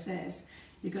easy this is,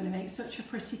 you're going to make such a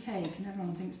pretty cake and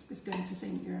everyone is going to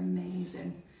think you're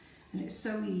amazing. And it's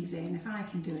so easy, and if I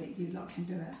can do it, you lot can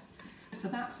do it. So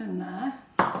that's in there.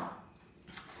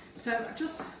 So I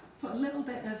just put a little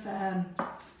bit of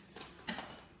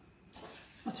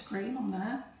buttercream on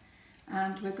there,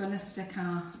 and we're going to stick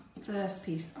our first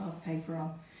piece of paper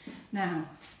on. Now,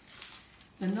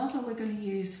 the nozzle we're going to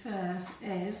use first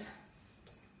is,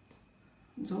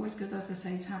 it's always good, as I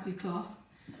say, to have your cloth.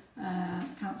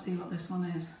 Can't see what this one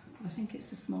is. I think it's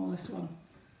the smallest one.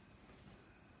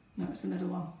 No, it's the middle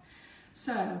one.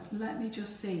 So let me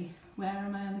just see, where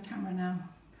am I on the camera now?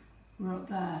 We're up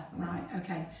there, right,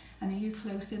 okay. And are you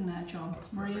close in there, John?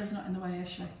 Maria's not in the way, is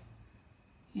she?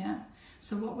 Yeah?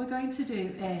 So what we're going to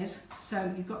do is,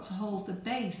 so you've got to hold the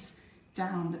base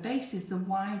down. The base is the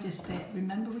widest bit.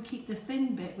 Remember, we keep the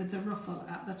thin bit with the ruffle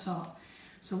at the top.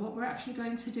 So what we're actually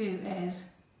going to do is,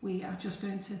 we are just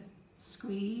going to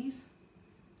squeeze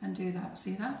and do that.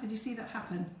 See that? Did you see that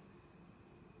happen?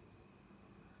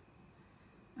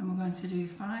 And we're going to do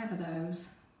 5 of those.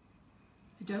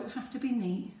 They don't have to be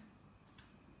neat.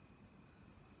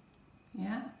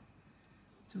 Yeah?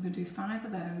 So we're going to do 5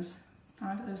 of those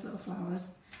little flowers,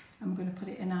 and we're going to put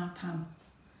it in our pan.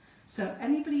 So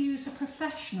anybody who's a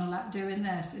professional at doing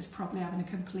this is probably having a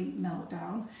complete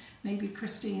meltdown. Maybe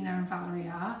Christina and Valerie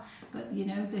are, but you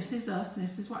know, this is us.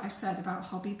 This is what I said about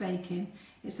hobby baking.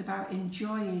 It's about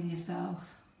enjoying yourself.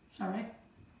 Sorry,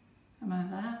 am I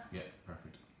there? Yeah,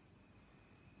 perfect.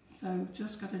 So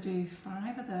just got to do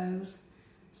 5 of those,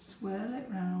 swirl it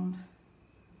round,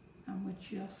 and we're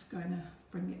just going to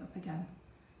bring it up again.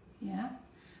 Yeah.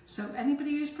 So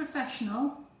anybody who's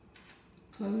professional,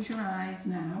 close your eyes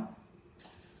now.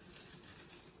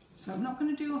 So I'm not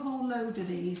going to do a whole load of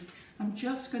these. I'm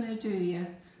just going to do you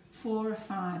 4 or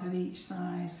 5 of each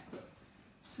size.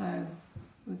 So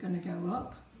we're going to go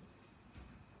up,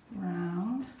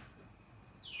 round,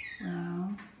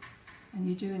 round, and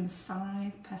you're doing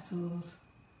 5 petals.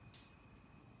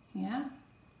 Yeah,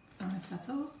 5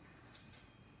 petals.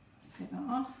 Take that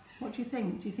off. What do you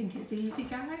think? Do you think it's easy,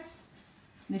 guys?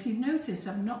 And if you've noticed,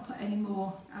 I've not put any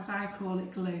more, as I call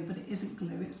it, glue, but it isn't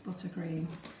glue, it's buttercream.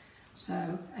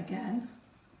 So again,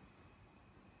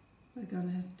 we're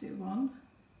going to do 1,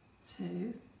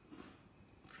 2,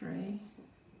 3,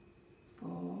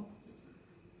 4,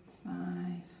 5.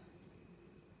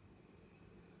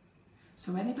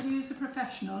 So anybody who's a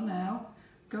professional now,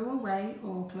 go away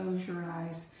or close your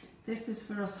eyes. This is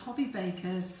for us hobby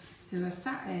bakers who are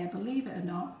sat here, believe it or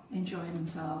not, enjoying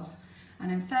themselves. And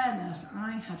in fairness,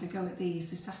 I had to go at these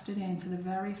this afternoon for the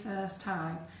very first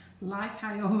time, like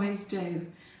I always do.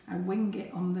 I wing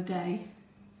it on the day.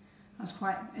 I was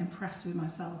quite impressed with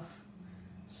myself.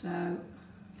 So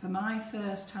for my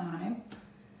first time,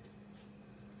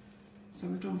 so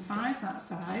we've done 5 that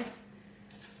size,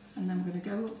 and then we're going to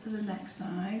go up to the next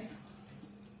size.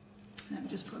 Let me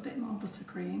just put a bit more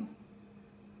buttercream.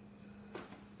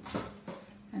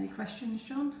 Any questions,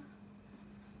 John?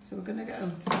 So we're going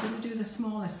to do the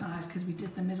smaller size because we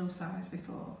did the middle size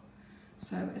before.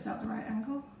 So is that the right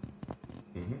angle?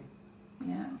 Mm-hmm.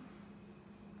 Yeah.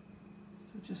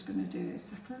 So we're just going to do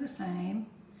exactly the same.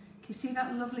 Can you see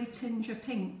that lovely tinge of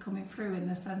pink coming through in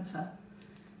the centre?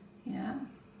 Yeah.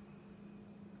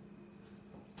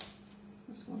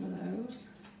 Just one of those.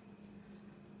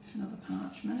 Another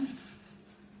parchment.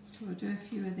 So we'll do a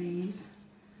few of these.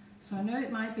 So I know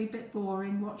it might be a bit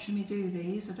boring watching me do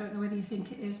these. I don't know whether you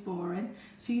think it is boring.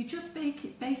 So you just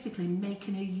basically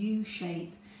making a U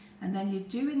shape, and then you're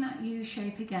doing that U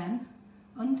shape again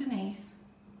underneath.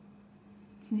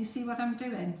 Can you see what I'm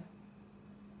doing?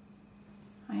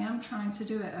 I am trying to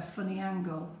do it at a funny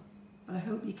angle, but I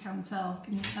hope you can tell.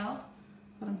 Can you tell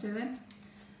what I'm doing?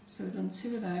 So we've done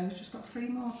 2 of those, just got 3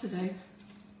 more to do.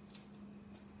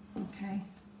 Okay.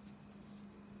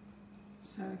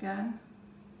 So again.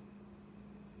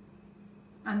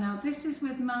 And now this is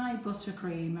with my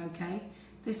buttercream, okay?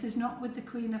 This is not with the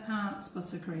Queen of Hearts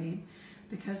buttercream,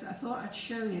 because I thought I'd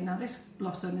show you. Now this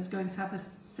blossom is going to have a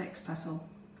 6 petal,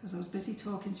 because I was busy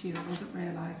talking to you, I wasn't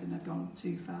realising I'd gone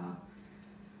too far.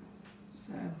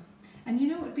 So, and you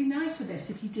know what would be nice with this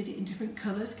if you did it in different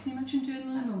colours? Can you imagine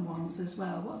doing lemon ones as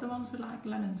well? What are the ones with like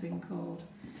lemons in called?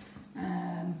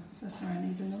 So sorry, I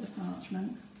need another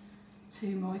parchment.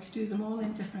 2 more. You could do them all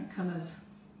in different colours.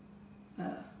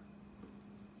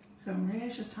 So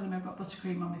Maria's just telling me I've got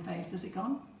buttercream on my face. Is it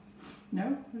gone?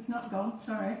 No, it's not gone.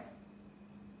 Sorry.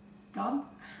 Gone?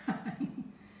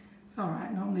 It's alright.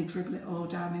 I normally dribble it all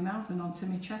down my mouth and onto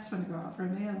my chest when I go out for a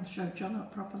meal and show John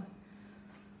up properly.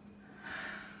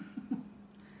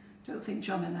 Don't think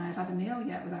John and I have had a meal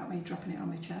yet without me dropping it on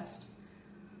my chest.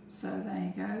 So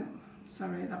there you go.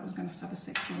 Sorry, that was going to have a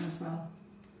 6th one as well.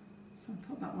 So I'll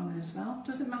put that one in as well.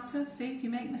 Doesn't matter. See, if you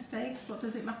make mistakes, what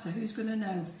does it matter? Who's going to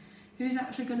know? Who's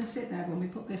actually going to sit there when we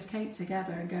put this cake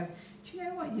together and go, do you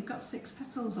know what, you've got 6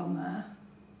 petals on there.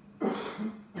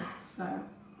 So,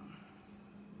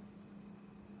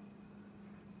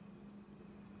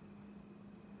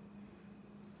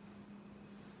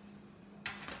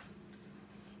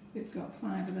 we've got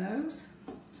 5 of those,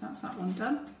 so that's that one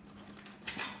done.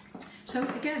 So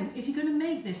again, if you're going to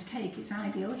make this cake, it's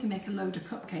ideal if you make a load of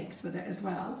cupcakes with it as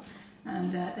well,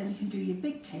 and then you can do your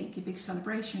big cake, your big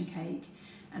celebration cake,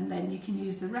 and then you can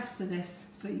use the rest of this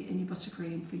in your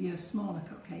buttercream for your smaller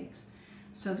cupcakes.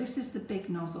 So this is the big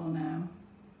nozzle now.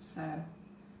 So I'm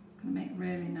going to make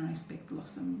really nice big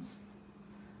blossoms.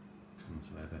 Comes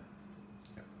away a bit.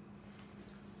 Yep.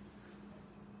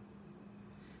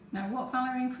 Now what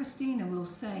Valerie and Christina will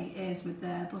say is with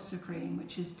their buttercream,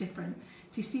 which is different.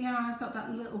 Do you see how I've got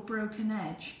that little broken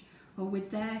edge? Or with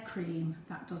their cream,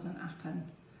 that doesn't happen.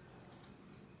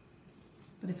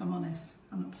 But if I'm honest,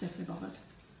 I'm not particularly bothered.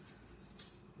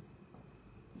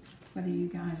 Whether you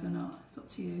guys or not, it's up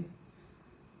to you.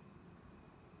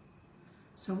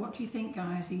 So what do you think,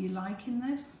 guys? Are you liking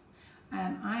this?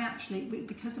 I actually,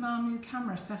 because of our new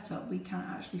camera setup, we can't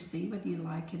actually see whether you're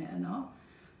liking it or not,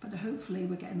 but hopefully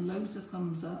we're getting loads of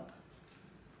thumbs up.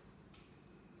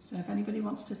 So if anybody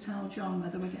wants to tell John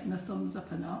whether we're getting a thumbs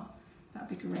up or not, that'd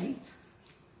be great.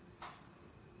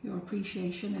 Your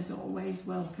appreciation is always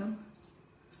welcome.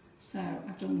 So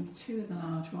I've done 2 of the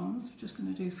large ones, we're just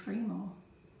going to do 3 more.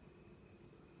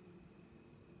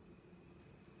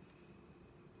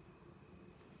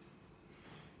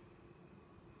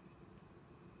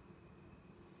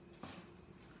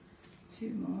 Two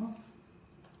more.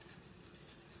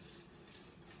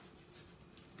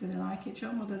 Do they like it,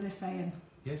 John? What are they saying?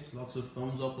 Yes, lots of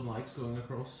thumbs up and likes going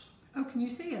across. Oh, can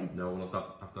you see them? No,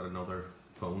 well, I've got another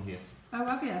phone here. Oh,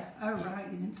 have you? Oh, right,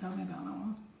 you didn't tell me about that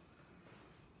one.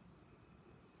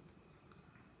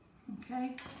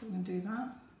 Okay, so we're going to do that.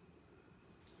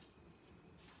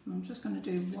 And I'm just going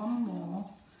to do 1 more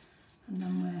and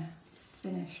then we're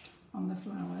finished on the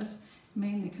flowers,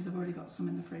 mainly because I've already got some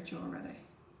in the fridge already.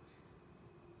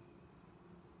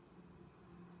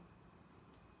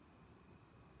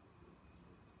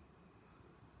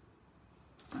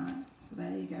 Right, so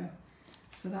there you go.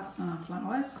 So that's our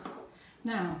flowers.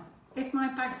 Now, if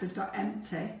my bags had got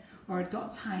empty or had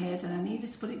got tired and I needed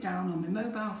to put it down, or my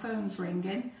mobile phone's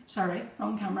ringing, sorry,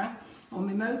 wrong camera, or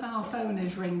my mobile phone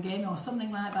is ringing or something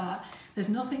like that, there's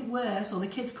nothing worse, or the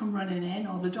kids come running in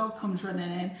or the dog comes running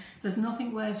in, there's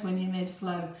nothing worse when you're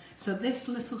mid-flow. So this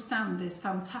little stand is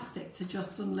fantastic to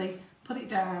just suddenly put it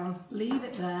down, leave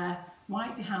it there,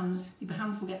 wipe your hands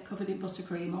will get covered in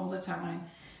buttercream all the time,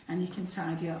 and you can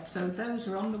tidy up. So those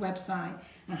are on the website.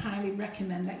 I highly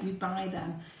recommend that you buy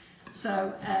them.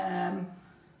 So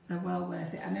they're well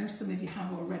worth it. I know some of you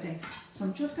have already. So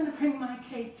I'm just going to bring my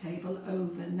cake table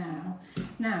over now.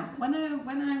 Now, when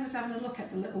I was having a look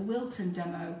at the little Wilton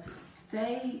demo,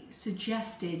 they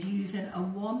suggested using a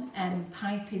 1M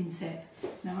piping tip.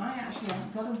 Now, I actually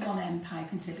haven't got a 1M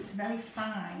piping tip. It's a very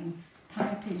fine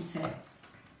piping tip.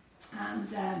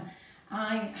 And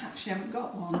I actually haven't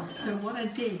got one. So what I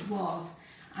did was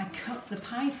I cut the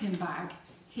piping bag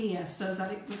here so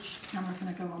that which camera can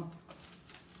I go on?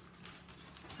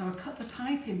 So I cut the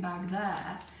piping bag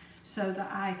there so that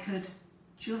I could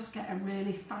just get a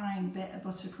really fine bit of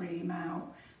buttercream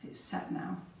out. It's set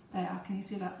now. There, can you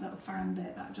see that little fine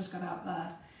bit that I just got out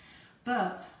there?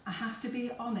 But I have to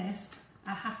be honest,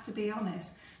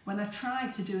 when I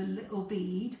tried to do a little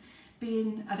bead,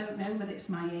 I don't know whether it's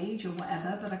my age or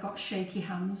whatever, but I got shaky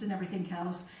hands and everything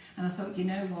else, and I thought, you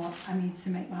know what, I need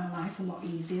to make my life a lot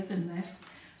easier than this.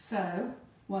 So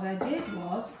what I did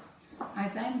was, I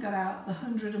then got out the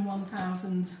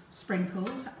 101,000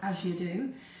 sprinkles, as you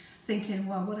do, thinking,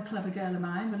 well, what a clever girl am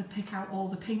I, I'm going to pick out all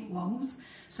the pink ones.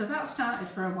 So that started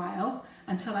for a while,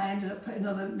 until I ended up putting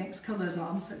other mixed colours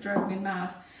on, so it drove me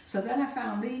mad. So then I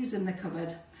found these in the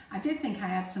cupboard. I did think I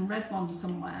had some red ones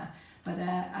somewhere, but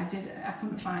I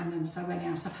couldn't find them, so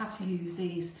anyhow, so I've had to use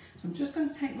these. So I'm just going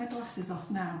to take my glasses off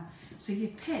now. So you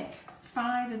pick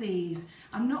 5 of these.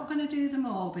 I'm not going to do them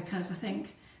all because I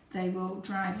think they will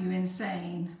drive you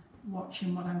insane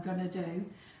watching what I'm going to do.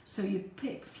 So you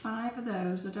pick 5 of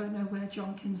those. I don't know where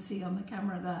John can see on the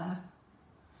camera there.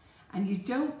 And you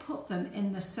don't put them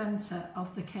in the centre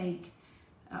of the cake,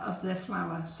 of the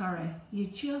flower, sorry. You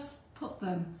just put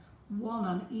them 1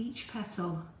 on each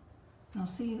petal. Now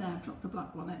see there, I've dropped the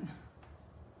black one in.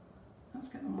 Let's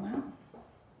get them all out.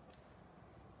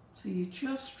 So you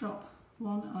just drop 1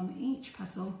 on each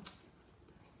petal.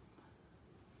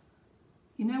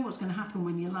 You know what's going to happen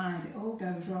when you're live, it all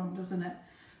goes wrong, doesn't it?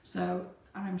 So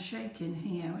I'm shaking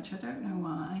here, which I don't know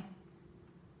why.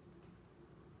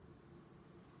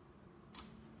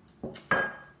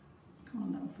 Come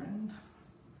on, little friend.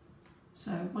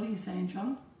 So what are you saying,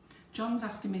 John? John's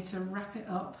asking me to wrap it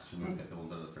up. Should we get the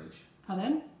ones out of the fridge?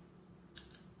 Pardon?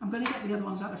 I'm going to get the other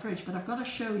ones out of the fridge, but I've got to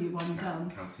show you one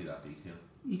done. Can't see that detail.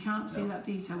 You can't see that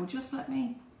detail. Well, just let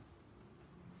me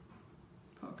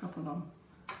put a couple on.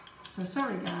 So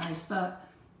sorry guys, but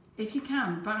if you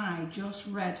can, buy just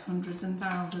red hundreds and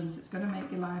thousands. It's going to make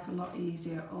your life a lot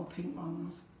easier, or pink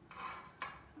ones.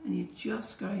 And you're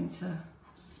just going to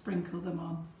sprinkle them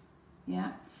on.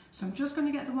 Yeah? So I'm just going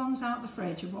to get the ones out of the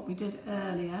fridge of what we did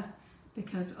earlier,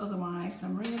 because otherwise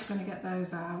Maria's going to get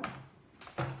those out.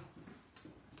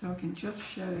 So I can just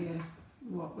show you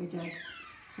what we did.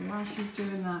 So while she's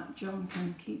doing that, John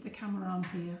can keep the camera on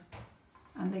here.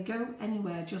 And they go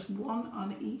anywhere, just 1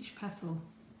 on each petal.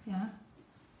 Yeah?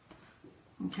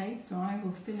 Okay, so I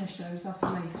will finish those off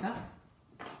later.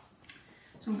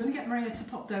 So I'm going to get Maria to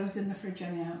pop those in the fridge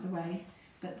anyhow out of the way.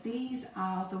 but these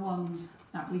are the ones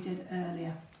that we did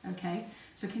earlier, okay?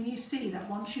 So can you see that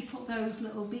once you put those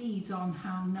little beads on,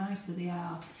 how nicer they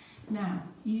are? Now,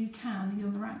 you can, you're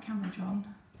on the right camera, John.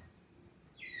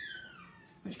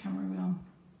 Which camera are we on?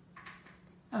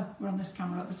 Oh, we're on this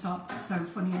camera at the top. So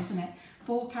funny, isn't it?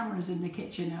 4 cameras in the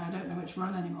kitchen and I don't know which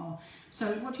one anymore.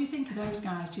 So what do you think of those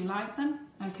guys? Do you like them?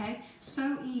 Okay,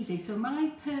 so easy. So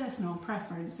my personal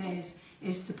preference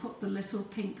is to put the little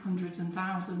pink hundreds and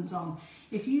thousands on.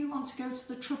 If you want to go to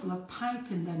the trouble of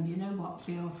piping them, you know what,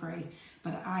 feel free.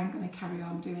 But I'm going to carry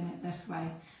on doing it this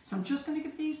way. So I'm just going to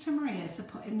give these to Maria to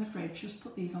put in the fridge. Just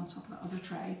put these on top of that other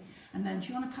tray. And then do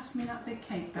you want to pass me that big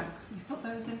cake back? You put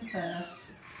those in first.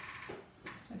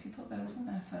 So if you put those in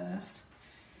there first.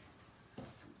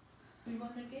 We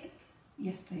want the cake?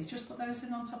 Yes, please. Just put those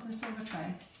in on top of the silver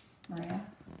tray, Maria.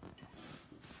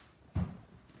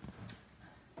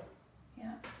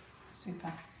 Yeah,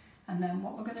 super. And then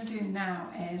what we're going to do now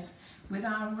is, with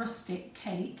our rustic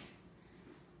cake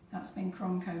that's been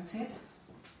crumb coated,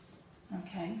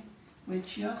 okay, we're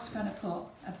just going to put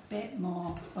a bit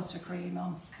more buttercream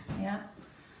on, yeah?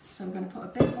 So we're going to put a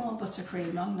bit more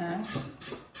buttercream on now.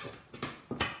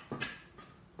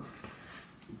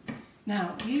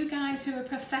 Now, you guys who are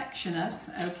perfectionists,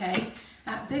 okay,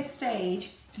 at this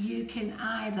stage, you can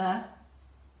either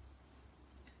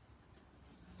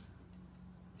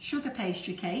sugar paste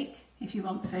your cake if you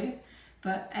want to,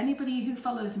 but anybody who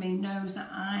follows me knows that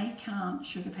I can't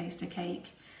sugar paste a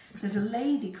cake. There's a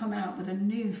lady come out with a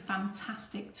new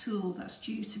fantastic tool that's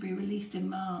due to be released in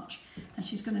March, and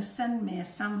she's going to send me a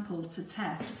sample to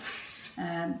test.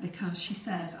 Because she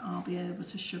says I'll be able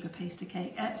to sugar paste a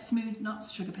cake, not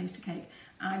sugar paste a cake,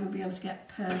 I will be able to get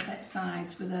perfect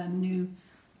sides with a new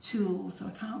tool, so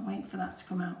I can't wait for that to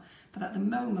come out. But at the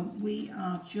moment we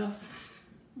are just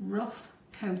rough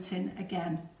coating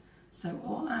again. So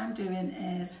all I'm doing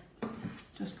is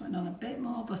just putting on a bit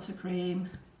more buttercream,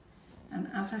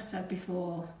 and as I said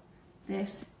before,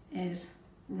 this is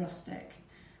rustic.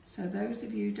 So those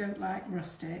of you who don't like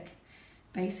rustic,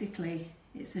 basically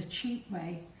it's a cheap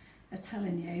way of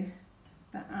telling you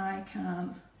that I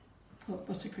can't put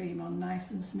buttercream on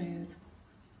nice and smooth.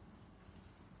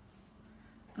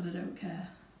 But I don't care.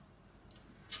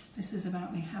 This is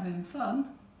about me having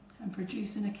fun and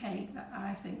producing a cake that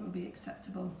I think will be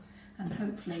acceptable, and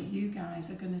hopefully you guys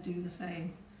are going to do the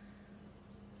same.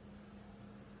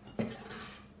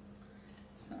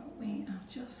 So we are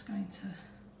just going to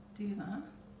do that.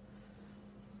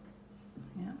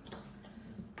 Yeah.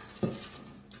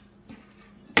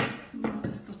 Some more of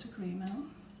this buttercream out.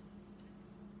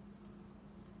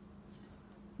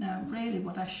 Now really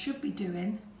what I should be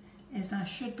doing is I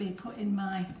should be putting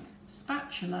my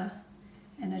spatula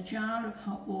in a jar of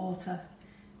hot water,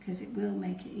 because it will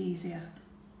make it easier.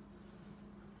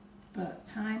 But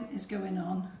time is going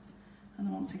on and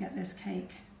I want to get this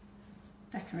cake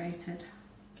decorated.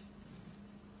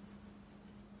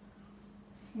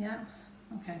 Yeah,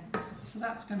 okay, so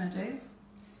that's going to do.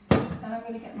 And I'm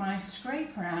going to get my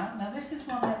scraper out. Now this is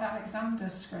one of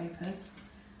Alexander's scrapers.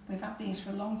 We've had these for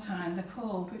a long time. They're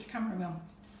called, which camera are we on?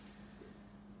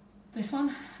 This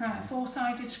one? Right,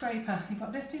 4-sided scraper. You've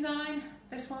got this design,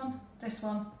 this one,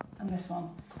 and this one.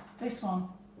 This one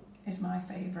is my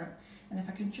favourite. And if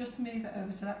I can just move it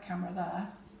over to that camera there,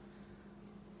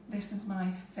 this is my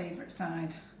favourite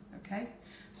side, okay?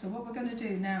 So what we're going to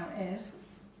do now is,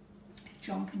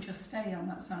 John can just stay on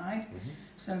that side.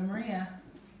 So Maria,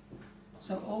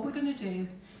 so all we're going to do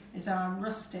is our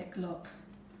rustic look.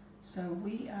 So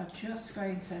we are just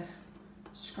going to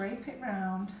scrape it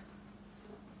round,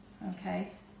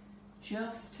 okay,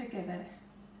 just to give it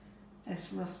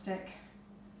this rustic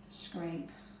scrape.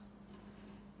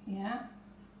 Yeah,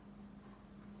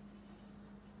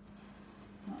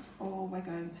 that's all we're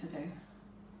going to do.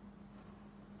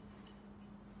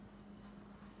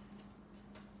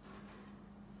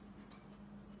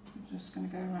 I'm just going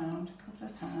to go around a couple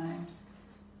of times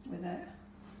with it,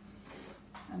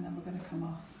 and then we're going to come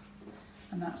off.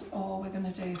 And that's all we're going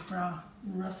to do for our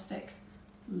rustic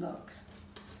look.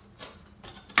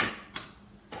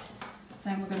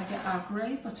 Then we're going to get our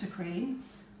grey buttercream,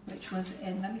 which was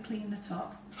in, let me clean the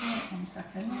top, 1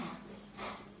 second.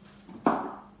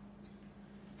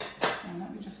 And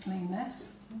let me just clean this,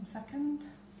 1 second.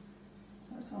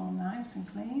 So it's all nice and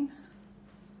clean.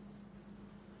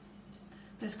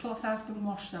 This cloth has been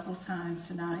washed several times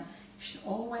tonight. You should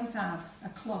always have a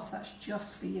cloth that's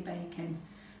just for your baking.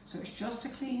 So it's just a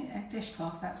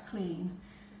dishcloth that's clean,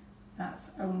 that's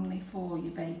only for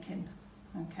your baking,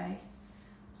 okay?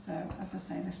 So as I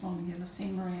say, this one, you'll have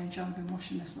seen Maria and John been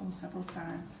washing this one several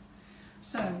times.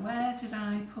 So where did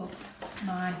I put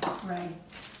my grey?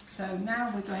 So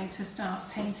now we're going to start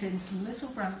painting some little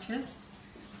branches,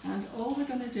 and all we're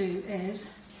going to do is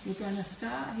we're going to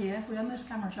start here. We're on this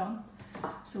camera, John.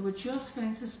 So we're just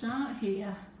going to start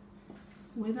here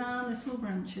with our little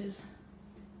branches,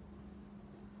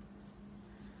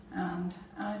 and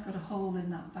I've got a hole in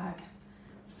that bag,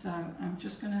 so I'm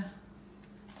just going to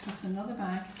put another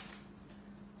bag.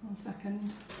 1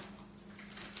 second.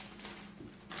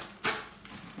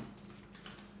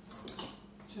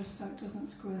 Just so it doesn't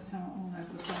squirt out all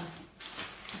over the place.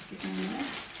 Just give me a minute.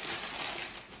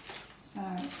 So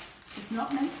it's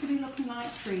not meant to be looking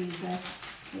like trees, this.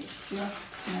 It's just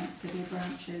meant to be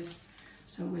branches.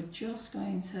 So we're just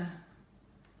going to,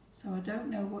 so I don't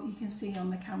know what you can see on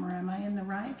the camera. Am I in the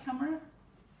right camera?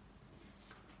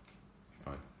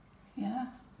 Fine. Yeah?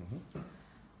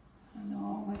 And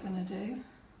all we're going to do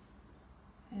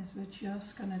is we're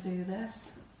just going to do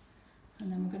this, and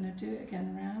then we're going to do it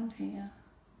again around here.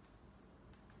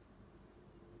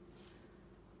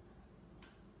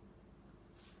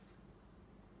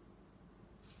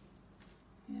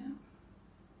 Yeah.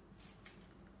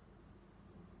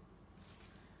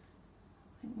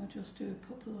 I think we'll just do a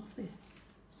couple off the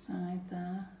side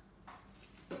there.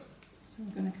 So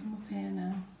we're going to come up here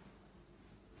now.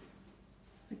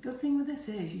 The good thing with this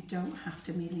is you don't have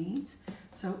to be neat.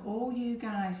 So all you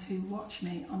guys who watch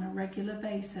me on a regular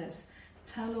basis,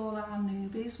 tell all our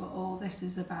newbies what all this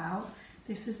is about.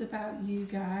 This is about you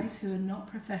guys who are not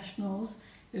professionals,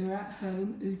 who are at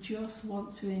home, who just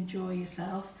want to enjoy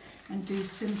yourself and do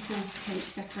simple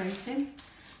cake decorating.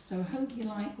 So I hope you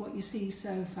like what you see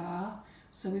so far.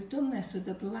 So we've done this with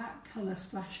the black colour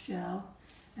splash gel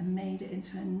and made it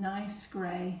into a nice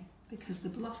grey, because the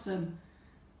blossom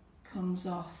comes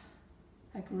off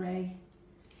a grey,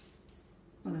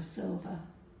 well, a silver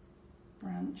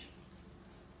branch.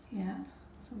 Yeah,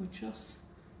 so we'll just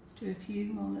do a few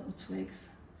more little twigs.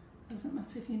 Doesn't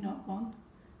matter if you knock one.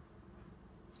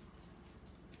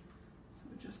 So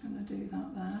we're just going to do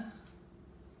that there.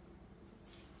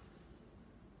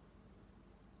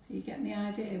 Are you getting the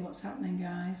idea what's happening,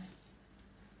 guys?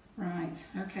 Right,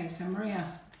 okay, so Maria,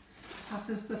 pass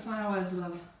us the flowers,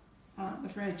 love, out the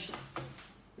fridge.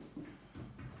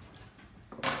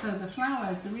 So the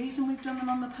flowers, the reason we've done them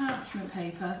on the parchment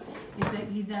paper is that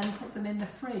you then put them in the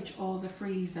fridge or the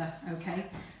freezer, okay?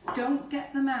 Don't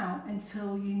get them out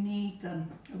until you need them.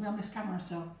 Are we on this camera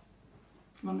still?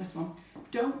 I'm on this one.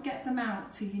 Don't get them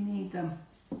out till you need them.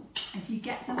 If you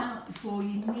get them out before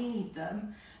you need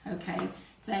them, okay,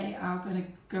 they are going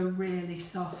to go really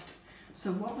soft.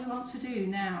 So what we want to do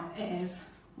now is,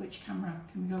 which camera?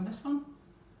 Can we go on this one?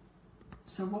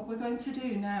 So what we're going to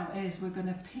do now is we're going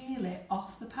to peel it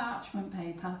off the parchment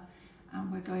paper and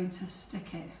we're going to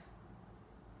stick it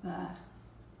there.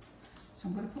 So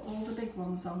I'm going to put all the big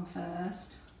ones on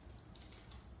first.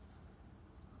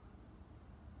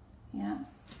 Yeah.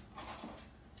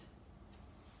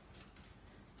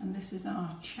 And this is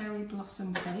our cherry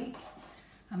blossom cake.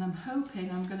 And I'm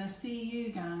hoping I'm going to see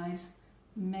you guys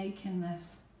making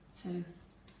this too.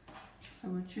 So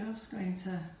we're just going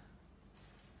to,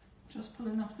 just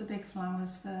pulling off the big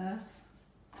flowers first.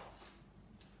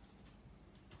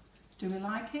 Do we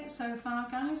like it so far,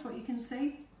 guys, what you can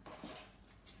see?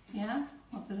 Yeah?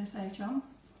 What did I say, John?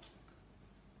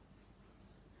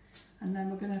 And then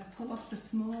we're going to pull off the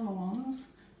smaller ones.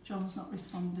 John's not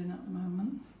responding at the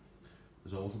moment.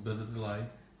 There's always a bit of delay.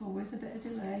 Always a bit of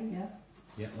delay, yeah.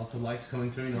 Yeah, lots of likes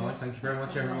coming through now. Thank you very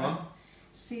much, everyone.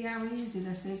 See how easy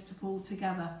this is to pull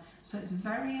together. So it's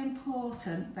very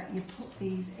important that you put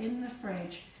these in the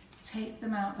fridge, take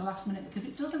them out the last minute, because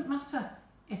it doesn't matter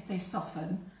if they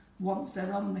soften once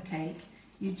they're on the cake.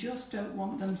 You just don't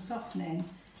want them softening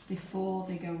before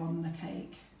they go on the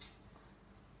cake.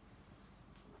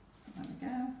 There we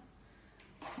go.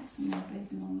 Get some more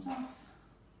baby ones off.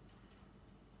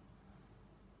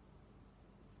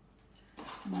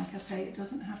 And like I say, it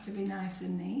doesn't have to be nice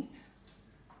and neat.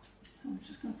 So we're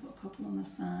just going to put a couple on the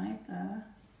side there.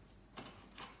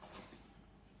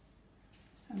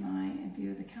 Am I in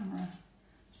view of the camera?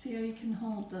 See how you can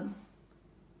hold them?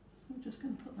 So we're just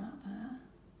going to put that there.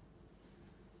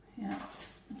 Yeah,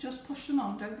 and just push them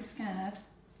on, don't be scared.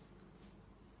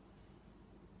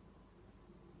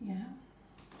 Yeah.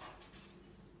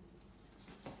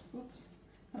 Whoops.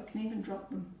 Oh, I can even drop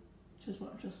them, which is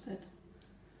what I just did.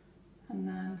 And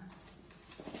then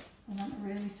I want a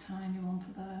really tiny one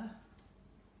for there.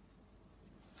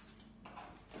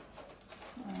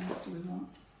 What else do we want?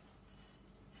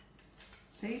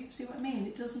 See what I mean?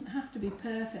 It doesn't have to be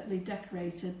perfectly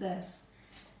decorated, this.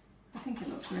 I think it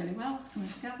looks really well. It's coming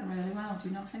together really well. Do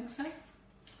you not think so?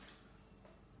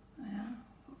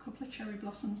 cherry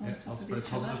blossoms on Yeah, top lots of of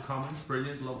each other. positive comments.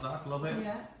 Brilliant. Love that. Love it.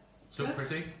 Yeah, So good.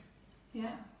 pretty.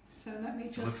 Yeah. So let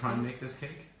me We'll just try and make this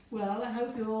cake. Well, I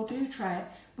hope you all do try it.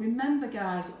 Remember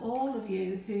guys, all of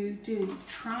you who do,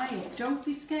 try it. Don't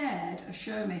be scared of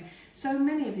Show Me. So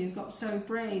many of you have got so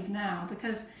brave now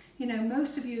because, you know,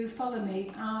 most of you who follow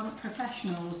me aren't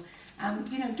professionals. And,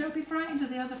 you know, don't be frightened of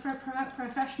the other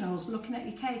professionals looking at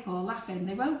your cake or laughing.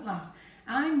 They won't laugh.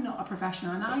 I'm not a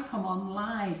professional and I come on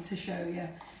live to show you.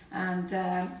 And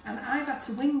I've had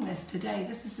to wing this today.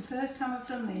 This is the first time I've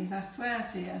done these, I swear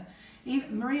to you.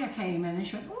 Even Maria came in and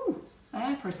she went, ooh,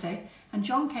 they're pretty. And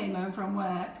John came home from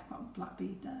work. Got a black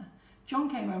bead there. John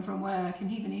came home from work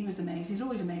and even he was amazed. He's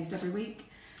always amazed every week.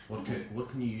 What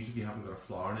can you use if you haven't got a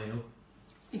flour nail?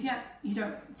 If you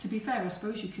don't, to be fair, I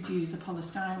suppose you could use a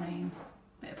polystyrene,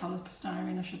 bit of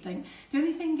polystyrene, I should think. The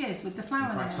only thing is with the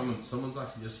flour In fact, nail, someone's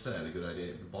actually just said a good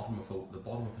idea. The bottom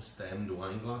of a stemmed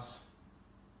wine glass.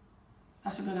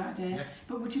 that's a good idea. Yeah.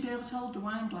 But would you be able to hold the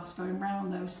wine glass going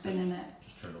round though, spinning it?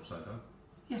 Just turn it upside down.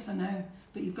 Yes, I know,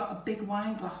 but you've got a big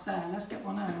wine glass there. Let's get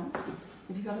one out.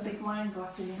 If you've got a big wine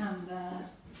glass in your hand there,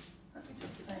 let me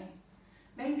just see.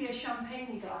 Maybe a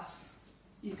champagne glass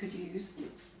you could use.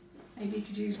 Maybe you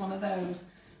could use one of those,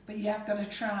 but you have got to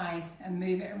try and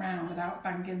move it around without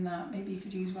banging that. Maybe you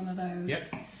could use one of those.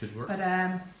 Yep, could work. But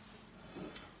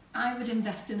I would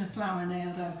invest in a flour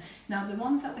nail though. Now the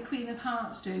ones that the Queen of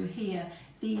Hearts do here,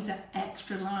 these are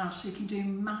extra large, so you can do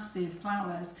massive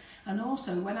flowers. And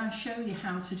also when I show you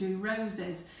how to do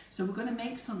roses, so we're going to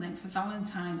make something for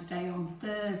Valentine's Day on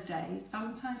Thursday. It's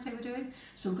Valentine's Day we're doing,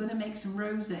 so we're going to make some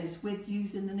roses with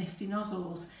using the nifty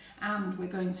nozzles, and we're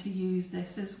going to use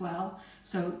this as well.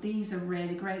 So these are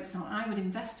really great, so I would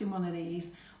invest in one of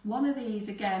these. One of these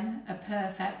again are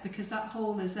perfect because that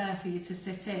hole is there for you to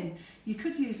sit in. You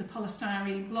could use a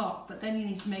polystyrene block, but then you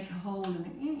need to make a hole and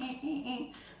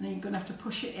then you're going to have to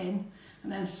push it in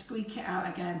and then squeak it out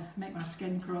again, make my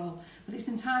skin crawl. But it's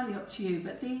entirely up to you.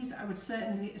 But these, I would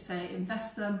certainly say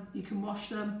invest them. You can wash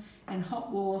them in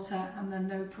hot water and then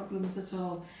no problems at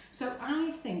all. So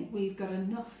I think we've got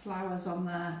enough flowers on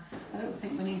there. I don't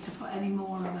think we need to put any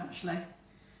more on actually.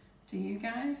 Do you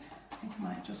guys? I think I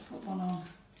might just put one on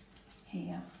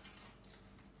here.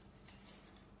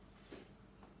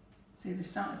 See, they've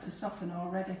started to soften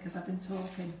already because I've been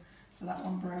talking, so that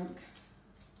one broke.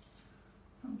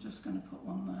 I'm just going to put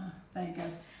one there. There you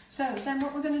go. So then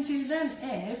what we're going to do then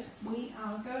is we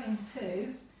are going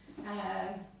to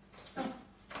I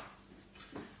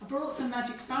brought some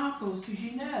magic sparkles because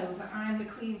you know that I'm the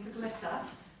queen for glitter.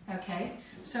 Okay,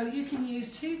 so you can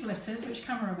use 2 glitters. Which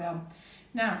camera are we on?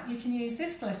 Now you can use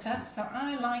this glitter, so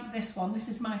I like this one. This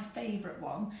is my favourite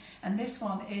one, and this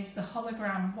one is the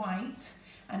hologram white,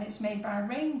 and it's made by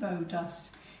rainbow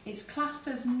dust. It's classed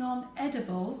as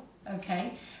non-edible,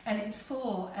 okay, and it's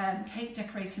for cake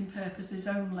decorating purposes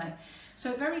only.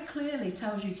 So it very clearly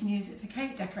tells you can use it for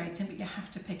cake decorating, but you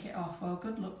have to pick it off. Well,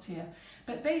 good luck to you.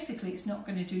 But basically it's not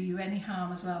going to do you any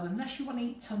harm as well, unless you want to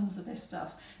eat tons of this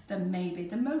stuff, then maybe.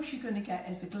 The most you're going to get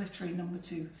is the glittery number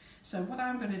 2. So what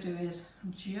I'm going to do is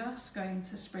I'm just going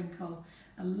to sprinkle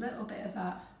a little bit of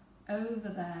that over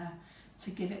there to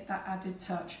give it that added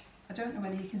touch. I don't know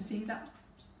whether you can see that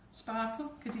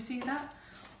sparkle. Could you see that?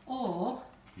 Or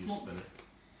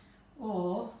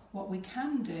what we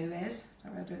can do is,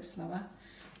 sorry I'll do it slower,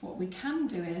 what we can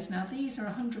do is, now these are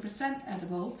 100%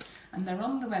 edible and they're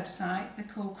on the website, they're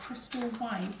called Crystal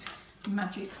White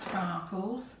Magic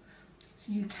Sparkles.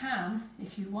 So you can,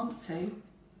 if you want to,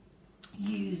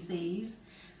 use these,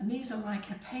 and these are like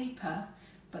a paper,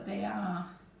 but they are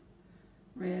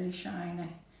really shiny.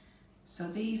 So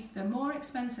these, they're more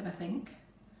expensive I think,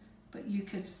 but you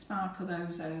could sparkle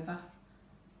those over.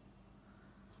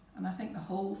 And I think the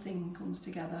whole thing comes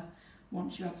together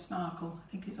once you add sparkle.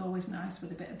 I think it's always nice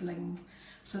with a bit of bling.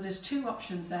 So there's 2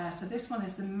 options there. So this one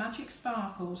is the Magic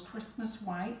Sparkles Christmas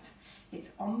White.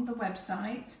 It's on the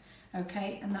website,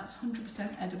 okay, and that's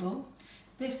 100% edible.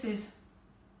 This is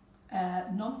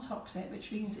non-toxic,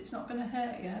 which means it's not going to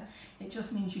hurt you. It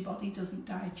just means your body doesn't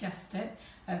digest it,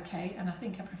 okay, and I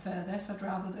think I prefer this. I'd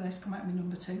rather this come out with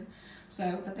number 2.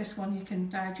 So, but this one you can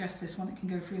digest this one, it can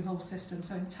go through your whole system,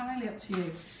 so entirely up to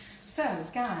you. So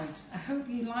guys, I hope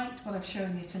you liked what I've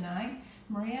shown you tonight.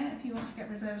 Maria, if you want to get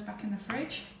rid of those back in the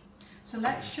fridge. So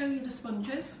let's show you the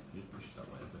sponges. You push it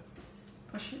that way a bit.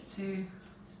 Push it to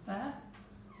there.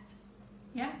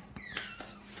 Yeah.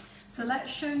 So let's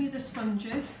show you the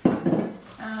sponges,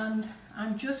 and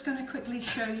I'm just going to quickly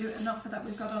show you an offer that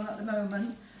we've got on at the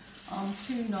moment on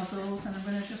 2 nozzles, and I'm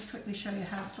going to just quickly show you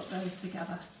how to put those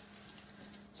together.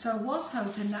 So I was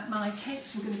hoping that my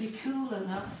cakes were going to be cool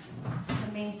enough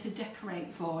for me to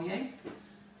decorate for you.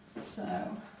 So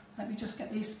let me just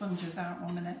get these sponges out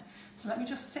 1 minute. So let me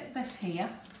just sit this here.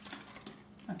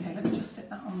 Okay, let me just sit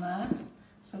that on there.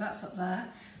 So that's up there.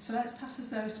 So let's pass us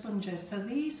those sponges. So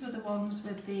these were the ones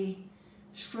with the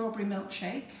strawberry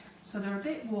milkshake. So they're a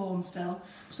bit warm still.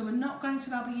 So we're not going to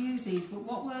be able to use these, but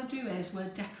what we'll do is we'll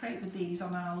decorate with these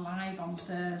on our live on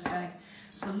Thursday.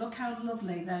 So look how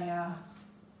lovely they are.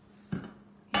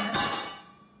 Yeah.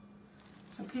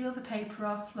 So peel the paper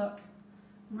off, look.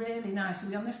 Really nice. Are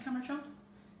we on this camera, John?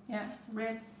 Yeah,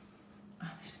 really. Oh,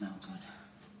 they smell good.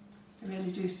 They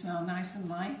really do smell nice and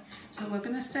light. So we're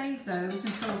going to save those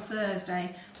until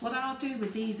Thursday. What I'll do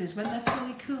with these is when they're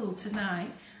fully cool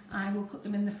tonight, I will put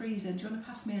them in the freezer. Do you want to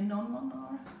pass me a non-one,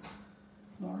 Laura?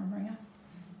 Laura Maria.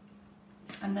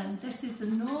 And then this is the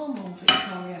normal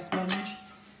Victoria sponge.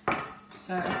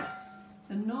 So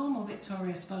the normal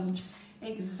Victoria sponge,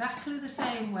 exactly the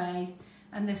same way.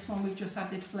 And this one we've just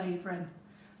added flavouring.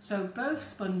 So both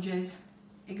sponges,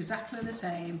 exactly the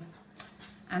same.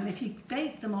 And if you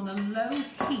bake them on a low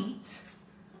heat,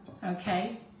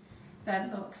 okay,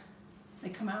 then look, they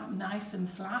come out nice and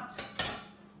flat,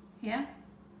 yeah?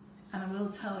 And I will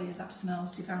tell you, that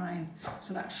smells divine.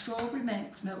 So that strawberry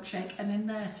milkshake, and in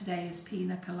there today is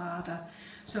pina colada.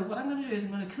 So what I'm going to do is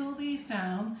I'm going to cool these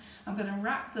down. I'm going to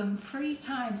wrap them 3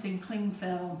 times in cling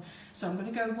film. So I'm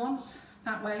going to go once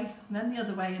that way, and then the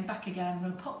other way, and back again. I'm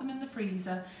going to put them in the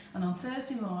freezer, and on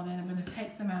Thursday morning I'm going to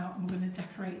take them out and we're going to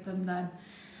decorate them then.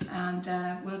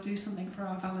 And we'll do something for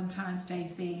our Valentine's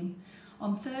Day theme.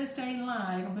 On Thursday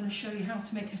live, I'm going to show you how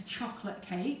to make a chocolate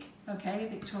cake, okay,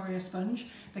 Victoria sponge,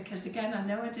 because again, I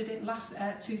know I did it last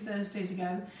 2 Thursdays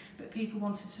ago, but people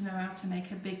wanted to know how to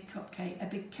make a big cupcake, a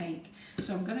big cake.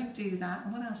 So I'm going to do that.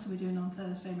 And what else are we doing on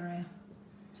Thursday, Maria?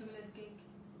 Chocolate cake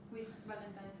with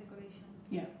Valentine's decoration.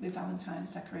 Yeah, with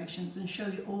Valentine's decorations, and show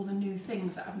you all the new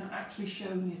things that I've not actually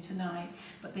shown you tonight,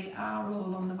 but they are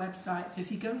all on the website. So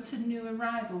if you go to new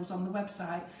arrivals on the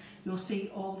website, you'll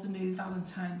see all the new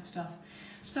Valentine's stuff.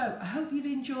 So I hope you've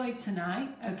enjoyed tonight,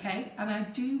 okay? And I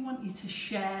do want you to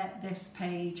share this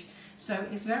page. So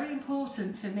it's very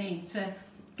important for me to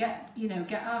get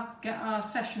our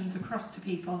sessions across to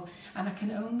people, and I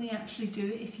can only actually do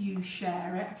it if you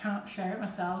share it. I can't share it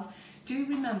myself. Do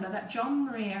remember that John,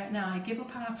 Maria and I give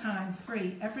up our time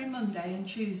free every Monday and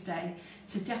Tuesday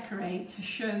to decorate, to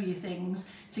show you things,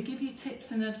 to give you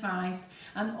tips and advice,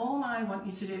 and all I want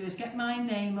you to do is get my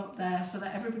name up there so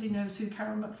that everybody knows who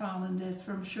Karen McFarland is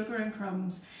from Sugar and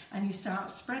Crumbs, and you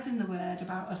start spreading the word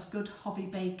about us good hobby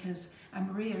bakers.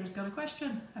 And Maria has got a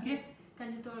question, have you?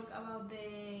 Can you talk about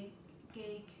the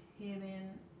Cake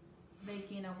Heaven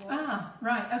Baking Awards? Ah,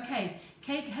 right, okay.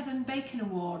 Cake Heaven Baking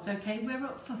Awards, okay. We're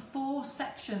up for 4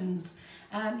 sections.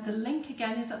 The link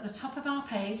again is at the top of our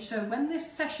page. So when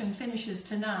this session finishes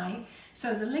tonight,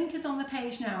 so the link is on the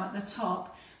page now at the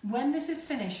top. When this is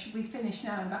finished, we finish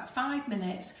now in about 5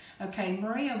 minutes. Okay,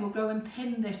 Maria will go and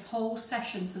pin this whole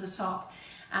session to the top.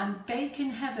 And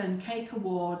Baking Heaven Cake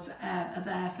Awards are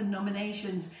there for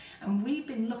nominations, and we've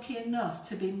been lucky enough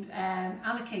to be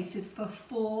allocated for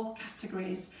 4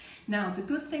 categories. Now the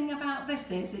good thing about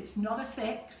this is it's not a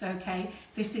fix, okay?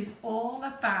 This is all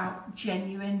about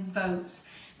genuine votes.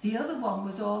 The other one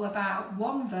was all about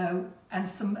 1 vote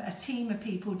and a team of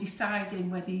people deciding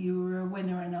whether you were a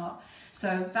winner or not.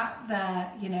 So that there,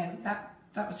 you know,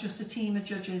 that was just a team of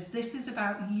judges. This is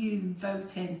about you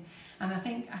voting. And I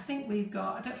think we've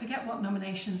got, I don't forget what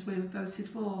nominations we voted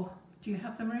for. Do you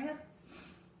have them, Maria?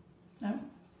 No?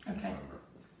 Okay.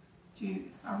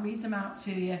 I'll read them out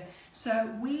to you. So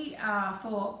we are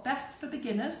for Best for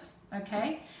Beginners,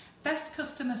 okay? Best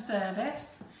Customer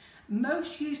Service,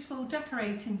 Most Useful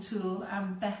Decorating Tool,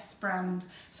 and Best Brand.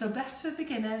 So Best for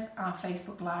Beginners are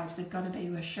Facebook Lives. They've got to be.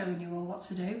 We're showing you all what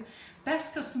to do.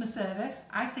 Best Customer Service,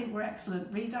 I think we're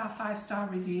excellent. Read our 5-star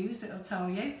reviews, it'll tell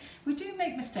you. We do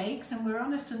make mistakes and we're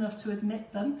honest enough to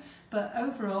admit them, but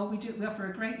overall we offer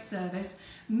a great service.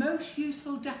 Most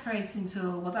Useful Decorating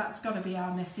Tool, well that's got to be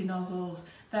our nifty nozzles.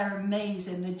 They're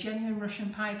amazing, they're genuine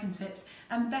Russian piping tips.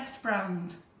 And Best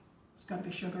Brand, it's got to be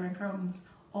Sugar and Crumbs.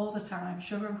 All the time,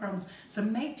 Sugar and Crumbs. So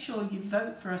make sure you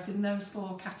vote for us in those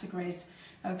 4 categories,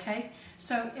 okay?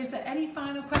 So is there any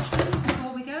final questions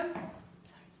before we go?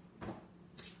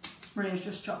 Maria's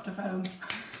just dropped her phone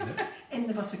in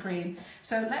the buttercream.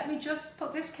 So let me just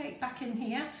put this cake back in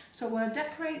here. So we'll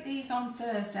decorate these on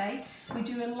Thursday. We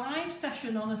do a live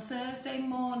session on a Thursday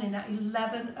morning at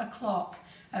 11 o'clock,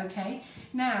 okay?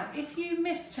 Now, if you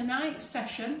missed tonight's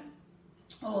session,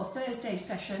 or Thursday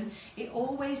session, it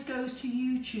always goes to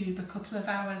YouTube a couple of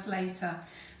hours later.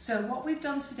 So what we've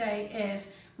done today is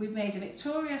we've made a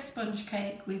Victoria sponge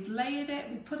cake, we've layered it,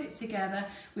 we've put it together,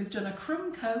 we've done a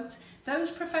crumb coat. Those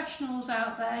professionals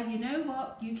out there, you know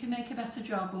what, you can make a better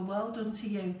job. Well, well done to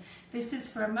you. This is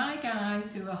for my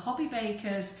guys who are hobby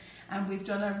bakers, and we've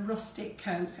done a rustic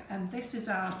coat, and this is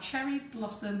our cherry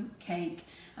blossom cake,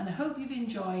 and I hope you've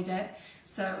enjoyed it.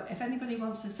 So if anybody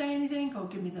wants to say anything or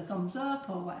give me the thumbs up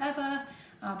or whatever,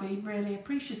 I'll be really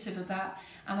appreciative of that.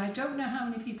 And I don't know how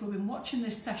many people have been watching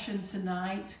this session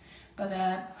tonight,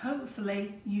 but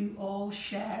hopefully you all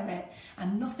share it,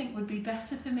 and nothing would be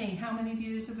better for me. How many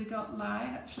viewers have we got live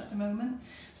actually at the moment?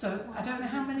 So I don't know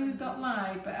how many we've got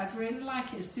live, but I'd really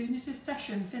like it as soon as this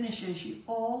session finishes, you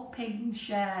all ping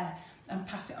share and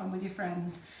pass it on with your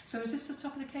friends. So is this the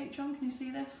top of the cake, John? Can you see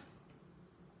this?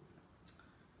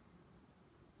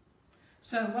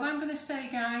 So what I'm going to say,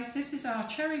 guys, this is our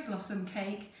cherry blossom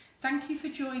cake. Thank you for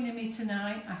joining me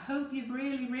tonight. I hope you've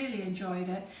really enjoyed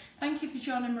it. Thank you for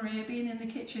John and Maria being in the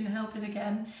kitchen and helping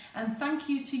again. And thank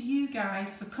you to you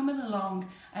guys for coming along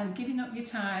and giving up your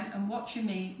time and watching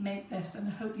me make this. And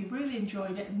I hope you've really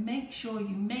enjoyed it. And make sure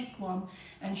you make one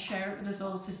and share it with us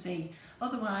all to see.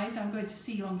 Otherwise, I'm going to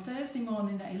see you on Thursday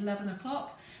morning at 11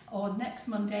 o'clock or next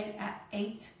Monday at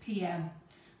 8 p.m.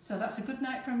 So that's a good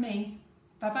night from me.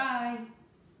 Bye-bye.